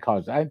trouble. I didn't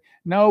cause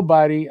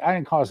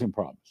him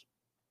problems.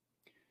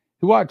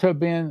 Who ought to have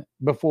been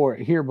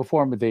here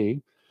before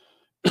me,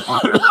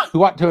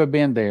 who ought to have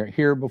been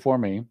here before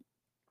me,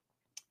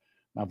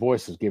 my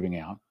voice is giving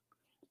out,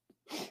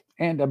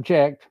 and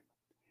object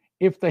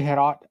if they had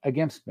aught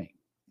against me.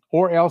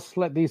 Or else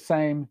let these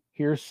same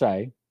here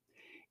say,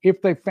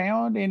 if they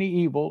found any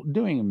evil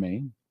doing in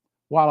me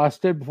while I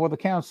stood before the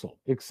council,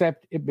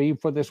 except it be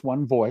for this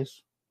one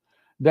voice,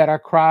 that I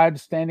cried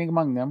standing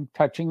among them,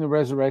 touching the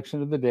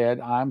resurrection of the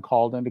dead, I am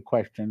called into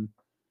question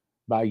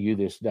by you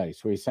this day.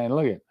 So he's saying,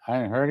 look, I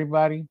didn't hurt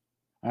anybody.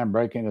 I didn't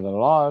break into the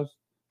laws.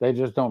 They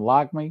just don't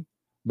like me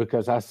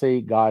because I see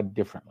God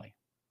differently.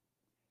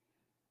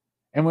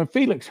 And when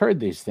Felix heard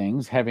these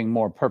things, having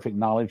more perfect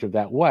knowledge of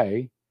that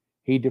way,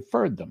 he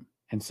deferred them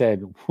and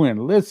said,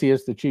 when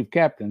Lysias, the chief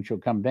captain, shall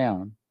come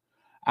down,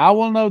 I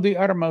will know the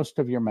uttermost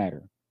of your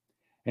matter.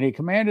 And he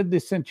commanded the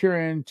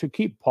centurion to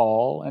keep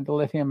Paul and to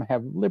let him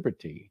have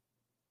liberty.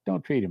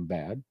 Don't treat him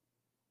bad.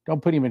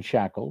 Don't put him in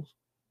shackles.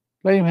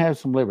 Let him have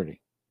some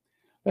liberty.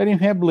 Let him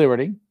have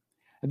liberty,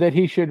 that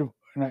he should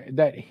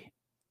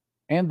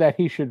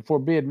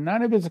forbid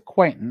none of his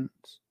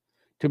acquaintance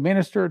to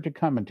minister or to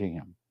come unto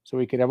him. So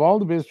he could have all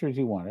the visitors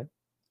he wanted.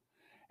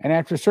 And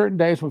after certain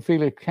days, when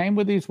Felix came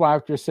with his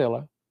wife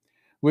Drusilla,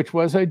 which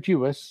was a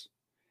Jewess,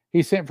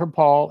 he sent for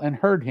Paul and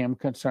heard him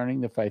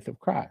concerning the faith of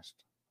Christ.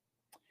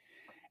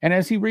 And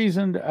as he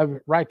reasoned of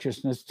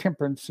righteousness,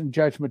 temperance, and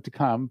judgment to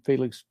come,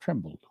 Felix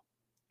trembled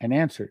and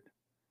answered,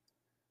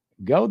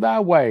 Go thy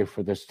way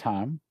for this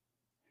time.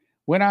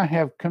 When I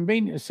have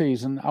convenient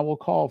season, I will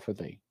call for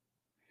thee.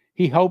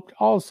 He hoped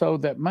also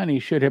that money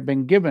should have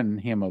been given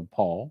him of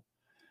Paul,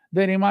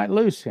 that he might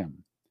loose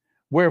him.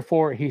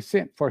 Wherefore he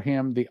sent for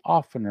him the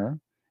oftener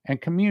and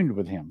communed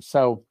with him.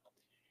 So,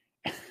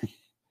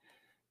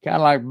 kind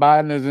of like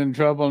Biden is in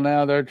trouble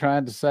now. They're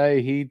trying to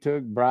say he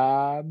took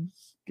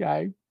bribes.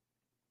 Okay.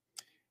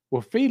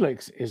 Well,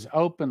 Felix is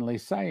openly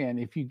saying,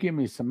 if you give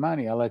me some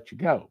money, I'll let you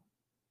go.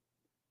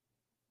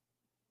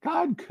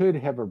 God could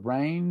have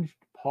arranged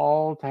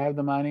Paul to have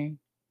the money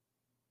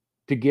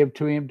to give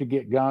to him to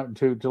get God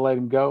to let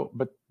him go,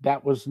 but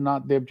that was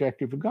not the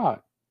objective of God.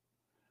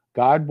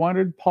 God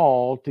wanted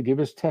Paul to give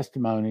his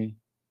testimony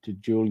to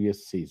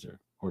Julius Caesar,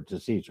 or to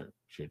Caesar,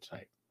 I should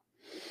say.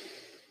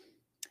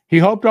 He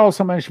hoped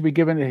also money should be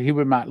given that he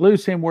might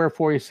loose him,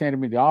 wherefore he sent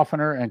him the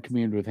oftener and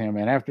communed with him.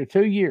 And after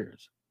 2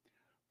 years,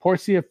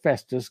 Porcia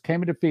Festus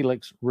came into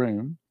Felix's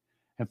room,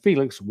 and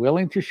Felix,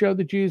 willing to show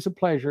the Jews a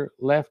pleasure,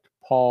 left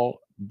Paul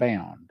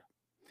bound.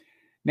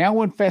 Now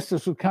when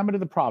Festus was come into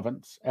the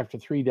province, after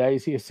 3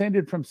 days, he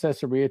ascended from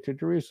Caesarea to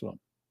Jerusalem.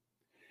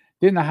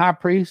 Then the high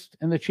priest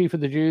and the chief of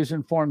the Jews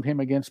informed him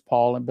against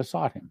Paul and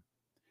besought him,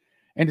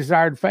 and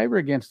desired favor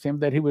against him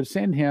that he would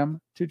send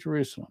him to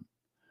Jerusalem,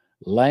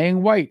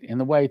 laying wait in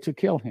the way to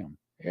kill him.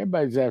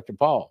 Everybody's after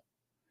Paul.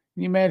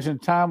 Can you imagine a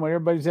time when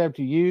everybody's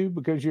after you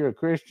because you're a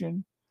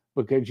Christian,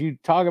 because you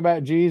talk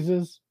about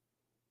Jesus?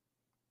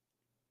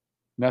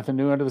 Nothing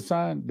new under the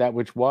sun. That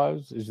which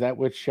was is that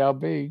which shall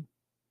be.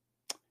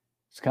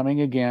 It's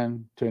coming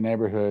again to a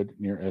neighborhood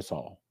near us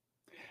all.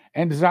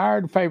 And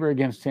desired favor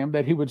against him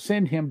that he would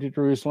send him to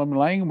Jerusalem,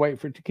 laying in wait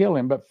for to kill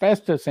him. But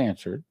Festus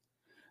answered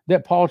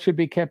that Paul should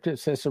be kept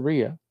at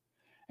Caesarea,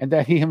 and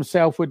that he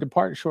himself would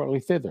depart shortly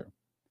thither.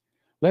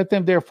 Let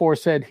them therefore,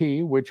 said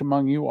he, which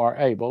among you are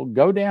able,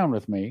 go down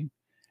with me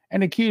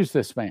and accuse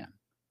this man.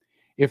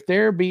 If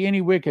there be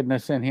any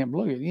wickedness in him,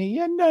 look, he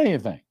hadn't done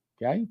anything,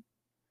 okay?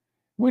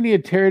 When he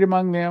had tarried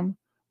among them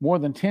more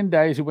than 10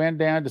 days, he went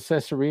down to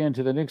Caesarea, and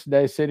to the next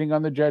day, sitting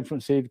on the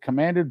judgment seat,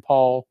 commanded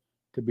Paul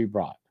to be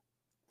brought.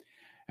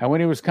 And when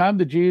he was come,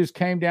 the Jews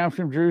came down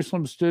from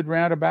Jerusalem, stood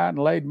round about, and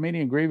laid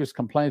many and grievous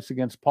complaints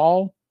against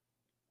Paul,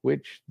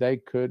 which they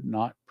could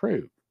not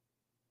prove.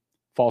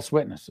 False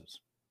witnesses.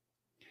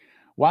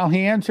 While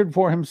he answered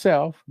for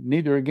himself,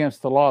 neither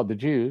against the law of the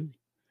Jews,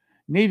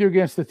 neither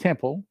against the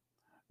temple,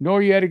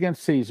 nor yet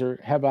against Caesar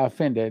have I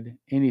offended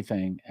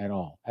anything at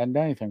all. I hadn't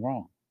done anything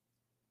wrong.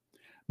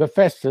 But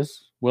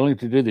Festus, willing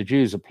to do the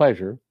Jews a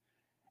pleasure,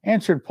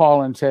 answered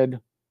Paul and said,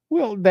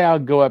 Wilt thou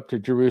go up to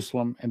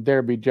Jerusalem and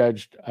there be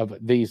judged of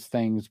these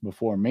things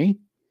before me?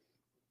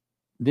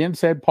 Then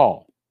said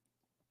Paul,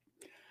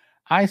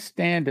 I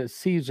stand at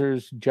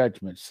Caesar's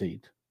judgment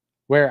seat,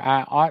 where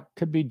I ought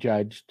to be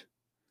judged.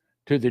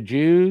 To the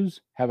Jews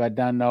have I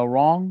done no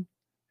wrong,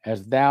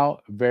 as thou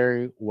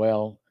very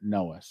well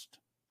knowest.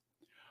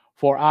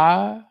 For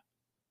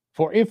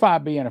if I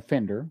be an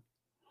offender,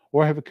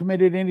 or have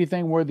committed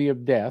anything worthy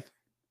of death,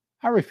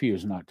 I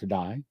refuse not to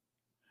die.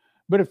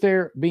 But if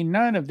there be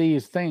none of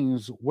these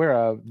things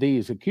whereof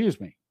these accuse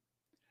me,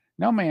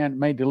 no man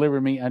may deliver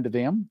me unto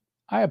them.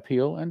 I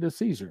appeal unto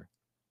Caesar.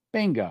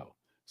 Bingo.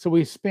 So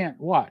we spent,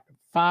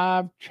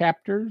 5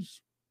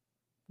 chapters?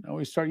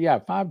 No,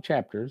 5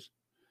 chapters.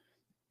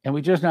 And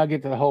we just now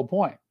get to the whole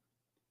point.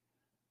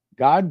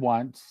 God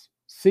wants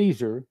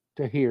Caesar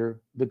to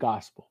hear the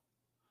gospel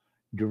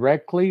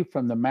directly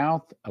from the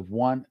mouth of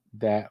one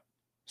that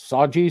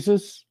saw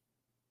Jesus,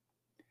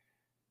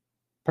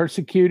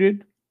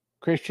 persecuted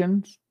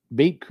Christians,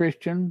 beat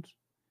Christians,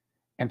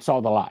 and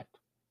saw the light.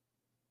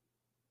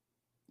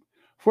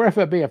 For if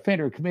I be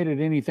offender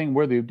committed anything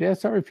worthy of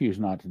death, I refuse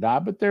not to die.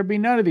 But there be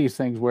none of these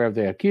things whereof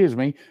they accuse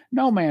me.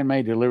 No man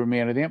may deliver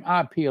me unto them.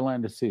 I appeal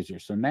unto Caesar.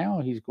 So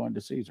now he's going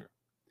to Caesar.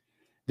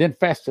 Then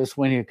Festus,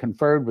 when he had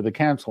conferred with the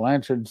council,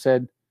 answered and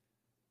said,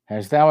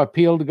 Hast thou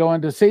appealed to go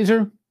unto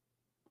Caesar?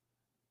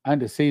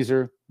 Unto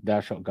Caesar thou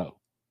shalt go,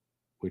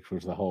 which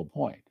was the whole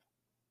point.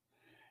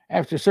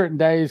 After certain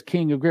days,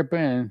 King Agrippa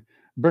and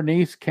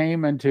Bernice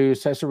came unto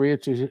Caesarea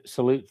to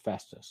salute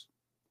Festus.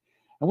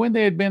 And when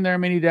they had been there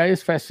many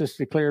days, Festus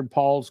declared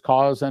Paul's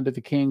cause unto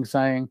the king,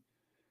 saying,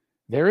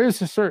 There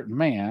is a certain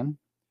man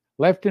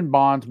left in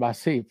bonds by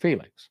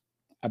Felix,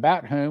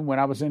 about whom, when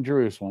I was in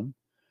Jerusalem,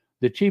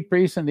 the chief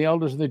priests and the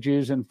elders of the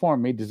Jews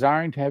informed me,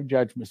 desiring to have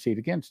judgment seat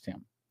against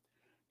him.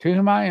 To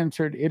whom I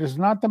answered, It is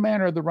not the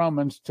manner of the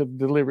Romans to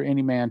deliver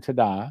any man to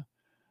die,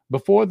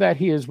 before that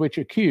he is which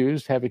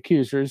accused have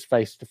accusers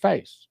face to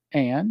face,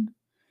 and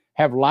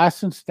have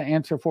license to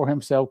answer for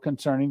himself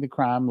concerning the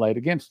crime laid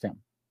against him.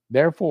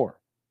 Therefore,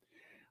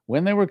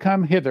 when they were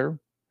come hither,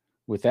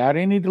 without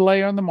any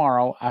delay on the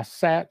morrow, I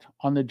sat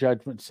on the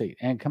judgment seat,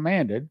 and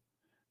commanded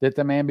that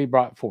the man be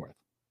brought forth.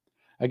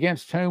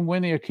 Against whom,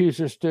 when the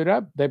accusers stood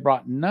up, they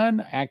brought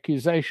none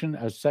accusation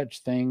of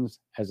such things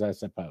as I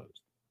supposed,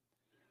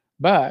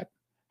 but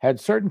had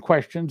certain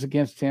questions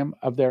against him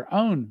of their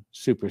own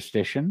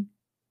superstition,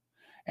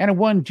 and of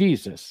one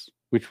Jesus,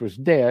 which was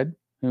dead,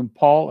 whom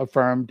Paul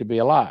affirmed to be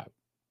alive.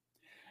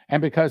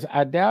 And because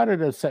I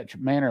doubted of such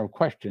manner of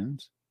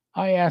questions,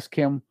 I asked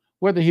him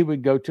whether he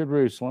would go to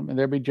Jerusalem and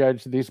there be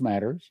judged of these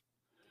matters.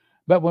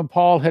 But when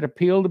Paul had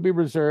appealed to be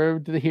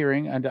reserved to the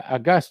hearing unto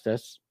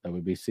Augustus, that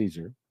would be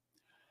Caesar,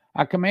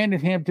 I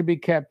commanded him to be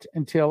kept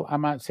until I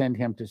might send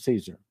him to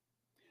Caesar.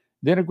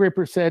 Then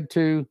Agrippa said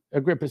to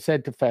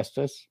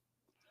Festus,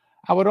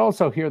 I would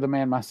also hear the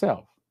man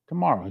myself.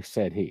 Tomorrow,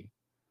 said he,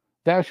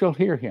 thou shalt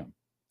hear him.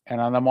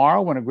 And on the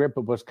morrow, when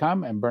Agrippa was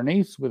come, and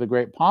Bernice with a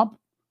great pomp,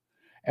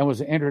 and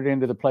was entered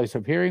into the place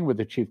of hearing with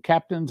the chief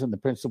captains and the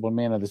principal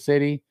men of the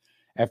city,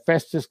 at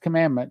Festus'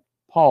 commandment,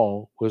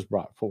 Paul was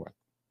brought forth.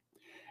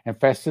 And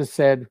Festus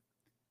said,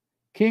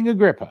 King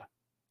Agrippa,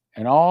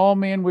 and all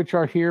men which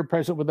are here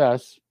present with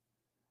us,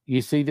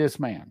 ye see this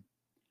man,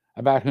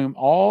 about whom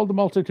all the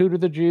multitude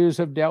of the Jews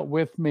have dealt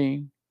with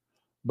me,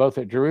 both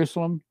at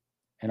Jerusalem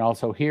and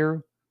also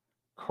here,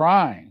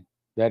 crying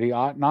that he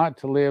ought not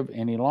to live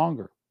any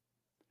longer.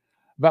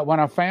 But when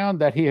I found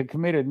that he had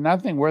committed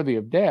nothing worthy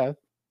of death,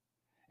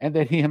 and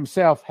that he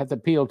himself hath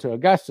appealed to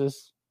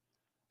Augustus,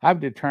 I've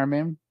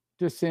determined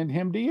to send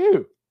him to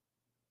you,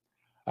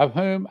 of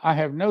whom I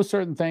have no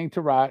certain thing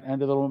to write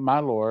unto my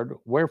Lord.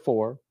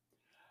 Wherefore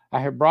I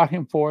have brought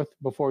him forth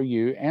before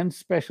you, and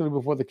specially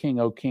before the king,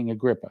 O King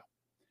Agrippa,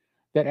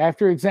 that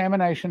after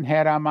examination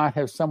had I might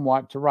have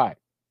somewhat to write.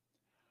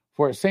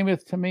 For it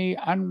seemeth to me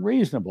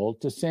unreasonable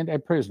to send a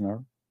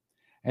prisoner,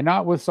 and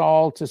not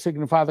withal to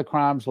signify the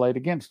crimes laid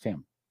against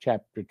him.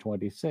 Chapter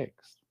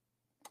 26.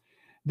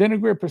 Then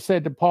Agrippa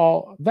said to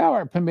Paul, Thou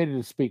art permitted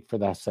to speak for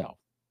thyself.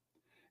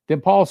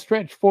 Then Paul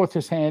stretched forth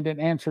his hand and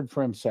answered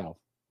for himself,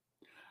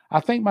 I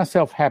think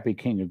myself happy,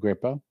 King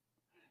Agrippa,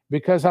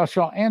 because I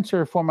shall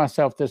answer for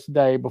myself this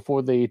day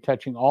before thee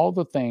touching all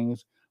the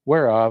things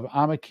whereof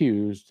I'm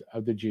accused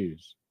of the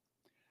Jews,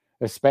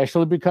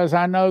 especially because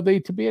I know thee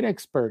to be an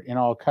expert in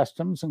all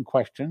customs and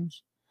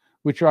questions,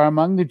 which are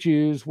among the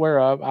Jews,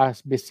 whereof I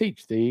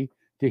beseech thee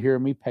to hear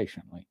me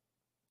patiently.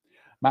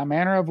 My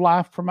manner of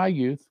life from my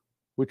youth,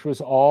 which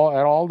was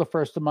all the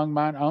first among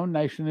mine own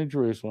nation in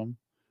Jerusalem,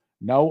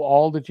 know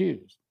all the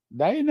Jews.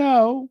 They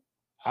know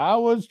I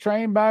was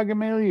trained by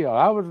Gamaliel.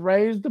 I was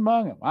raised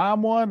among them.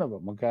 I'm one of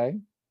them, okay?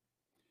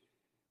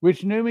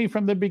 Which knew me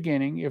from the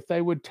beginning, if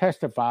they would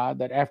testify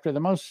that after the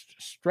most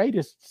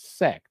straightest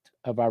sect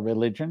of our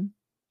religion,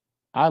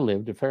 I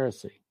lived a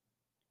Pharisee.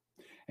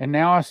 And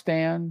now I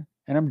stand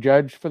and am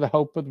judged for the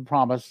hope of the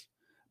promise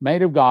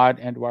made of God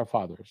and to our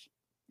fathers,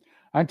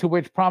 unto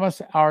which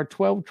promise our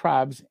 12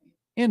 tribes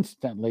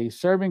instantly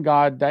serving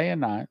God day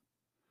and night,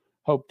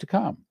 hope to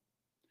come.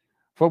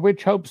 For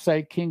which hope's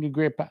sake, King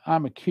Agrippa,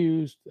 I'm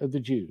accused of the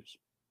Jews.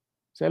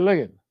 Say, look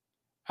at it.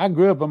 I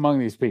grew up among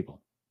these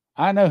people.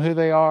 I know who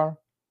they are.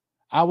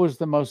 I was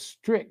the most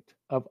strict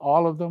of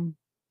all of them.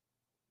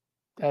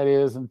 That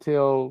is,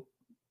 until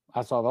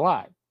I saw the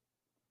light.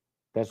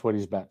 That's what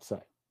he's about to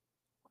say.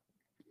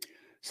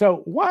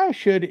 So why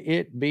should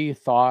it be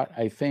thought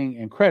a thing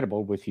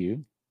incredible with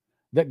you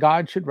that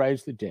God should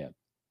raise the dead?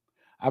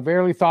 I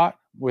verily thought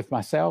with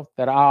myself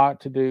that I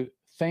ought to do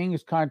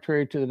things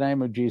contrary to the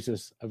name of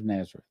Jesus of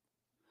Nazareth,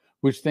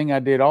 which thing I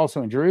did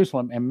also in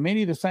Jerusalem, and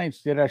many of the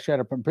saints did I shut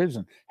up in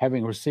prison,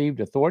 having received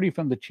authority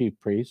from the chief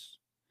priests.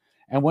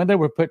 And when they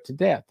were put to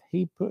death,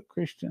 he put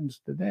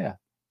Christians to death.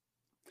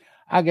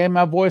 I gave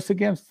my voice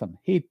against them.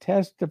 He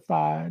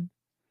testified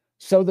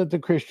so that the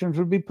Christians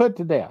would be put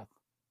to death.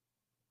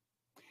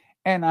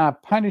 And I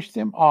punished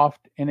them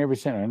oft in every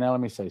sinner. Now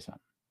let me say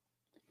something.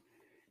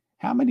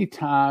 How many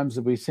times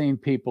have we seen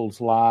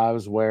people's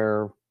lives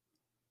where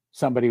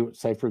somebody,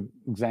 say, for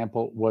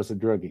example, was a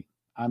druggie?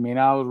 I mean,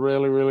 I was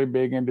really, really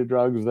big into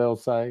drugs, they'll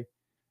say.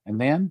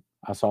 And then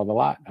I saw the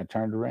light. I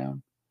turned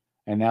around,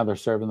 and now they're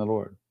serving the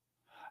Lord.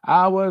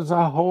 I was a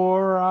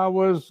whore. I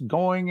was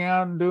going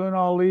out and doing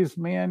all these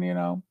men,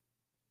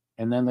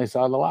 and then they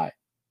saw the light.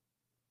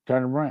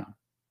 Turned around.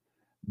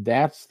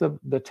 That's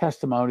the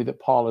testimony that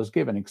Paul has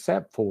given,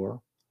 except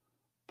for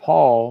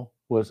Paul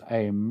was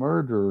a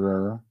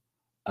murderer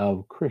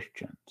of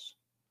Christians,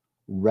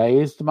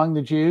 raised among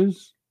the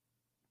Jews,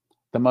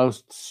 the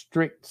most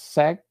strict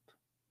sect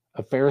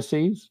of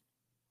Pharisees,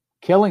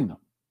 killing them,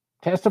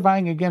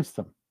 testifying against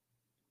them.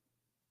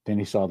 Then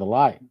he saw the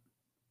light.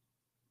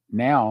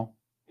 Now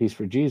he's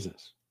for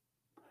Jesus.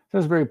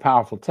 That's a very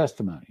powerful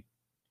testimony.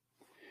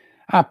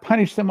 I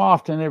punished them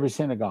often in every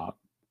synagogue.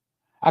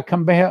 I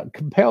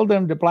compelled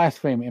them to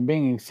blaspheme, and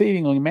being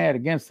exceedingly mad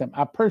against them,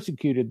 I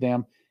persecuted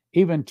them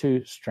even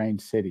to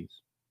strange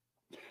cities.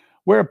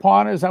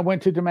 Whereupon, as I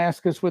went to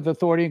Damascus with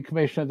authority and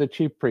commission of the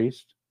chief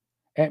priest,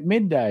 at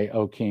midday,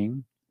 O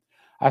king,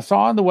 I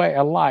saw on the way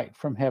a light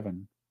from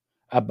heaven,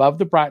 above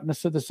the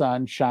brightness of the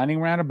sun, shining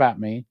round about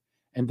me,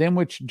 and them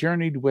which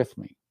journeyed with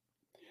me.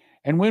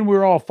 And when we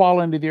were all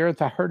fallen to the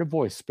earth, I heard a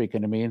voice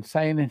speaking to me and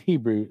saying in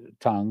Hebrew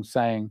tongue,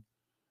 saying,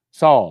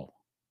 Saul,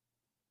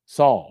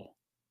 Saul,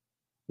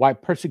 why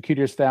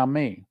persecutest thou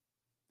me?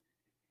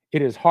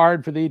 It is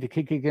hard for thee to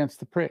kick against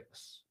the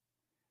pricks.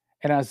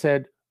 And I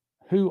said,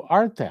 Who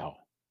art thou,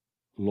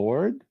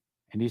 Lord?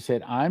 And he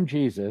said, I'm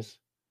Jesus,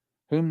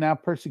 whom thou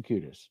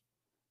persecutest.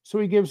 So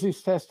he gives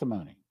his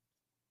testimony.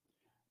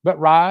 But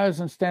rise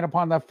and stand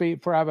upon thy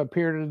feet, for I have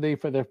appeared unto thee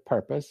for this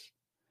purpose,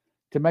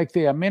 to make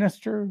thee a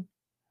minister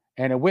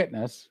and a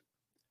witness,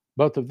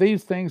 both of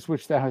these things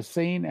which thou hast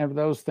seen, and of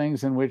those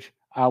things in which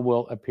I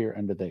will appear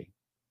unto thee,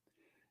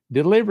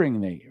 delivering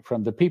thee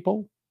from the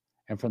people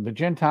and from the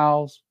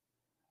Gentiles,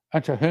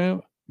 unto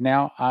whom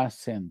now I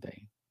send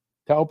thee,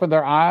 to open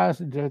their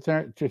eyes and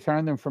to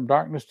turn them from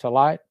darkness to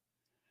light,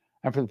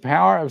 and from the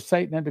power of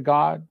Satan unto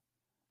God,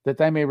 that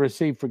they may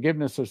receive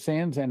forgiveness of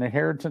sins and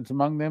inheritance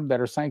among them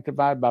that are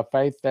sanctified by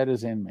faith that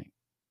is in me.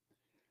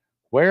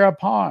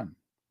 Whereupon,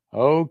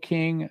 O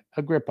King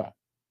Agrippa,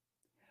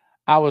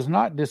 I was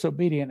not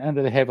disobedient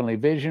unto the heavenly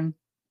vision,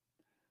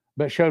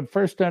 but showed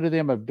first unto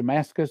them of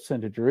Damascus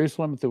and to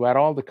Jerusalem throughout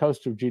all the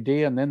coast of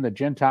Judea, and then the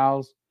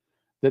Gentiles,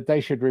 that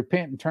they should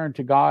repent and turn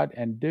to God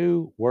and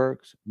do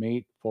works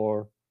meet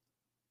for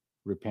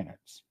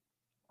repentance.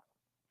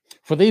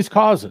 For these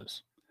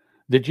causes,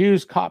 the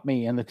Jews caught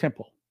me in the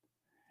temple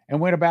and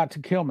went about to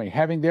kill me.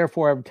 Having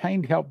therefore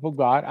obtained help of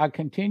God, I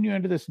continue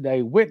unto this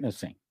day,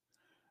 witnessing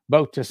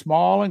both to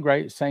small and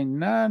great, saying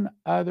none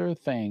other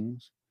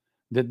things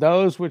than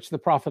those which the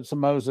prophets of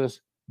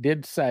Moses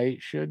did say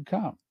should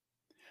come,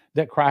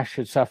 that Christ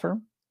should suffer,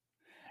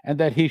 and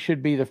that he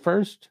should be the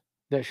first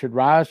that should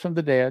rise from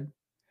the dead,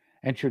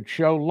 and should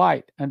show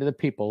light unto the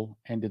people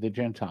and to the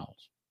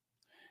Gentiles.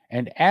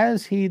 And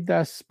as he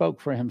thus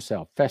spoke for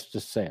himself,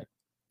 Festus said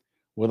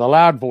with a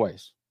loud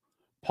voice,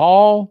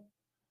 Paul,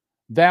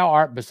 thou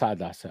art beside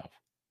thyself.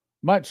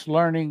 Much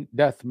learning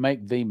doth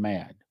make thee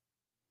mad.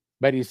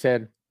 But he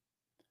said,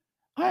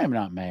 I am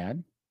not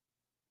mad,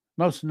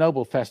 most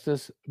noble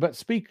Festus, but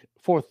speak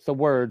forth the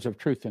words of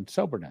truth and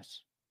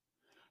soberness.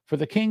 For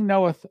the king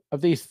knoweth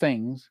of these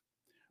things,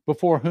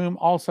 before whom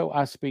also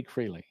I speak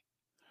freely.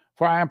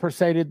 For I am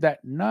persuaded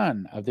that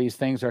none of these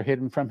things are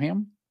hidden from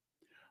him.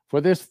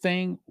 For this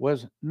thing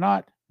was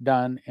not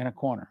done in a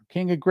corner.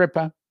 King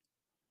Agrippa,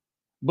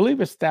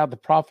 believest thou the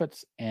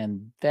prophets?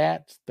 And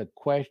that's the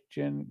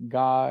question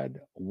God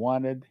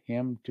wanted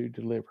him to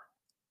deliver.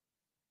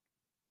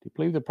 Do you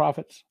believe the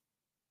prophets?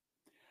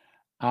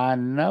 I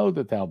know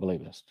that thou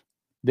believest.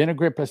 Then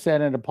Agrippa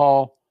said unto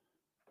Paul,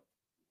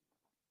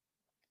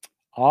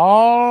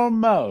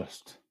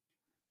 almost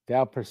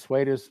thou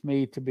persuadest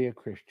me to be a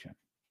Christian.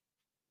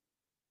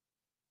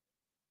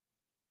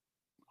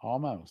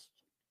 Almost.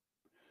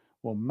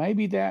 Well,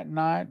 maybe that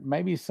night,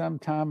 maybe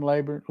sometime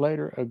later,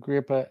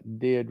 Agrippa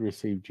did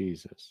receive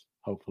Jesus.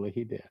 Hopefully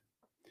he did.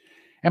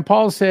 And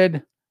Paul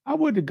said, I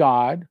would to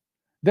God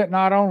that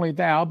not only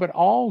thou, but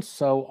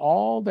also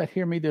all that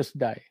hear me this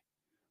day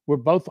were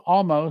both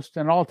almost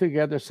and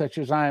altogether such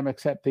as I am,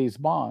 except these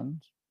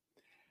bonds.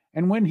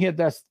 And when he had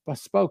thus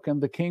spoken,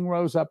 the king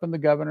rose up, and the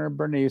governor,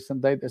 Bernice,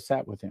 and they that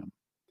sat with him.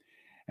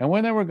 And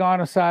when they were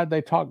gone aside,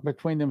 they talked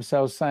between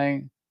themselves,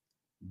 saying,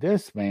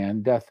 this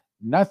man doth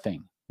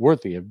nothing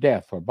worthy of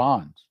death or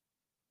bonds.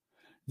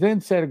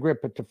 Then said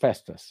Agrippa to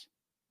Festus,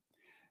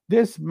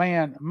 this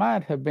man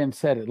might have been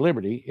set at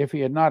liberty if he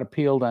had not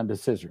appealed unto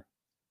Caesar.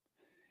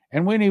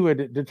 And when he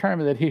would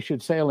determine that he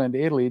should sail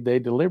into Italy, they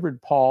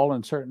delivered Paul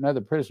and certain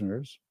other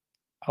prisoners.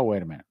 Oh,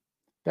 wait a minute.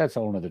 That's a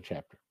whole other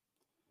chapter.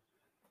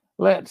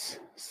 Let's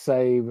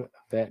save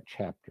that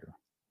chapter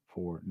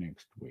for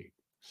next week.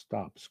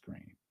 Stop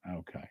screen.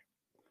 Okay.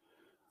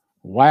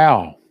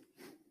 Wow.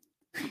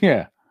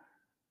 Yeah.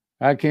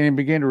 I can't even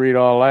begin to read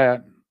all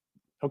that.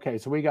 Okay,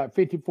 so we got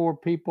 54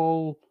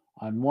 people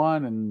on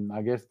one and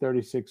I guess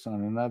 36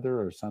 on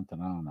another or something.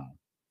 I don't know.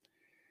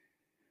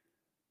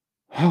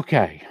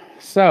 Okay,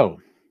 so,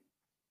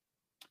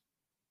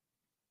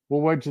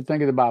 well, what did you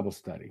think of the Bible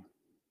study?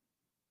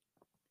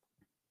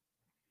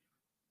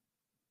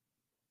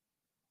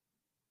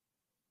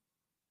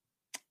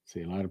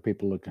 See a lot of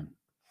people looking.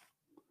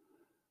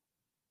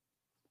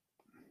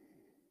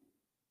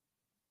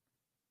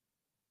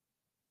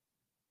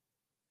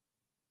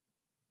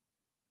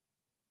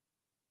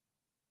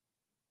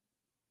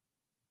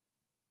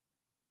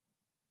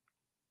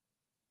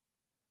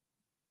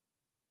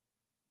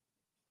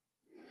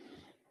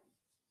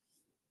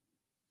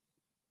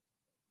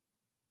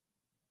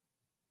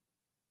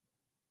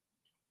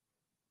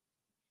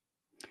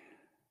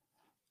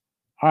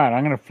 All right,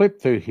 I'm going to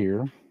flip through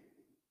here.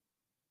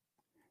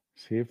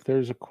 See if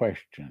there's a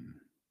question.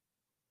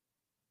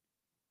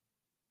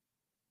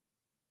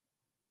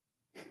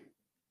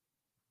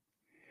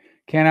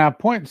 Can I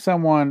appoint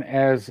someone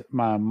as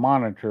my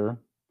monitor?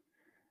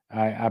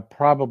 I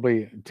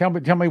probably tell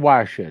me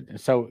why I should.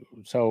 So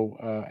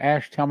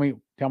Ash, tell me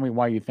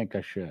why you think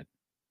I should.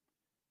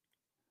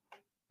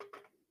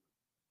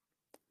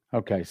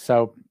 Okay,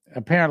 so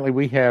apparently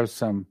we have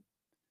some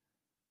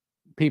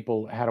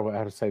people. How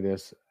to say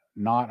this?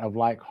 Not of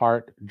like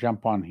heart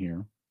jump on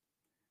here,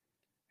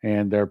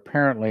 and they're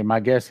apparently. My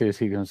guess is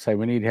he's going to say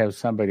we need to have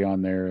somebody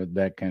on there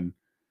that can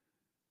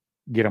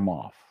get them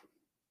off.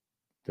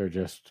 They're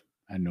just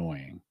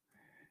annoying.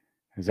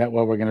 Is that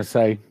what we're going to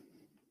say?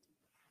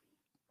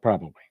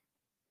 Probably.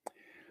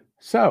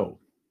 So,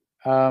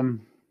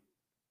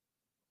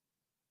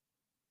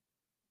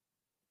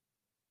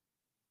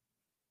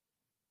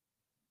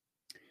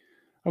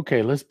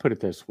 Okay, let's put it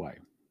this way.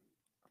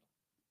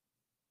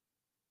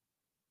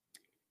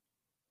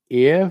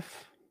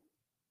 If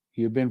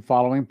you've been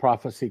following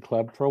Prophecy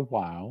Club for a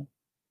while,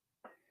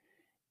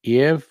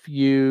 if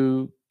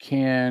you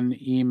can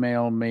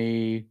email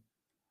me,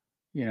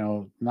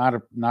 not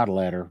a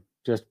letter,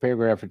 just a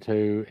paragraph or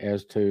two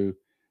as to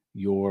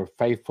your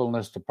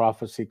faithfulness to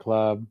Prophecy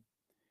Club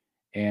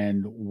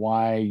and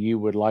why you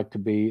would like to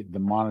be the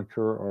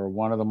monitor or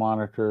one of the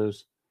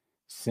monitors,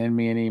 send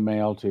me an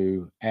email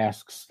to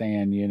ask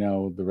Stan,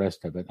 the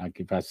rest of it. Like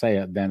if I say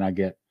it, then I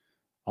get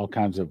all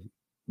kinds of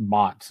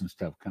bots and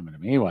stuff coming to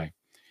me. Anyway,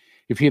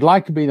 if you'd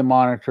like to be the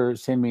monitor,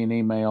 send me an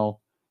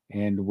email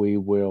and we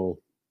will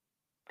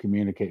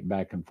communicate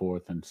back and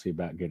forth and see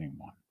about getting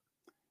one.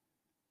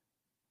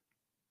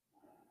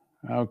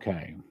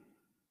 Okay.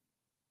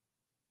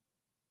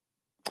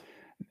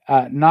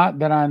 Not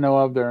that I know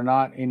of. There are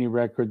not any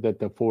record that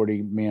the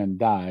 40 men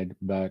died,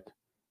 but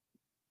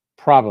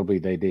probably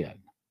they did.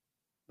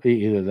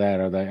 Either that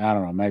or I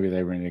don't know. Maybe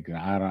they were in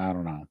ignorance. I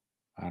don't know.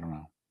 I don't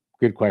know.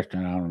 Good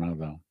question. I don't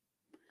know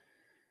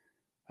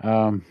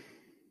though.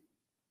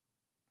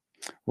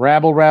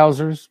 Rabble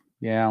rousers.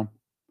 Yeah.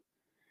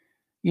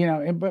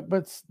 But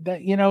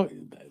that,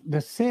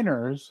 the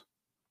sinners,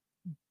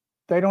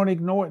 they don't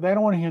ignore, they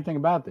don't want to hear anything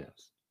about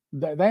this.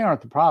 They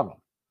aren't the problem.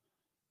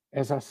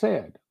 As I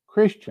said,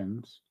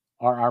 Christians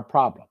are our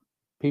problem.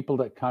 People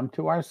that come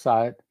to our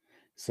site,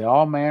 say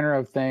all manner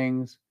of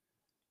things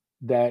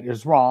that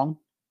is wrong.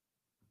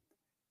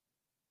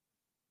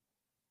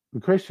 The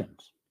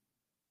Christians,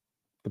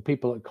 the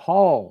people that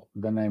call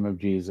the name of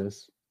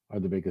Jesus, are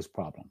the biggest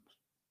problems.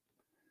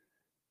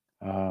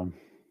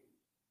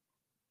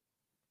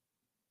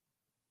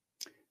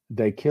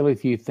 They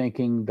killeth you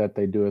thinking that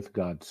they doeth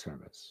God's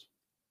service.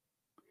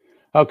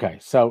 Okay,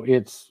 so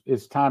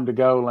it's time to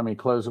go. Let me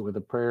close it with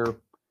a prayer.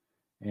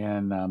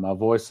 And my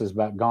voice is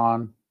about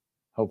gone.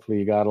 Hopefully,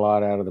 you got a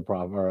lot out of the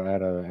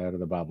out of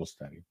the Bible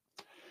study.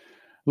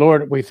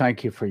 Lord, we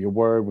thank you for your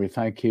word. We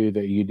thank you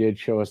that you did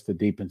show us the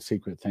deep and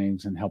secret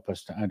things and help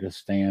us to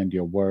understand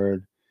your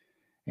word.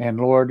 And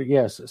Lord,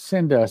 yes,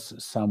 send us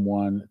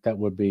someone that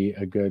would be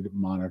a good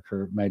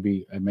monitor,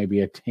 maybe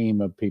a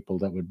team of people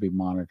that would be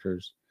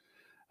monitors,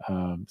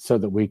 so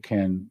that we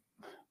can,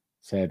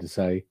 sad to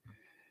say,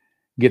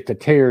 get the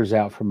tares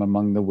out from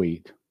among the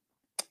wheat.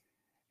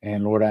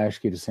 And Lord, I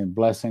ask you to send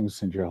blessings,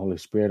 send your Holy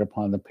Spirit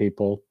upon the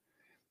people,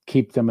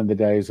 keep them in the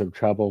days of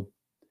trouble,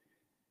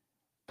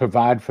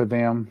 provide for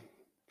them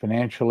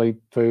financially,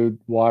 food,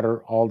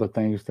 water, all the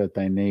things that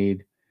they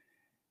need,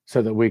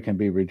 so that we can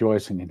be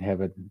rejoicing in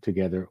heaven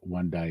together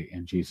one day.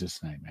 In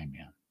Jesus' name,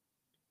 amen.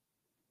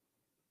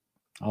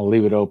 I'll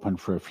leave it open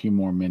for a few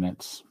more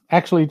minutes.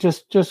 Actually,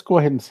 just go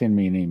ahead and send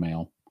me an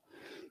email.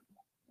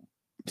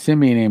 Send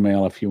me an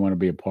email if you want to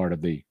be a part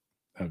of the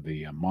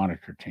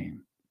monitor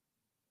team.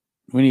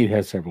 We need to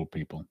have several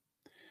people.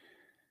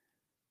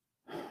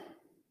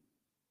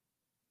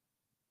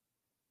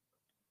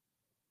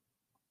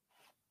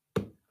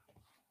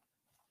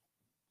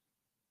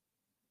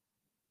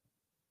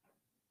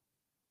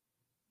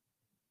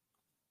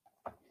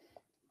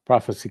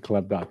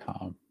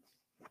 prophecyclub.com.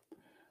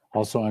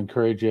 Also, I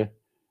encourage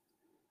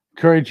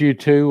you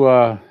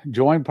to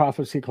join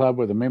Prophecy Club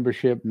with a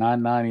membership,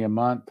 $9.90 a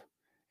month,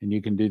 and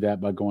you can do that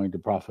by going to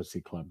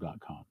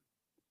prophecyclub.com.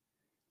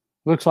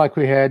 Looks like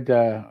we had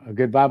a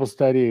good Bible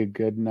study, a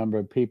good number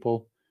of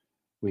people.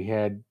 We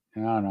had, I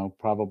don't know,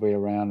 probably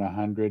around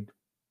 100,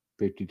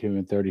 52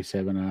 and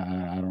 37.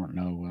 I don't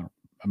know.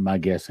 My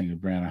guessing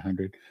is around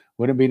 100.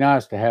 Wouldn't it be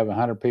nice to have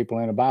 100 people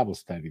in a Bible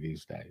study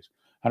these days?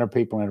 100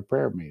 people in a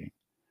prayer meeting.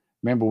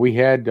 Remember, we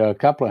had a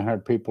couple of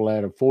 100 people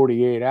at a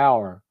 48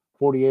 hour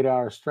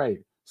straight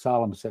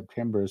Solemn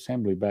September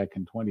Assembly back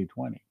in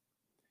 2020.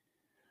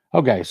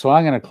 Okay, so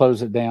I'm going to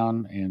close it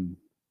down, and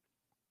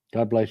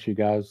God bless you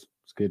guys.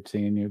 It's good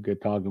seeing you,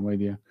 good talking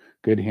with you,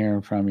 good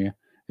hearing from you.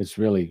 It's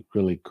really,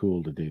 really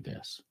cool to do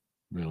this.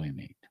 Really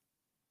neat.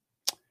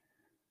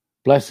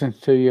 Blessings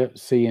to you.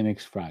 See you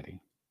next Friday,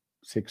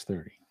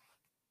 6:30.